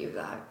ever do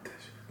that.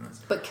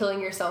 But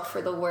killing yourself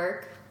for the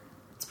work,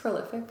 it's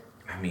prolific.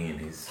 I mean,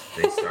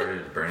 they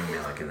started Burning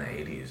Man like in the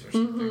 80s or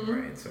something,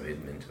 right? So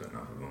he'd been to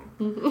enough of them.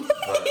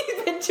 But,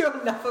 he'd been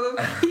to enough of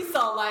them. He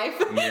saw life.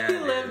 Yeah, he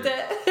lived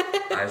it.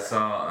 I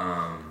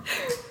saw.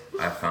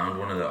 I found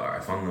one of the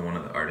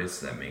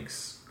artists that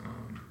makes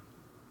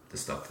the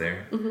stuff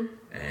there,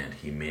 and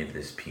he made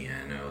this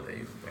piano that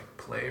you like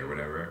play or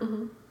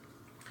whatever.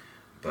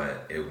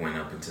 But it went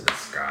up into the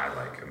sky.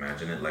 Like,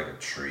 imagine it like a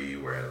tree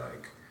where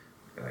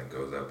it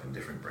goes up in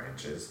different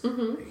branches.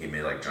 He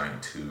made like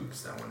giant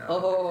tubes that went out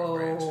in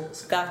different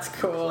branches. That's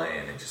cool.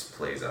 And it just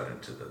plays out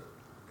into the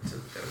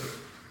desert.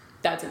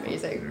 That's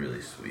amazing. It's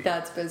really sweet.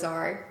 That's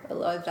bizarre. I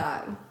love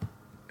that.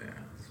 Yeah,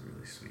 it's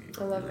really sweet.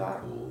 I love really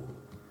that. Cool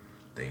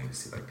thing to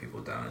see like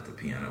people down at the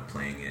piano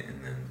playing it,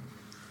 and then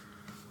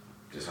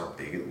just how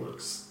big it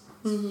looks.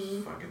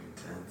 It's fucking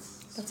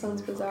intense. That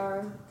sounds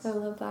bizarre. I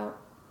love that.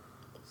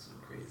 So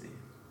crazy.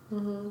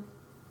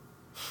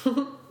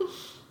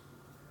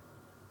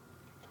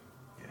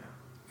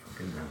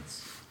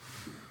 Nuts.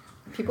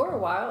 People are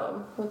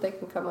wild what they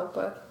can come up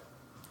with.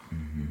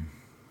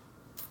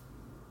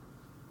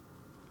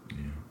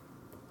 Yeah.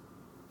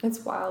 It's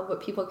wild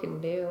what people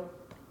can do.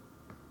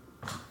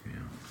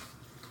 Yeah.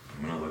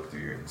 I'm gonna look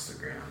through your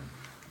Instagram.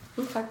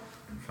 Okay.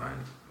 And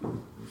find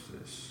who's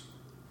this.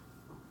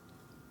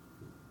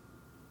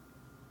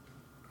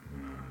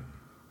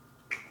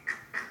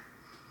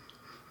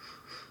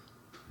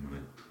 I'm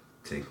gonna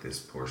take this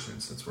portion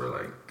since we're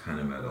like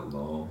kind of at a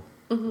lull.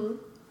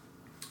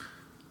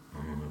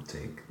 I'm gonna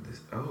take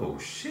this. Oh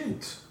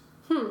shit,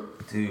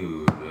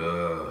 dude.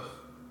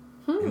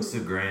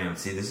 Instagram.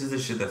 See, this is the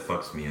shit that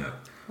fucks me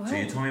up. What? So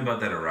you told me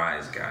about that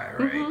Arise guy,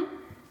 right?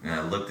 And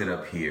I looked it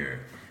up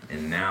here,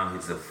 and now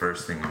he's the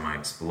first thing on my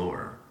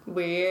Explore.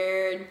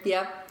 Weird.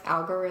 Yep.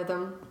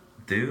 Algorithm.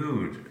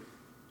 Dude,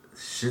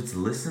 shit's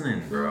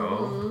listening,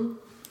 bro.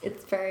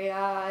 It's very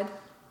odd.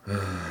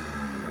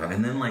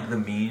 And then like the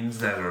memes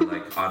that are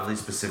like oddly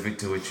specific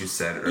to what you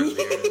said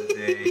earlier in the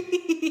day.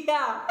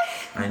 Yeah.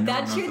 I know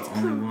that shit's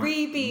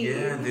creepy.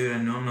 Yeah, dude, I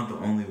know I'm not the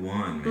only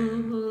one,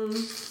 man.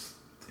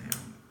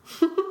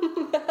 Damn.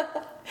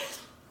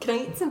 Can I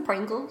eat some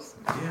Pringles?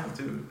 Yeah,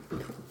 dude.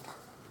 What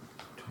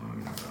are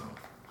you talking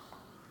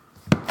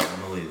about?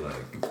 Normally,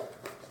 like,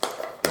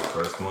 the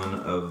first one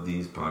of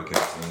these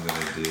podcasting that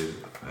I did,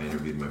 I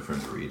interviewed my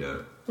friend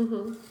Rita.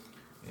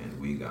 And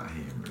we got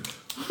hammered.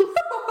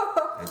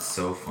 It's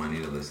so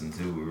funny to listen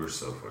to. We were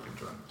so fucking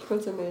drunk.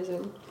 That's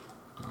amazing.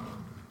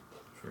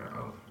 Forgot.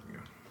 Oh, here we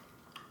go.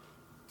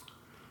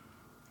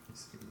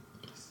 Let's see.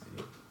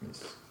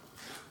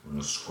 I'm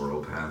gonna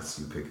scroll past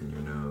you picking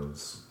your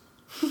nose.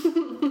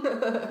 I'm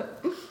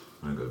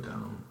gonna go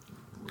down.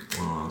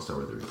 Well, I'll start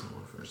with the recent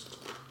one first.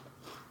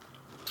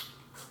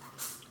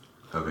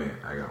 Okay,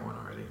 I got one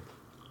already.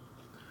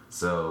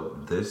 So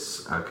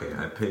this, okay,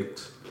 I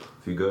picked,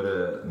 if you go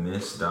to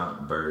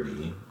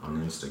miss.birdie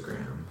on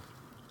Instagram,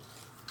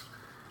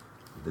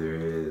 there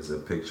is a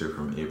picture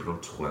from April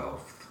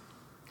 12th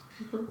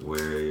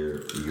where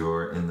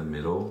you're in the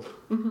middle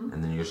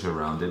and then you're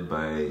surrounded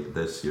by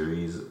the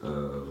series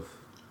of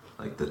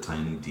like the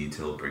tiny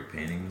detailed brick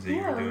paintings that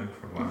you were doing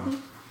for a while.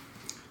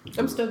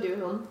 I'm still doing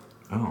them.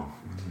 Oh,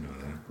 I didn't know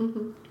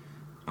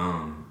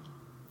that.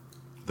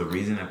 The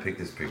reason I picked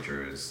this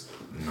picture is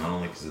not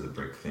only because of the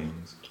brick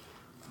things,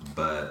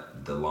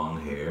 but the long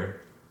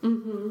hair.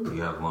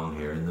 You have long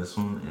hair in this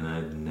one, and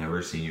I'd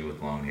never seen you with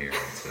long hair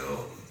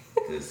until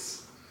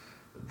this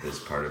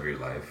part of your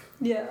life.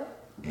 Yeah.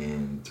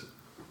 And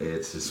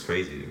it's just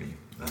crazy to me.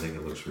 I think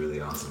it looks really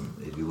awesome.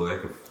 You look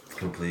like a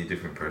completely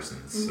different person.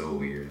 It's so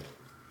weird.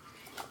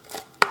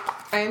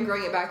 I am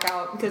growing it back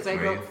out because I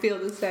don't feel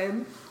the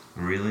same.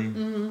 Really?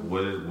 Mm-hmm.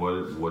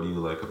 What do you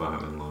like about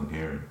having long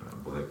hair?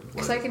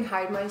 Because I can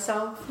hide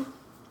myself.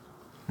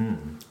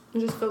 It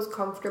just feels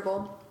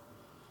comfortable.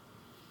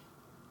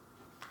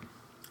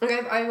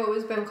 Like I've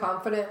always been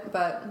confident,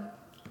 but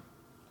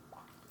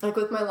like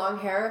with my long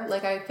hair,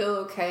 like I feel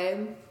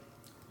okay.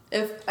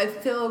 If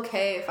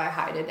I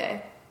hide a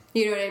day,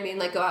 you know what I mean?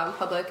 Like go out in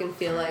public and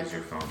feel like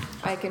your phone.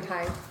 I can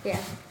hide.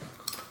 Yeah.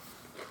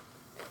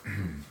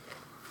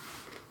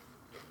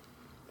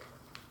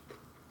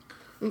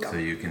 So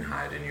you can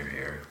hide in your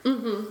hair.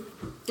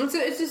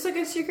 It's just like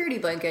a security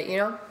blanket, you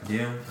know?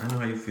 Yeah, I know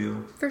how you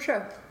feel. For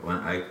sure. When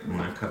I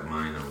cut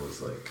mine, I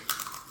was like,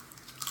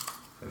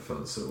 I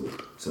felt so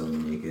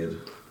naked.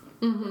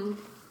 I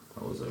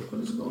was like,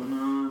 what is going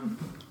on?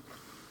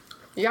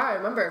 Yeah, I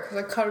remember because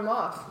I cut them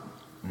off.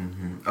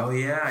 Oh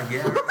yeah.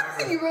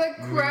 You were like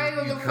crying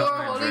on the floor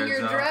holding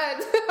your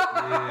dreads. Dude,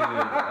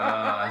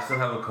 I still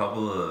have a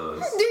couple of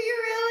those. Do you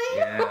really?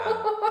 Yeah,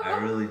 I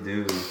really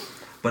do.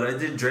 But I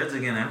did dreads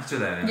again after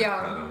that, and I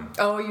cut them.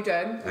 Oh, you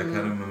did? I cut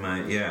them in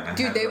my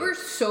Dude, they were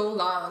so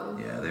long.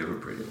 Yeah, they were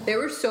pretty long. They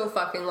were so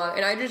fucking long,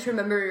 and I just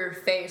remember your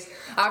face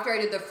after I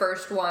did the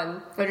first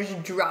one. I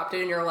just dropped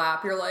it in your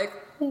lap. You're like,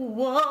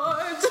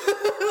 what?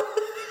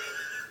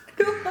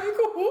 You're like,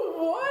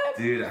 what?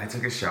 Dude, I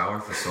took a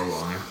shower for so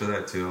long after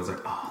that too. I was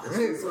like, oh, this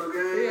is so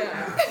good.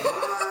 Yeah.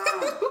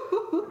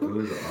 It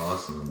was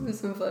awesome. It was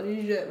some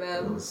funny shit,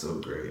 man. It was so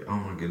great. Oh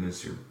my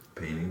goodness, your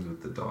paintings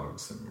with the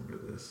dogs. I remember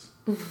this.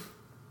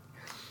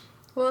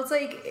 Well, it's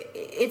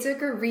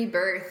like a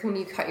rebirth when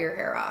you cut your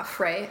hair off,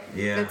 right?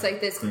 Yeah. It's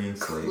like this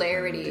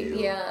clarity. Kind of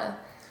yeah.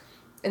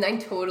 And I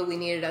totally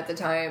needed it at the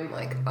time.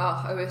 Like,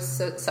 I was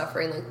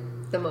suffering like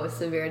the most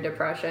severe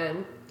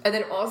depression. And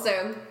then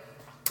also,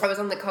 I was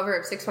on the cover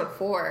of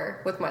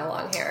 614 with my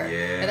long hair.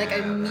 Yeah. And like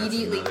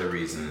immediately. That's another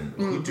reason.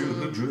 Who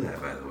drew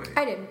that, by the way?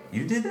 I did.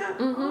 You did that?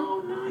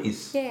 Oh,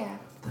 nice. Yeah.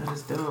 That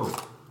is dope.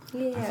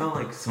 Yeah. I felt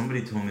like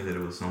somebody told me that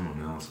it was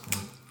someone else.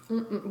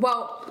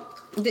 Well,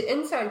 the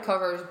inside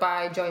cover is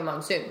by Joey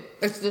Monsoon.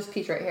 It's this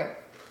piece right here.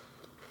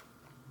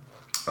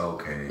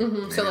 Okay.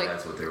 So like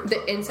that's what they were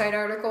the inside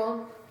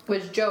article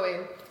was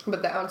Joey,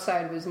 but the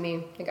outside was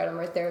me. I got them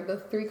right there, the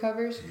 3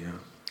 covers. Yeah.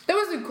 That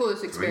was the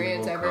coolest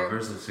experience 3 ever.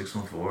 covers of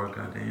 614.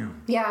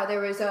 Goddamn. Yeah, there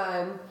was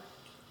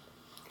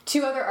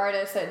 2 other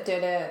artists that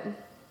did it.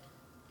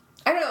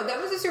 I don't know. That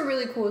was just a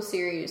really cool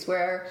series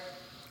where,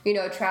 you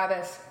know,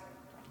 Travis.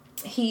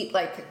 He's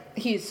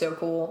so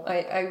cool.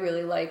 I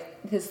really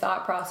like his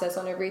thought process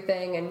on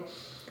everything. And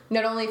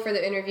not only for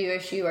the interview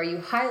issue are you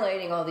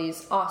highlighting all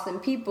these awesome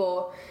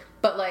people,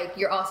 but like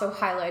you're also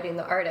highlighting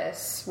the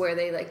artists where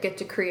they like get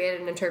to create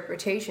an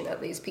interpretation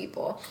of these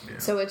people. Yeah.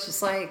 So it's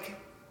just like,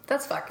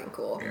 that's fucking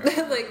cool.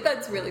 Yeah. Like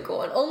that's really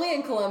cool. And only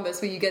in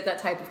Columbus will you get that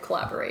type of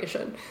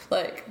collaboration.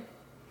 Like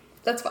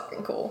that's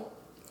fucking cool.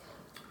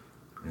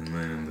 And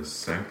then my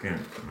second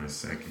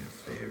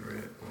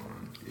favorite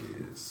one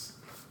is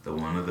the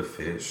one of the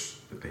fish,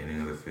 the painting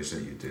of the fish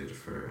that you did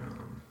for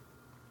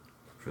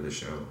the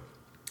show.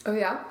 Oh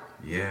yeah?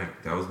 Yeah,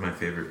 that was my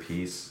favorite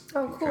piece.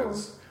 Oh, cool.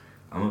 Because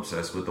I'm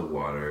obsessed with the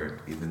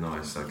water, even though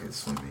I suck at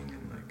swimming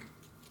and like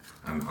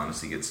I'm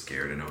honestly get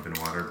scared in open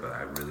water, but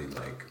I really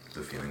like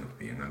the feeling of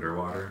being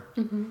underwater.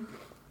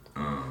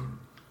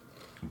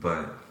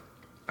 But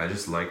I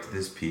just liked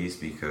this piece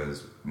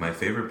because my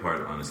favorite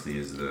part, honestly,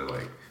 is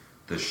the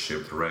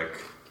shipwreck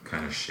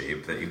kind of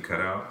shape that you cut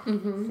out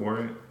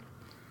for it.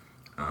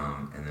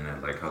 And then I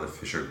like how the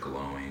fish are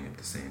glowing at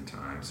the same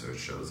time, so it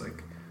shows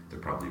like they're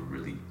probably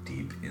really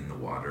deep in the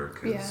water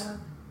because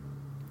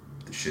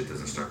the shit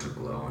doesn't start to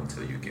glow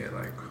until you get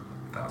like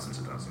thousands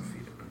and thousands of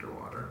feet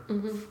underwater.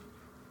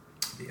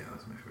 But yeah,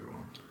 that's my favorite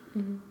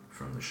one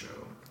from the show.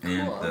 Cool.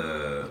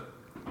 And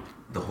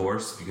the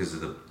horse, because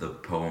of the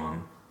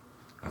poem,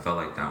 I felt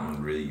like that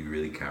one you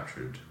really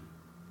captured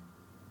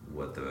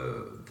what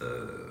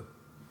the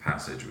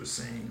passage was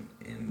saying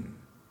in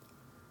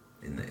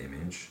the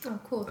image. Oh,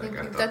 cool. Thank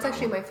you. That's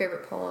actually my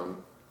favorite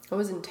poem. It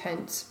was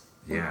intense.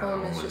 The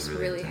poem is just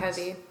really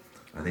heavy.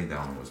 I think that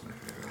one was my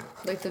favorite.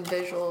 Like the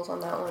visuals on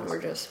that one were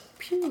just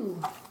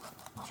pew.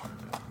 I'm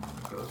gonna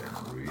go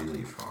down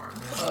really far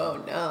now.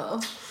 Oh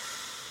no.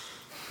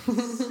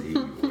 Let's see,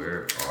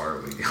 where are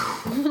we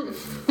going?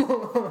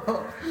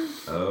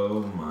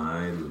 Oh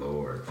my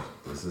lord.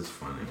 This is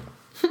funny.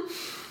 I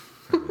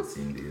haven't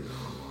seen these in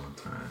a long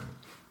time.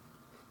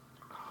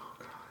 Oh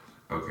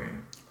god. Okay.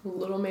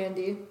 Little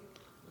Mandy.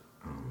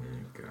 Oh my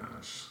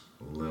gosh.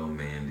 Little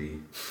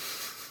Mandy.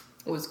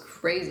 It was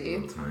crazy.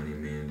 Little tiny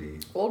Mandy.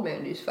 Old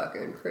Mandy's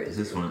fucking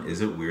crazy.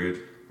 Is it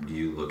weird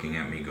you looking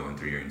at me going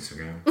through your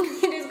Instagram?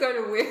 It is kind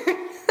of weird.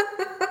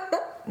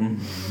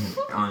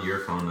 On your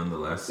phone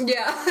nonetheless?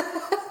 Yeah.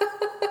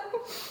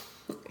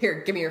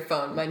 Here, give me your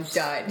phone. Mine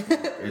died.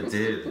 It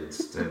did.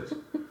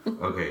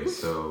 Okay,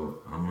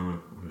 so I'm gonna...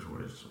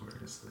 Where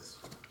is this?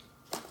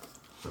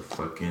 The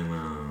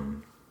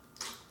fucking...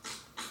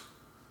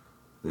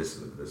 This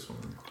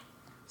one.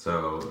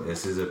 So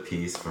this is a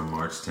piece from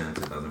March 10th,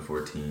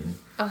 2014.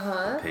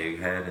 The pig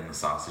head and the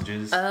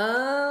sausages.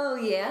 Oh,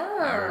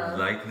 yeah. I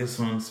like this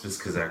one just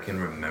because I can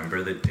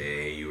remember the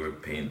days you were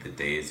painting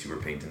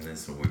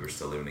this when we were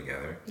still living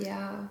together.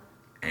 Yeah.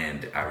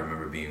 And I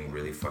remember being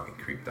really fucking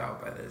creeped out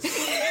by this.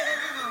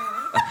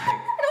 I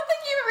don't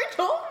think you ever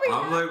told me.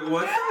 I'm like,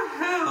 what the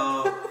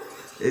hell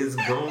is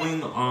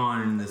going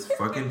on in this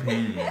fucking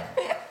painting?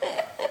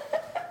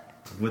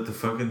 With the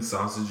fucking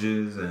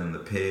sausages and the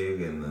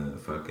pig and the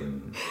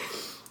fucking...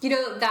 You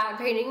know, that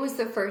painting was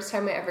the first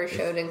time I ever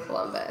showed in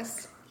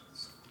Columbus.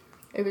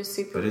 It was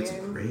super But it's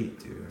weird. great,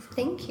 dude.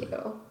 Thank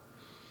you.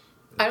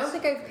 I don't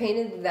think I've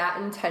painted that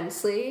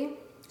intensely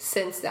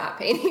since that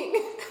painting.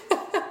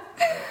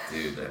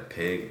 Dude, that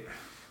pig...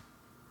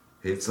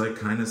 It's like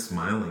kind of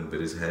smiling, but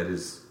his head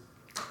is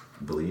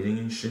bleeding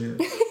and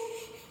shit.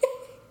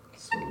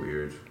 So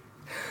weird.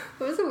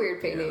 It was a weird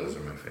Yeah, painting. those are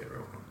my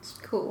favorite ones.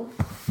 Cool.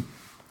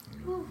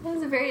 Well, that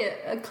was a very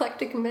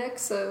eclectic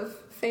mix of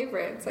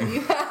favorites that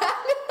you had.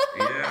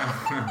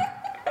 Yeah.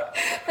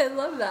 I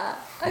love that.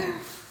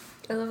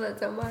 I love that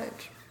so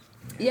much.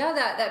 Yeah,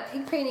 that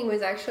pig painting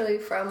was actually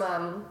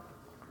from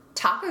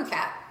Taco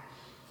Cat.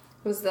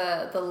 It was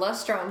the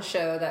Lustron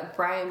show that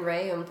Brian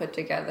Rayum put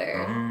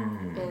together.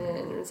 And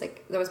it was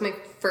like, that was my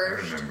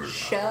first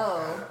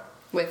show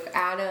with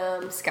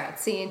Adam,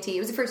 Scott Santee. It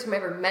was the first time I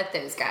ever met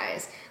those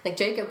guys. Like,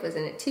 Jacob was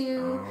in it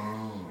too.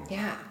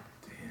 Yeah.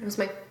 It was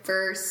my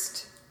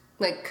first,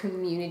 like,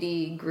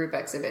 community group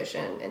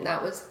exhibition, and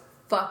that was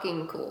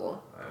fucking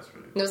cool. That's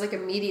really cool. It was, like,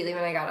 immediately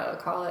when I got out of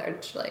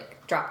college,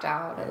 like, dropped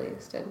out, at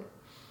least, and,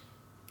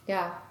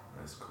 yeah.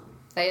 That's cool.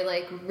 I,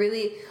 like,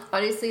 really,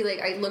 honestly,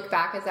 like, I look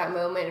back at that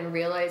moment and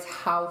realize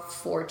how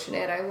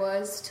fortunate I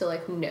was to,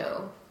 like,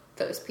 know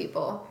those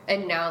people.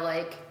 And now,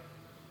 like,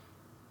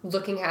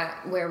 looking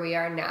at where we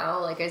are now,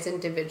 like, as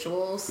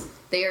individuals,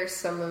 they are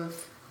some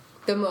of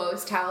the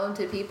most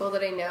talented people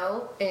that I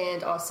know,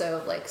 and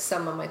also, like,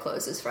 some of my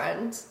closest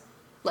friends.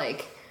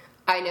 Like,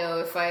 I know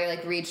if I,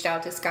 like, reached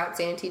out to Scott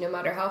Santee, no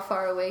matter how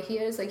far away he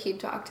is, like, he'd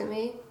talk to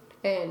me.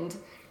 And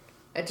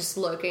just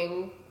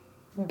looking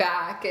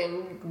back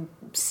and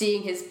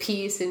seeing his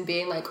piece and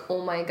being like,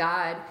 oh my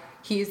god,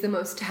 he's the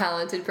most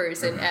talented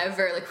person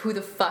ever. Like, who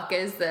the fuck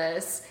is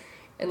this?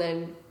 And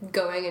then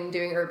going and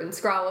doing Urban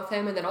Scrawl with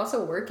him, and then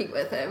also working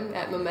with him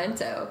at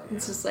Memento. Yeah.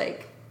 It's just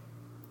like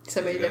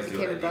somebody that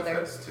became a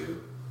brother.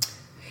 Too?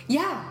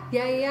 Yeah.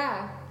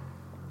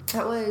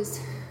 That was,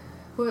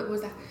 what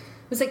was that?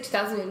 It was like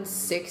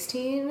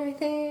 2016, I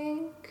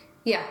think.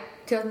 Yeah,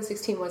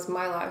 2016 was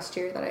my last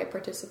year that I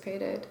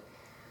participated.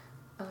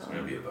 It's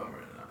gonna be a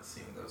bummer not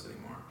seeing those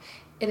anymore.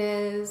 It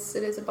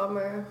is a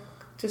bummer,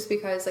 just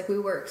because, like, we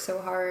work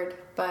so hard,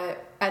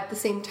 but at the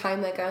same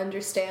time, like, I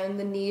understand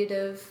the need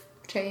of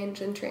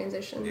change and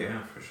transition.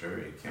 Yeah, for sure.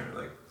 You can't,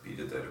 like, beat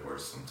a dead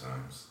horse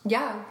sometimes.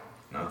 Yeah.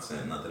 Not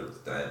saying not that it was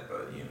dead,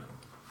 but, you know.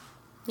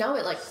 No,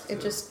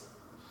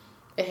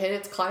 it hit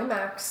its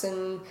climax,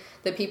 and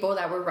the people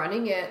that were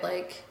running it,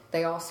 like,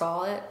 they all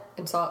saw it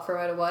and saw it for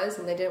what it was,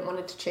 and they didn't want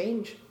it to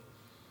change.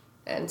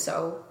 And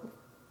so,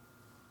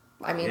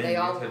 I mean, they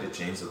all had to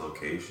change the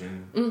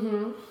location.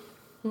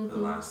 The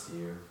last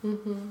year.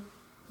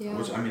 Yeah.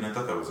 Which, I mean, I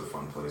thought that was a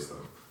fun place,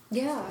 though.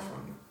 Yeah.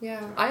 Fun.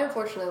 Yeah. I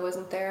unfortunately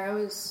wasn't there. I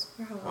was.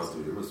 Where was Oh,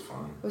 dude, it was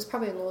fun. It was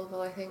probably in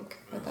Louisville, I think,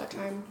 at that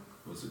time.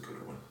 It was a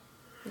good one.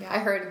 Yeah, I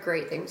heard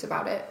great things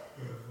about it.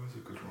 Yeah, it was a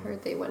good one. I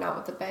heard they went out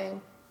with a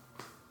bang,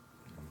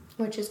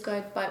 which is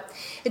good. But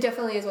it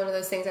definitely is one of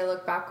those things I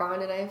look back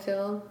on and I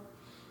feel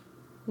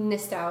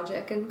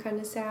nostalgic and kind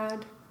of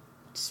sad,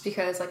 just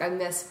because, like, I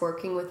miss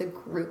working with a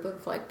group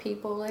of, like,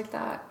 people like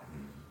that.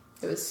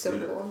 It was so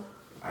cool.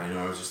 I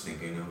know. I was just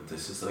thinking,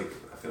 this is like,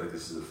 I feel like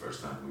this is the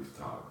first time we've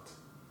talked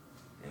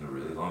in a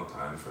really long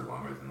time for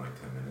longer than like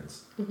 10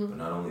 minutes. But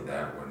not only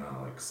that, we're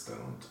not like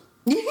stoned.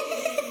 Yeah.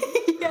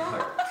 We're,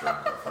 like,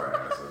 drunk off our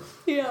asses.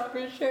 Yeah,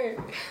 for sure.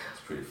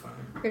 It's pretty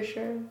funny. For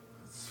sure.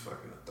 It's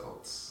fucking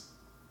adults.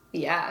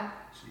 Yeah.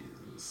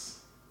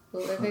 Jesus.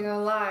 Living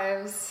our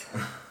lives.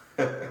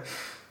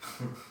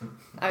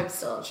 I'm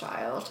still a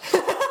child.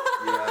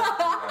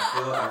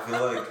 I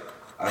feel like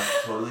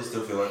I totally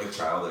still feel like a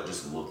child that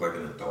just looked like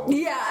an adult.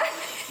 Yeah.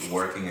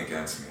 Working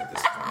against me at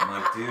this point. I'm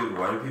like, dude,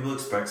 why do people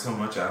expect so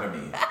much out of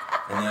me? And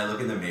then I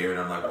look in the mirror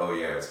and I'm like, oh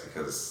yeah, it's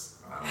because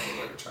I don't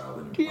look like a child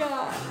anymore.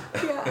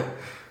 Yeah.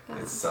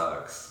 It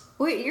sucks.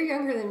 Wait, you're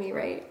younger than me,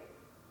 right?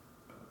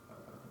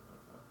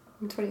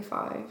 I'm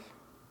 25.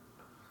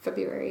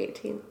 February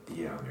 18th.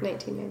 Yeah.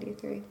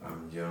 1993.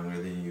 I'm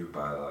younger than you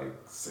by like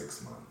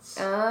 6 months.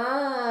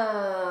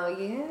 Oh,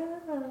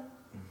 yeah.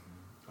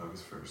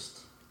 August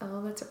 1st.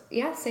 Oh, that's...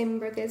 Yeah, same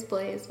birthday as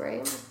Blaze,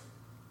 right?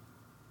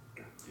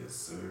 Yes,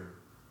 sir.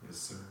 Yes,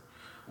 sir.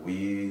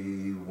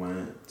 We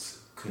went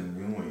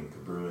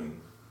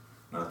canoeing.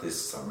 Not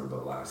this summer,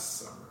 but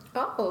last summer.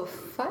 Oh,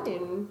 fun. Are they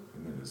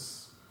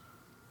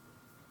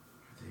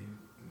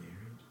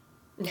married?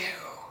 No.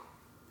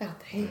 Oh,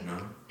 they... No?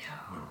 No.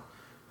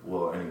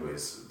 Well,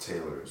 anyways,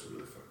 Taylor is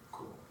really fucking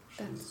cool.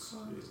 She's a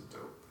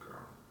dope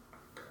girl.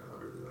 I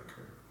really like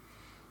her.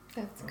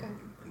 That's good.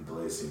 And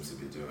Blaze seems to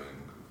be doing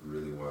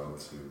really well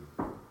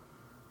too.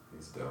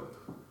 He's dope.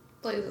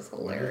 Blaze is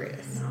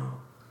hilarious. I know.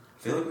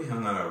 I feel like we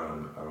hung out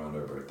around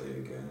our birthday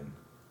again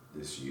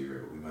this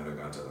year. We might have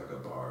gone to like a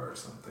bar or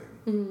something.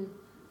 Mm-hmm.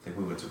 I think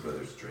we went to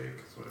Brothers Drake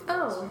is what it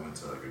was. Oh. We went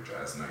to like a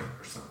jazz night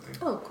or something.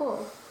 Oh,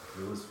 cool.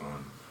 It was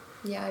fun.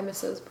 Yeah, I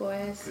miss those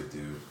boys. Good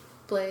dude.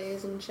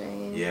 Blaze and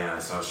Shane. Yeah, I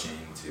saw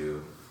Shane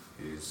too.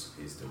 He's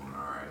doing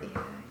alright.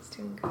 Yeah, he's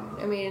doing good.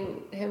 I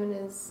mean, him and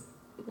his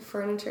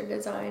furniture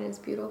design is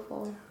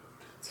beautiful.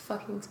 It's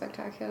fucking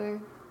spectacular.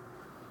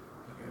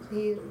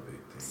 He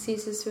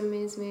ceases to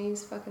amaze me.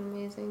 He's fucking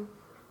amazing.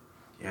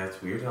 Yeah,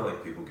 it's weird how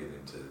like people get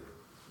into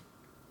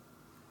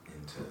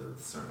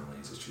certain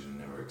lanes that you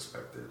never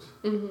expected.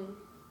 Mm-hmm.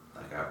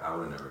 Like I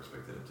would have never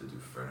expected him to do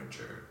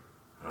furniture.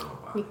 I don't know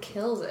why. He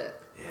kills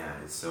it. Yeah,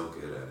 he's so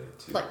good at it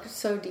too. Like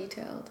so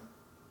detailed.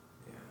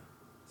 Yeah,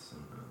 so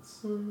nuts.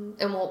 Mm-hmm.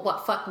 And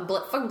what fucking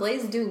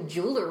Blaze is doing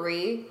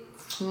jewelry.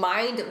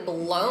 Mind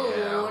blown.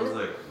 Yeah, I was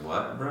like,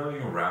 what, bro? You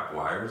can wrap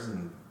wires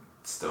and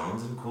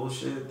stones and cool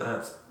shit?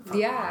 That's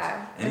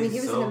yeah. I mean, he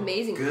was so an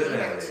amazing good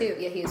painter at too.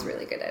 it. Yeah, he's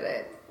really good at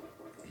it.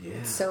 Yeah.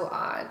 It's so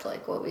odd,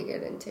 like what we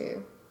get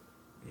into.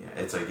 Yeah,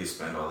 it's like you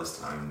spend all this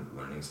time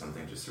learning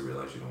something just to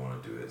realize you don't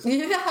want to do it.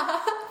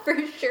 Yeah, for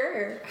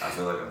sure. I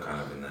feel like I'm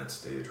kind of in that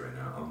stage right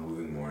now. I'm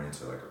moving more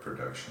into like a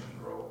production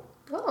role.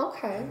 Oh,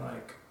 okay. And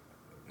like,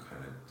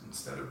 kind of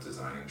instead of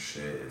designing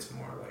shit, it's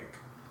more like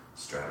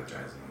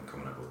strategizing and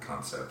coming up with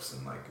concepts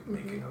and like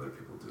making other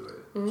people do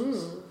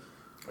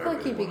it. I feel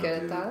like you'd be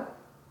good at that.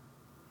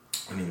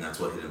 I mean, that's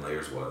what Hidden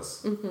Layers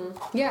was.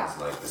 Mm-hmm. Yeah.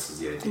 It's like, this is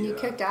the idea. And you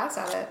kicked ass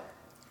at it.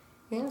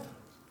 Yeah.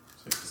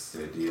 So this is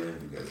the idea,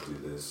 and you guys do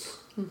this.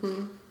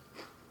 Mm-hmm.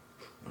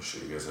 I'll show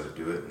you guys how to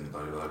do it, and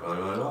blah, blah, blah,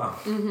 blah, blah.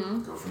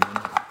 Mm-hmm. Go from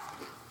there.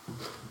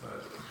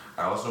 But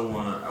I also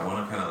want to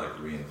kind of like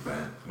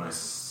reinvent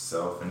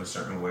myself in a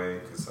certain way,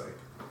 because like,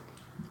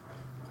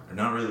 or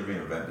not really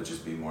reinvent, but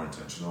just be more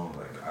intentional.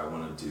 Like, I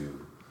want to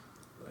do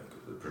like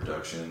the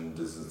production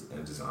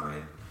and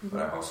design, but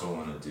I also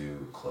want to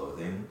do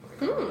clothing.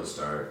 Like, I want to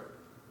start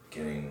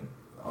getting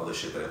all the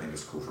shit that I think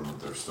is cool from the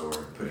thrift store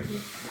and putting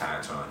a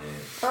patch on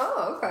it.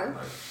 Oh, okay.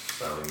 Like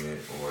selling it,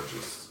 or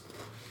just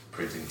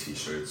printing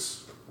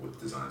t-shirts with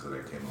designs that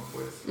I came up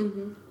with.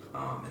 And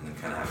then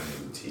kind of having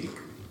a boutique.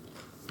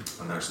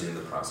 I'm actually in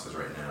the process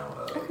right now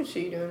of... I could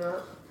see you doing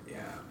that.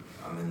 Yeah.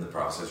 I'm in the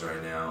process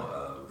right now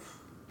of...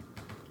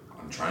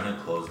 I'm trying to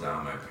close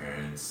down my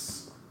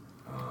parents'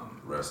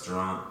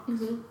 restaurant.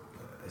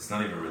 It's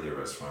not even really a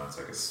restaurant. It's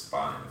like a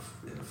spot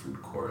in a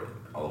food court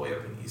all the way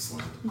up in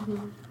Eastland.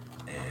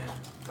 And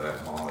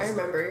that mall is... I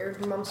remember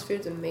your mom's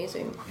food's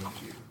amazing.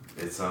 Thank you.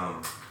 It's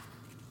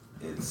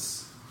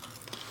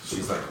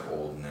she's like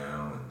old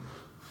now, and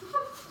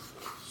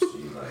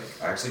she like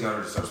I actually got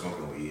her to start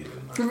smoking weed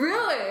and like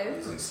Really?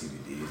 using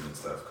CBDs and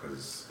stuff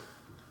because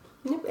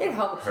It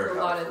helps her with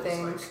a lot health of was,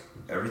 things. like,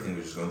 everything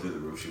was just going through the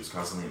roof. She was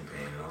constantly in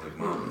pain, and I was like,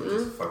 Mom, you're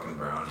just fucking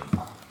brownie.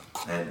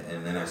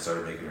 And then I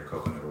started making her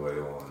coconut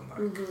oil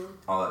and like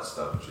all that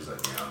stuff, and she's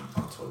like, yeah,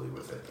 I'm totally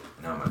with it.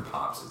 And now my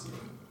pops is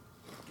even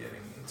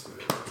getting into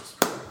it, which is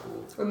pretty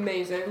cool.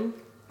 Amazing.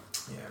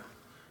 Yeah.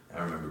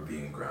 I remember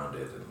being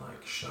grounded and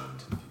like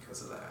shunned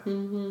because of that.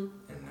 And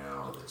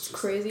now it's just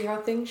Crazy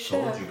how things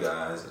shift. told you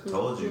guys. I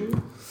told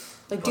you.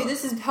 Like, dude,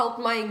 this has helped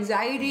my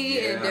anxiety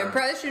and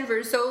depression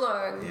for so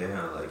long.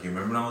 Yeah, like you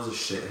remember when I was a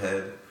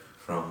shithead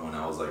from when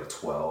I was like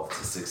 12 to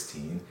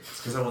 16? It's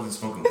because I wasn't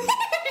smoking weed.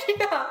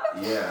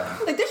 Yeah.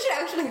 Like, this shit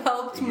actually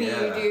helped me,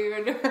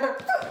 dude. Yeah.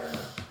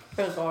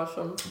 That was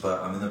awesome.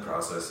 But I'm in the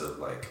process of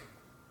like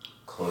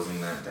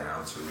closing that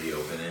down to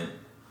reopen it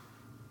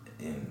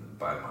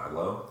by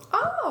Milo.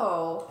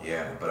 Oh.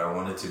 Yeah, but I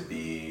want it to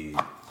be,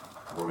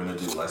 we're going to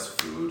do less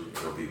food.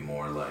 It'll be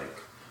more like,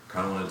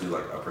 kind of want to do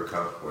like upper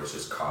cup where it's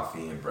just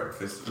coffee and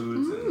breakfast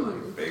foods and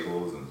like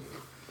bagels, and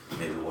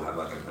maybe we'll have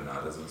like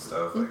empanadas and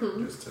stuff, like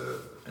just to,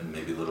 and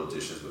maybe little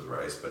dishes with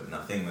rice, but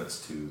nothing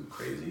that's too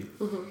crazy.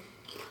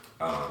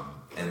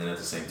 And then at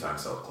the same time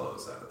sell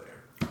clothes out of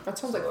there. That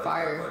sounds So, like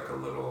fire. Have, like a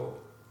little,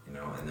 you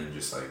know, and then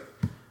just like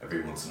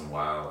every once in a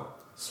while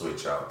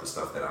switch out the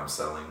stuff that I'm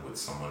selling with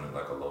someone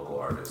like a local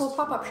artist. Well,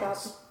 pop-up shop.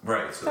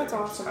 Right, so That's they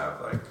can awesome. just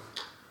have like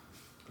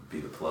be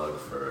the plug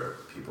for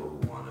people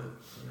who want to,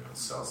 you know,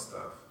 sell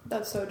stuff.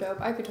 That's so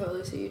dope. I could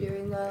totally see you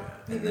doing that.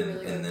 Yeah. You'd And be then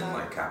really good at that.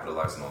 like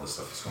capitalizing all the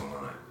stuff that's going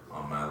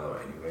on Milo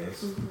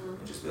anyways,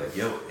 and just be like,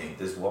 yo, paint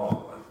this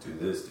wall, like do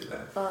this, do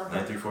that.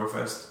 934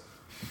 Fest.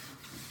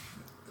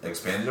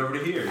 Expand it over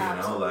to here, you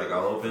know, like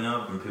I'll open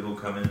up and people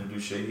come in and do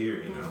shit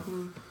here, you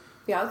know.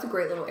 Yeah, it's a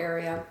great little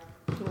area.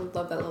 I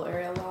love that little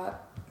area a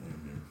lot.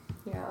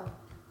 Yeah.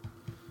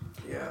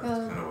 Yeah, that's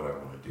kind of what I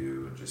want to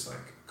do, and just like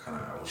kind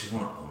of, I just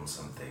want to own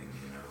something,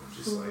 you know,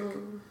 just like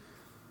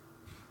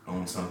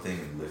own something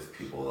and lift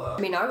people up.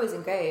 I mean, I was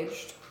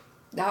engaged.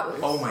 That was.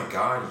 Oh my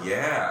god,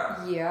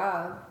 yeah.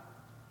 Yeah.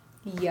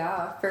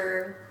 Yeah,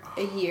 for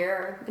a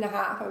year and a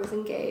half I was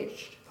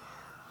engaged.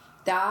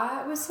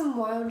 That was some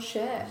wild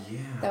shit. Yeah,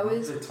 That I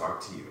was. wanted to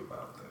talk to you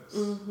about this.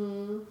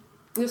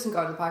 You can go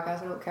on the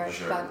podcast, I don't care.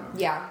 Sure. But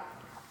yeah.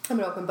 I'm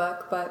an open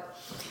book, but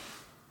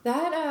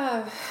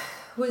that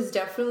was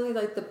definitely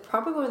like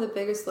probably one of the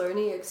biggest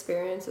learning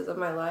experiences of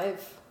my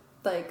life.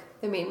 Like,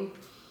 I mean,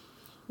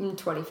 I'm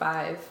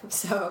 25,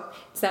 so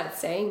it's not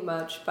saying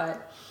much,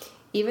 but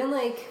even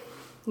like,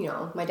 you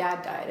know, my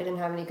dad died. I didn't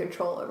have any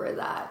control over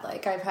that.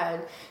 Like, I've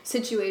had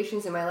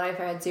situations in my life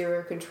I had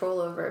zero control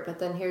over, but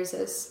then here's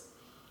this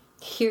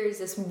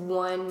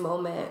one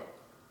moment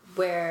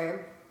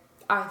where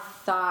I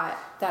thought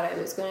that I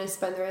was going to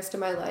spend the rest of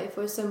my life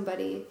with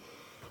somebody,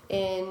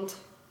 and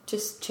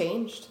just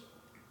changed.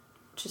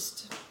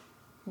 Just,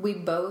 we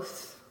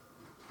both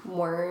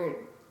weren't,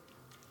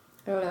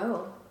 I don't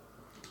know.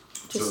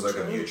 So it was like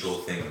changed. A mutual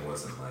thing. It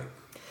wasn't like...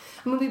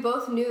 I mean, we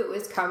both knew it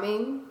was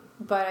coming,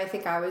 but I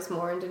think I was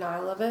more in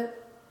denial of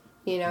it.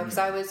 You know, because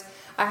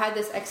I had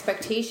this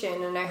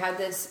expectation, and I had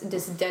this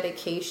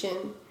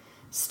dedication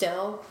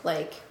still,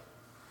 like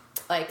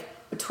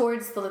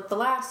towards the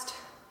last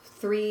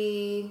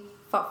 3-4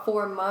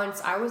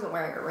 months, I wasn't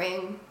wearing a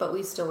ring, but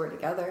we still were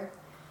together.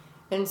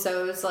 And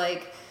so it was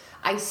like,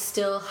 I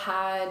still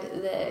had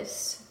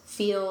this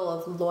feel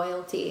of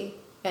loyalty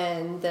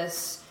and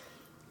this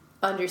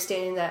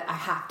understanding that I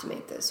have to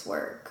make this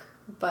work.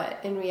 But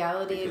in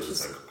reality, it's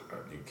just like,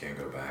 you can't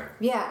go back.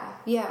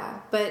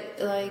 Yeah.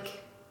 But I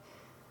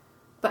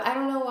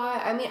don't know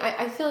why. I mean,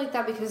 I feel like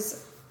that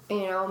because,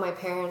 you know, my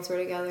parents were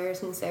together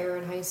since they were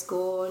in high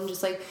school, and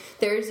just like,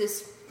 there's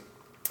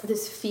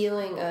this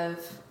feeling of,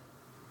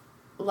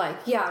 like,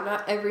 yeah,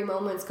 not every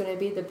moment's going to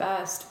be the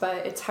best,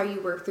 but it's how you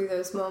work through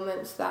those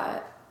moments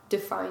that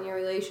define your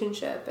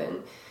relationship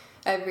and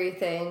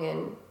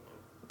everything.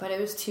 But it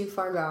was too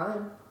far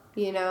gone.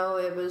 You know,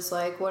 it was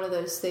like one of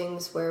those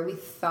things where we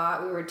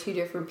thought we were two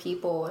different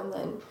people, and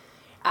then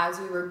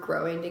as we were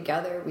growing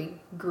together, we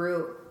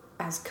grew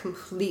as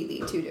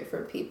completely two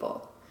different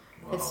people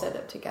instead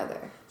of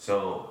together.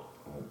 So,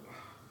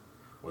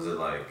 was it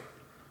like,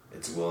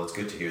 it's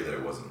good to hear that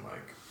it wasn't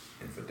like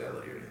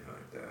infidelity or anything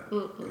like that,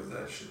 because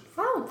that shit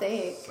I don't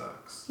think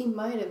sucks. He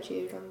might have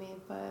cheated on me,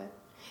 but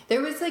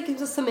there was like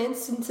just some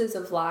instances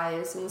of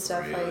lies and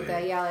stuff like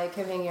that. Yeah, like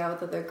him hanging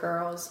out with other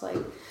girls. Like,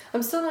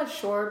 I'm still not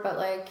sure, but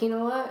like, you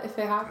know what? If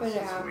it happened,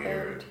 it happened.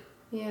 Weird.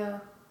 Yeah,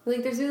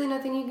 like there's really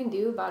nothing you can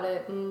do about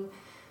it, and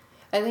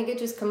I think it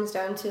just comes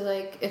down to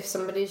like, if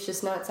somebody's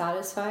just not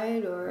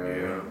satisfied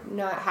or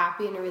not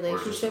happy in a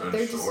relationship,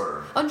 they're just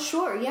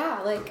unsure. Yeah,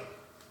 like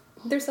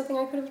there's something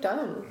I could have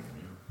done.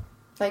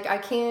 Like, I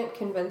can't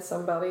convince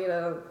somebody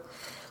to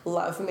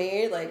love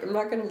me. Like, I'm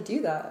not going to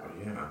do that.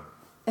 Yeah.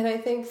 And I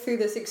think through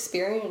this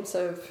experience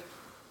of,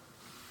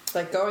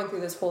 like, going through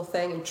this whole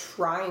thing and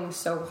trying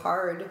so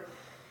hard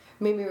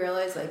made me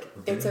realize, like,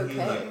 it's okay.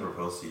 Didn't he, like,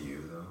 propose to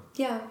you, though?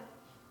 Yeah.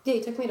 Yeah,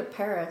 he took me to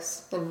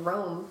Paris and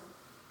Rome.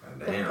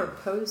 And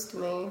proposed to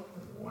me.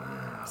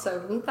 Wow. So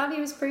we thought he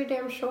was pretty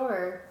damn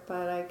sure,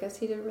 but I guess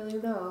he didn't really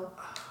know.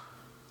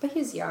 But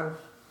he's young.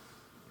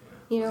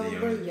 Yeah. You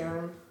know, we're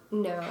young.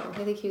 No,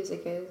 I think he was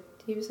like a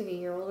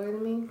year older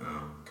than me.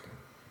 Oh, okay.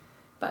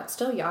 But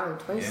still young,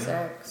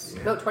 26.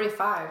 Yeah. No,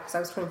 25, because I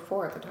was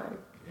 24 at the time.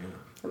 Yeah.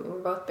 I mean, we're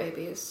both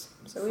babies,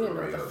 so we didn't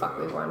know what the fuck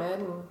we wanted.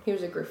 And he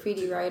was a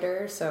graffiti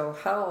writer, so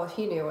hell,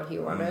 he knew what he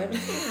wanted.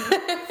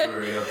 For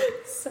real.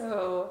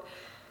 So,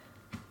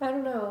 I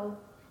don't know.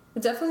 I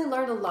definitely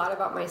learned a lot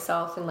about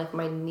myself and, like,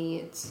 my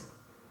needs.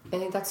 I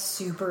think that's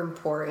super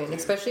important,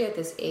 especially at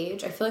this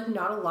age. I feel like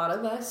not a lot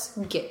of us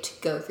get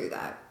to go through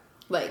that.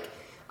 Like,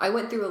 I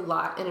went through a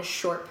lot in a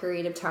short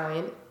period of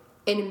time,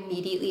 and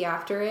immediately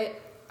after it,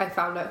 I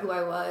found out who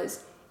I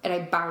was, and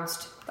I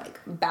bounced like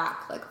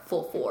back, like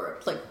full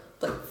force, like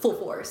full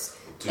force.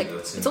 Dude, like,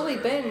 that's it's only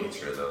been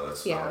nature, though.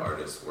 That's how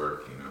artists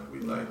work, you know. We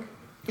like.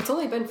 It's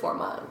only been 4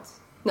 months.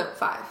 No,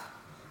 5.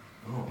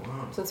 Oh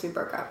wow! Since we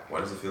broke up.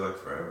 Why does it feel like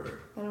forever?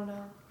 I don't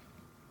know.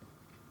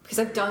 Because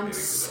I've done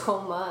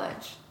so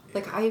much. Yeah.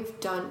 Like, I've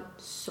done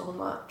so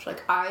much.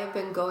 Like, I have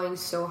been going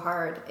so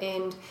hard,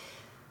 and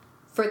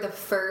for the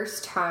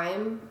first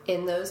time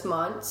in those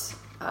months,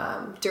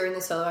 during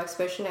the solo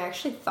exhibition, I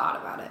actually thought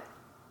about it.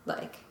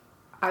 Like,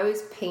 I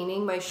was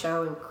painting my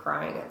show and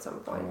crying at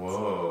some point.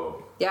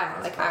 Whoa. Yeah,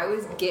 like powerful. I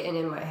was getting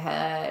in my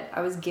head. I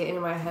was getting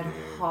in my head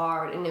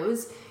hard, and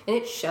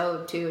it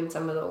showed too in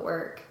some of the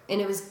work, and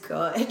it was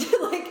good.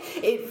 Like,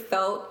 it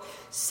felt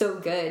so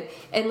good.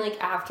 And like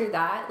after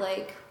that,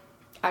 like,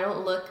 I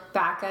don't look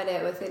back at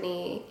it with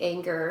any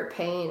anger or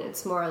pain.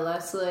 It's more or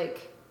less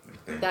like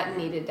that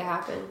needed to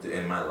happen.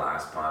 In my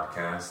last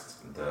podcast,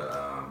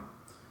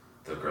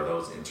 the girl that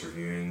was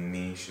interviewing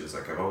me, she was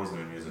like, I've always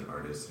known you as an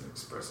artist, an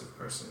expressive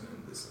person,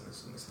 and this and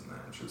this and this and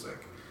that. And she was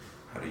like,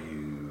 how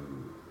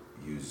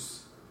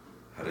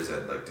does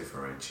that like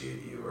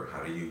differentiate you, or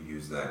how do you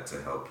use that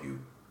to help you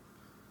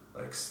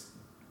like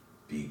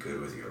be good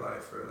with your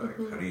life, or like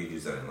how do you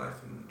use that in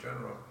life in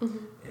general?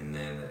 And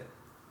then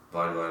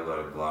blah blah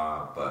blah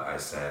blah. But I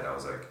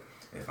was like,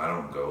 if I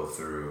don't go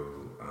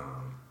through,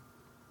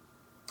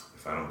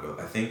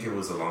 I think it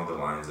was along the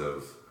lines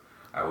of,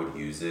 I would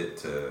use it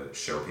to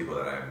show people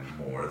that I'm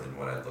more than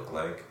what I look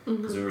like.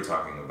 Because we were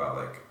talking about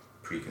like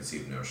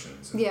preconceived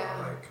notions and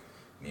like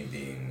me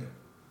being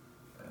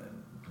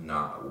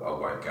not a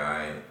white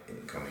guy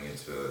coming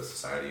into a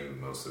society,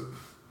 most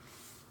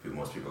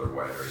people are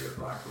white or you're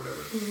black or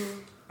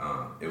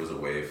whatever. It was a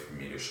way for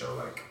me to show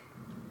like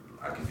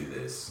I can do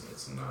this.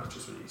 It's not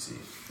just what you see.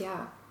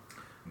 Yeah.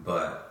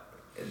 But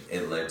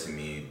it led to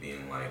me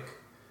being like,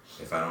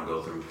 if I don't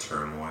go through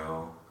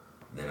turmoil,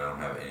 then I don't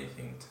have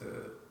anything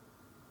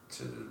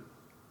to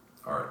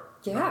art.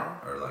 Yeah.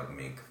 Or like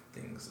make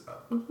things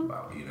up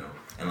about, you know?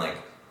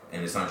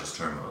 And it's not just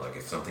turmoil. Like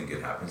if something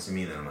good happens to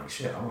me, then I'm like,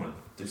 shit, I want to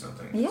do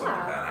something. Yeah. If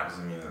something bad happens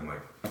to me, then I'm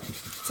like,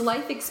 it's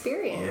life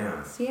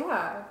experience.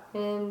 Yeah.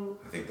 And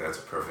I think that's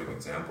a perfect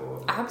example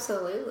of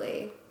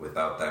absolutely.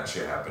 Without that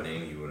shit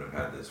happening, you wouldn't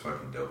have had this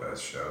fucking dope ass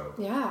show.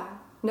 Yeah.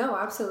 No,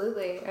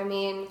 absolutely. I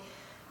mean,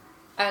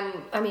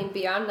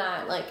 beyond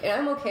that, like, and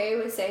I'm okay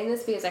with saying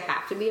this because I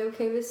have to be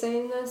okay with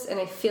saying this, and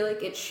I feel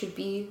like it should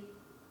be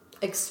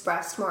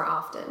expressed more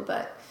often,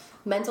 but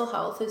mental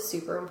health is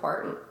super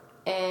important.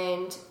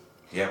 And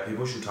yeah,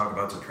 people should talk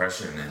about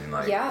depression and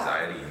like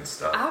anxiety and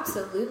stuff.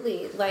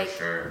 Absolutely, like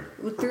for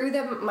sure.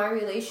 Through my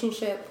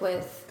relationship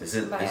with this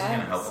is gonna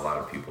help a lot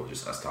of people.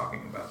 Just us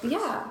talking about this.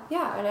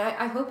 Yeah, and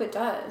I hope it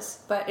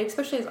does. But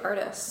especially as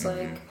artists,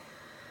 like,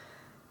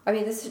 I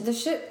mean,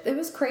 this shit, it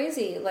was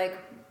crazy. Like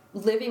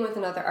living with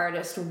another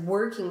artist,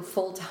 working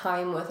full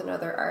time with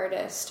another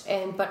artist,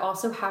 but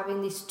also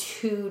having these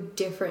two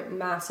different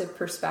massive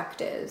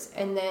perspectives,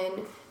 and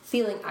then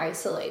feeling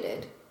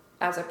isolated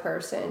as a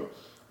person.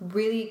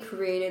 Really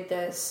created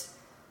this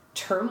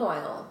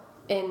turmoil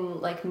in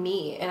like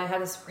me, and I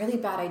had this really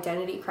bad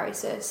identity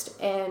crisis,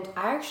 and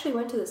I actually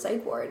went to the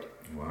psych ward.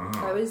 Wow.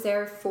 I was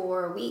there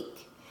for a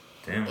week.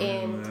 Damn.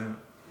 And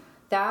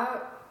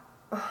that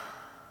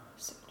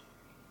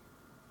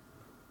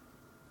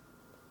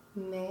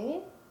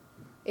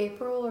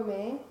April or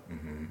May.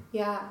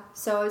 Yeah,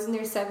 so I was in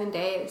there 7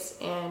 days,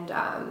 and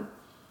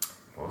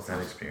what was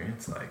that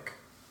experience like?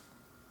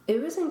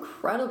 It was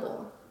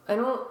incredible. I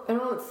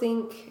don't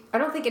think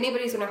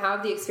anybody's gonna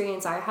have the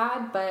experience I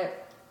had,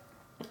 but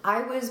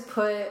I was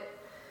put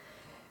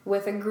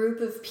with a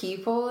group of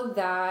people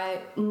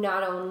that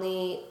not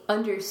only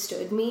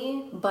understood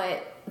me,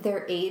 but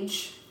their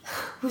age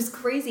was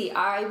crazy.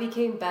 I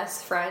became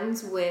best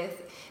friends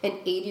with an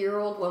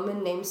 80-year-old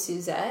woman named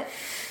Suzette.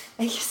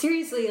 Like,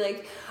 seriously,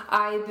 like,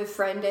 I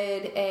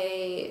befriended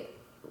a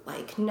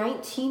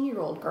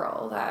 19-year-old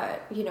girl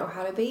that, you know,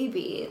 had a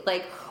baby.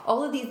 Like,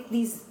 all of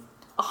these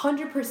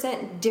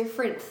 100%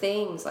 different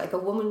things. Like, a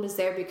woman was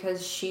there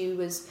because she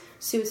was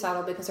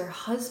suicidal because her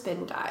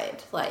husband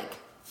died, like,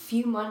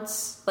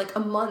 a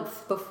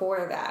month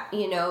before that,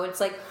 you know?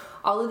 It's like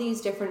all of these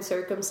different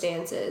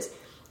circumstances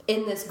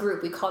in this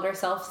group. We called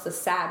ourselves the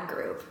sad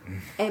group,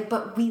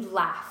 but we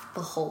laughed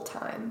the whole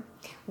time.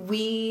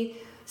 We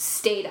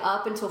stayed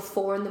up until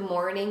 4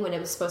 a.m. when it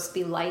was supposed to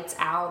be lights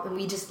out, and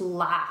we just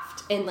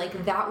laughed. And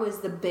like, that was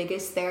the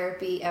biggest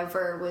therapy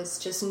ever, was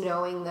just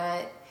knowing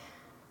that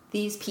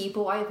these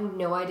people, I have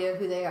no idea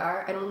who they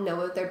are. I don't know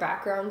what their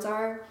backgrounds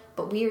are,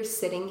 but we are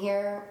sitting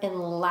here and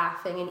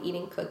laughing and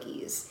eating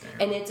cookies.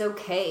 Damn. And it's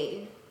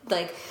okay.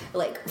 Like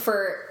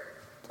for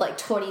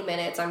 20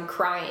 minutes I'm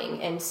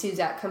crying, and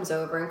Suzette comes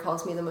over and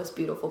calls me the most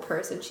beautiful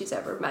person she's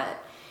ever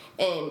met.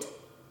 And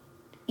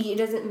it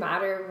doesn't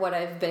matter what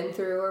I've been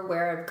through or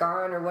where I've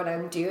gone or what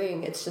I'm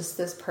doing. It's just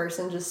this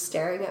person just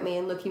staring at me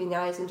and looking me in the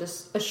eyes and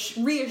just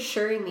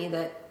reassuring me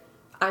that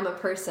I'm a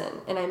person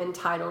and I'm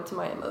entitled to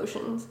my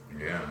emotions.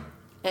 Yeah.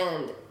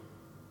 And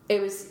it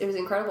was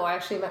incredible. I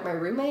actually met my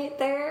roommate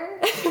there.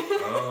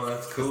 Oh,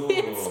 that's cool.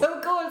 It's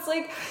so cool. It's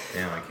like,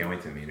 damn, I can't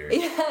wait to meet her.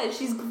 Yeah,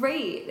 she's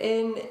great.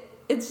 And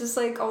it's just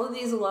like all of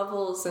these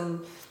levels,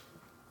 and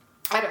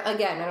I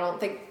don't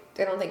think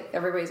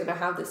everybody's gonna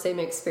have the same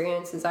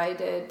experience as I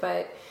did,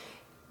 but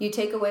you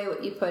take away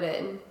what you put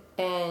in,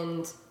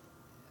 and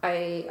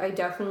I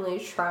definitely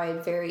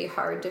tried very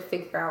hard to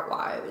figure out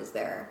why I was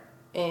there.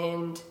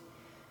 And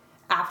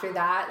after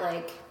that,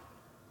 like,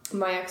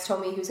 my ex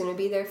told me he was going to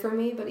be there for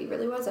me, but he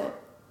really wasn't.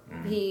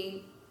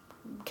 He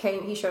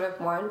showed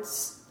up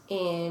once,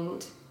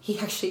 and he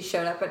actually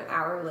showed up an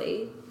hour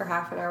late, or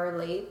half an hour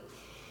late.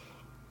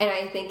 And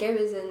I think it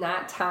was in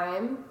that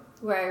time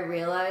where I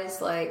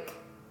realized, like,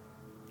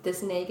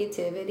 this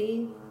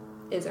negativity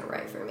isn't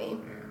right for me.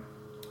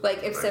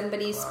 Like, if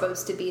somebody's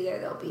supposed to be there,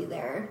 they'll be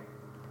there.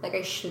 Like,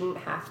 I shouldn't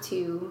have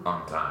to...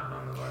 On time,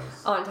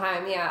 nonetheless. On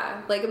time,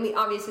 yeah. Like, I mean,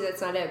 obviously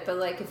that's not it, but,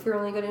 like, if you're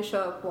only going to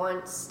show up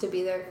once to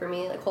be there for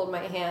me, like, hold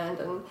my hand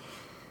and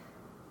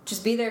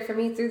just be there for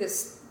me through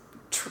this,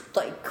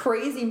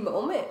 crazy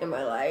moment in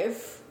my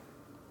life.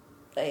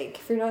 Like,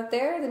 if you're not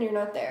there, then you're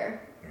not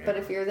there. Yeah. But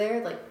if you're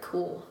there, like,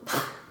 cool.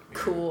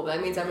 Cool.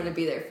 That means I'm going to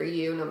be there for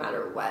you no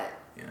matter what.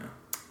 Yeah.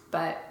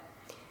 But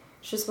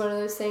it's just one of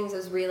those things,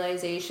 those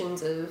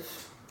realizations of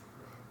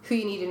who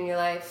you need in your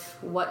life,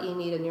 what you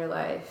need in your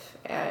life,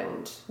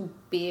 and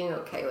being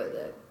okay with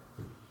it.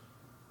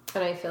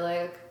 And I feel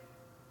like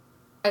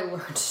I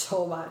learned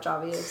so much,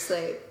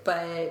 obviously,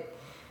 but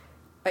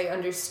I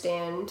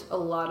understand a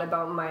lot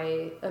about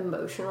my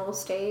emotional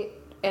state,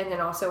 and then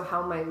also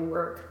how my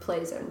work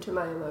plays into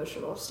my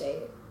emotional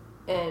state.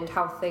 and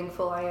how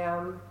thankful I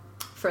am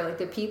for like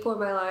the people in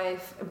my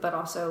life, but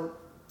also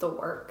the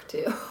work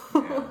too.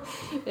 Yeah,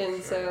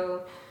 and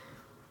so,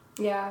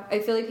 yeah, I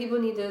feel like people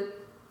need to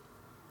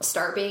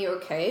start being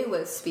okay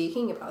with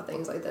speaking about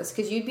things like this,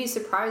 because you'd be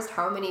surprised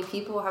how many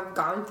people have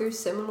gone through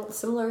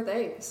similar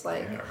things.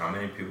 Like, how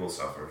many people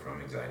suffer from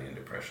anxiety and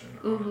depression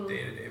on a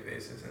day-to-day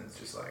basis, and it's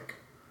just like,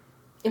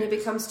 and it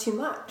becomes too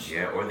much.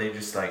 Yeah, or they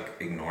just like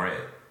ignore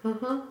it.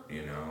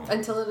 You know,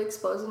 until it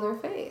explodes in their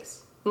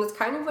face. And that's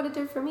kind of what it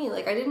did for me.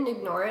 Like, I didn't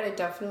ignore it. I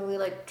definitely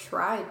like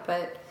tried,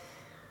 but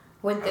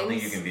when I don't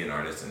think you can be an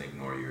artist and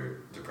ignore your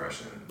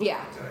depression,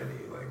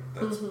 anxiety. Like,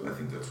 that's I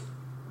think that's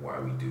why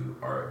we do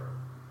art.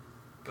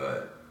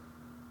 But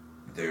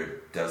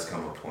there does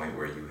come a point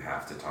where you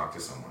have to talk to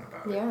someone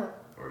about it. Yeah.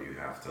 Or you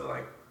have to,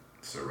 like,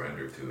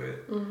 surrender to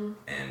it.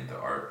 And the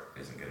art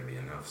isn't going to be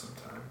enough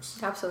sometimes.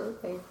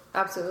 Absolutely.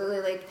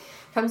 Like,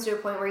 comes to a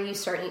point where you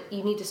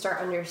need to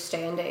start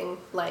understanding,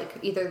 like,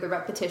 either the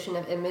repetition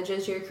of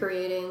images you're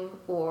creating,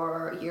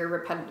 or your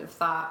repetitive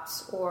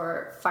thoughts,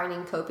 or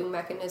finding coping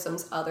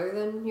mechanisms other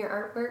than your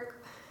artwork.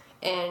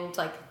 And,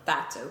 like,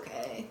 that's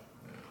okay.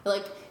 Yeah.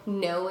 Like,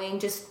 knowing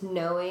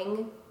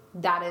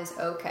that is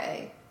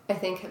okay, I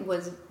think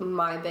was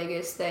my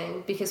biggest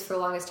thing, because for the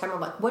longest time I'm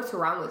like, what's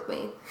wrong with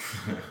me?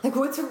 Like,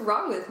 what's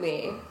wrong with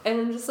me? And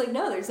I'm just like,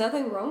 no, there's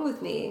nothing wrong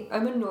with me.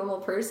 I'm a normal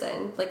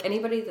person. Like,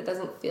 anybody that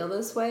doesn't feel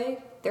this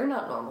way, they're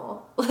not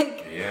normal.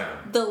 Like,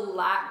 the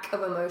lack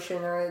of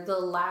emotion or the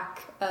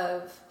lack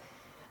of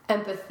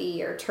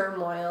empathy or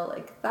turmoil,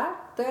 like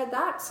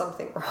that's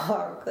something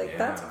wrong. Like,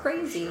 that's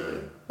crazy.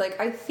 Sure. Like,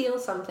 I feel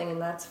something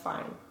and that's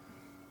fine.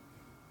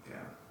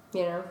 Yeah.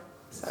 You know?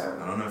 So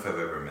I don't know if I've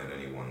ever met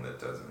anyone that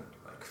doesn't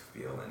like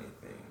feel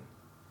anything.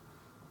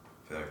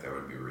 I feel like that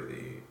would be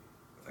really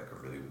like a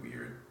really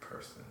weird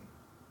person.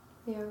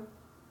 Yeah.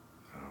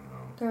 I don't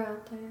know. They're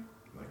out there.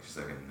 Like, just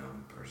like a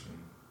numb person.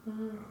 I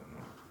don't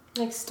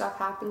know. Like, stuff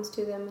happens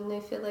to them and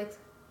they feel like,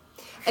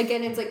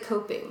 again, it's like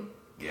coping.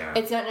 Yeah.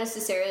 It's not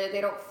necessarily that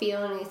they don't feel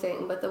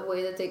anything, but the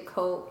way that they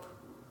cope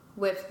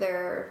with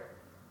their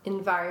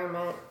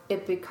environment,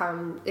 it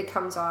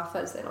comes off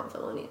as they don't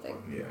feel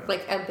anything. Yeah.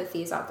 Like,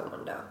 empathy is out the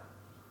window.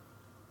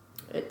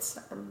 It's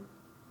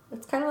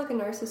kind of like a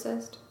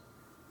narcissist.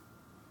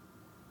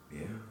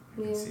 Yeah, I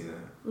can see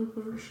that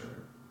for sure.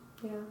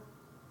 Yeah,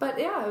 but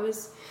yeah, it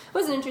was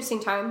an interesting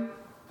time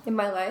in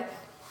my life.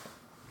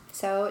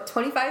 So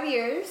 25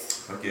 years.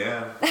 Fuck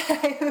yeah.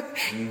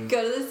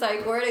 Go to the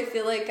psych ward. I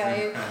feel like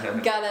I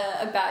got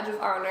a badge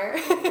of honor.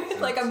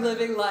 Like, I'm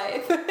living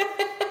life.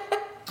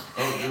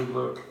 Oh, dude,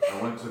 look!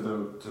 I went to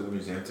the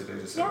museum today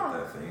to set up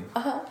that thing.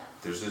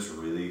 There's this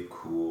really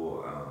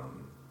cool.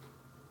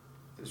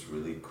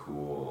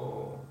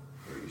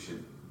 Here, you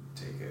should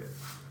take it.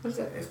 What is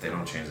it? If they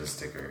don't change the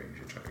sticker, you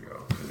should try to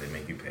go, because they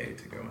make you pay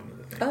to go into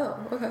the thing. Oh,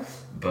 okay.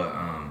 But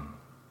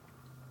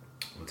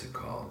what's it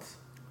called?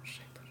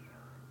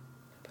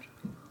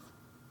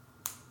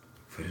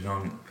 Put it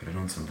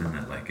on something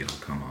that, like, it'll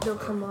come off. It'll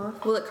come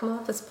off. Will it come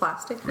off as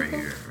plastic? Right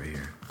here.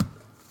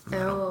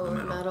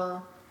 The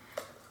metal.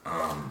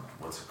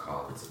 What's it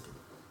called?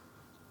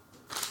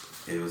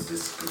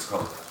 It's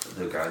called,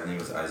 the guy's name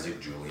is Isaac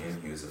Julian.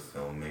 He was a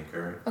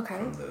filmmaker. Okay.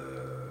 From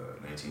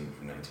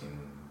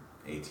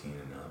 1918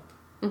 and up.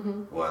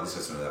 Well, at least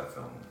that's what that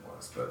film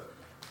was. But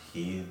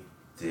he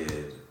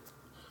did,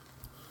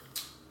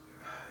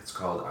 it's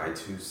called I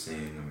Too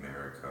Sing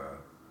America.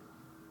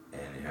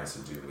 And it has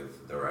to do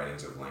with the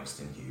writings of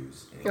Langston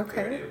Hughes. And he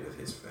paired it with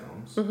his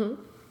films. And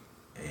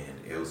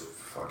it was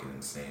fucking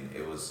insane.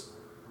 It was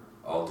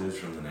all dudes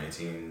from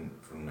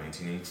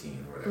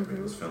 1918 or whatever.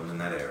 It was filmed in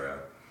that era.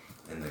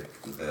 And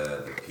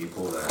the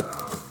people that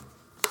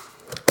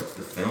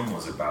the film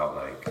was about,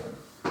 like,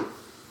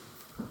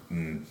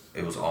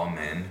 it was all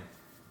men.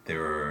 They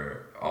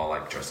were all,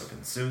 like, dressed up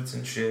in suits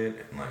and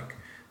shit, and, like,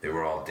 they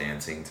were all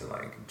dancing to,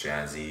 like,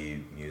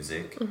 jazzy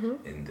music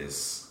in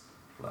this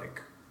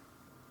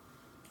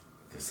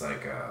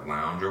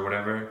lounge or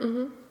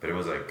whatever. But it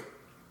was, like,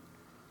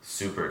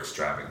 super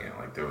extravagant.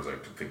 Like, there was,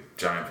 like,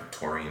 giant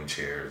Victorian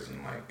chairs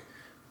and, like,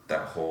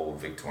 that whole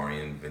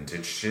Victorian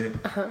vintage shit.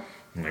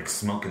 And, like,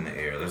 smoke in the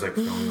air. There's, like,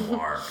 film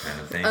noir kind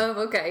of thing. Oh,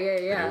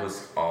 okay, yeah. But it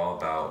was all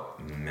about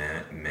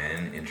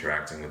men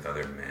interacting with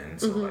other men.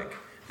 So, like,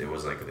 there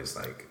was, like, this,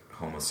 like,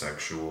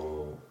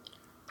 homosexual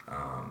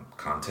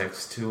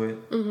context to it.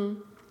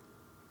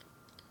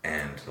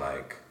 And,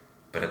 like,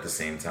 but at the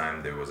same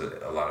time, there was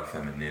a lot of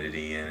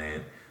femininity in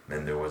it.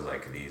 Then there was,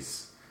 like,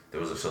 there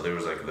was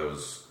like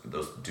those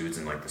dudes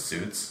in, like, the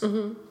suits.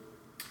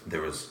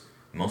 There was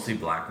mostly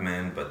black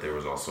men, but there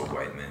was also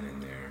white men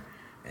in there.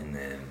 And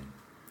then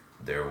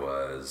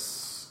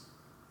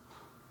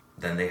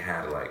they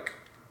had, like,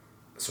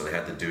 so they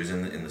had the dudes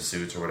in the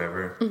suits or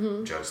whatever,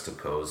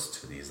 juxtaposed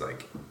to these,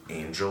 like,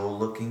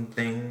 angel-looking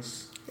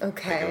things.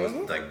 Okay. Like, it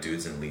was, like,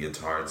 dudes in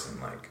leotards,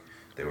 and, like,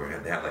 they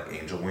had, like,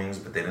 angel wings,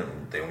 but they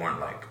weren't,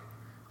 like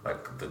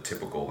the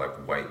typical, like,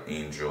 white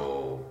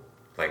angel,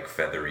 like,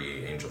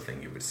 feathery angel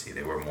thing you would see.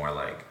 They were more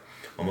like,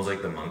 almost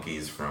like the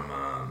monkeys from,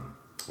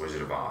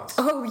 Wizard of Oz.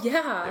 Oh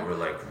yeah. They were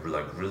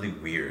like really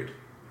weird.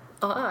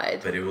 Odd.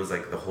 But it was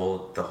like the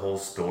whole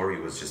story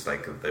was just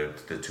like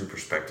the two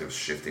perspectives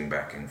shifting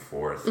back and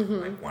forth,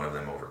 and like one of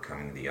them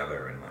overcoming the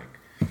other, and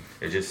like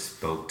it just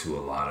spoke to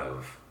a lot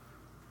of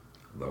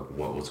like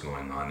what was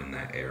going on in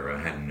that era.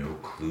 I had no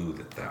clue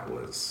that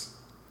was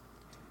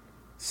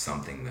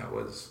something that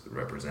was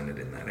represented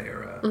in that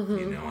era,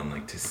 you know, and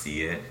like to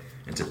see it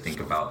and to think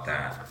about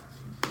that,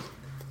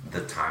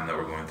 the time that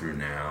we're going through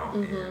now,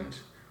 and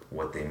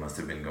what they must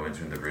have been going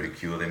through, the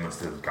ridicule they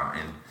must have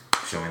gotten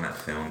showing that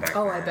film back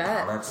then. I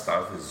bet. All that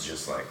stuff is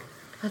just like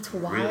that's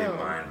wild. Really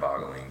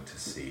mind-boggling to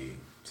see.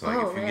 So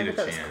like if you get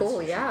a chance,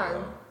 cool.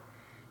 Yeah.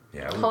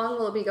 Yeah. How long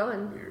will it be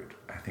going? Weird.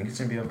 I think it's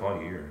gonna be up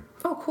all year.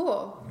 Oh,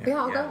 cool.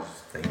 Yeah, I'll go.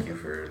 Thank you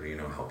for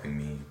helping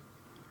me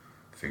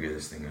figure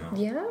this thing out.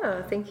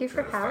 Yeah, thank you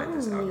for having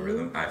me.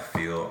 Algorithm.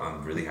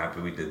 I'm really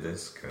happy we did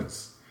this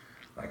because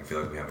like I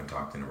feel like we haven't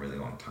talked in a really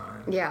long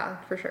time. Yeah,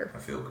 for sure. I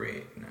feel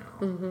great now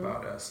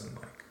about us and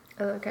like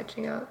I love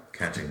catching up,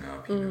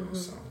 you know.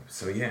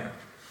 So yeah,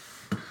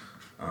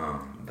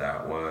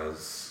 that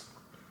was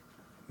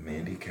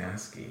Mandy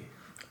Caskey.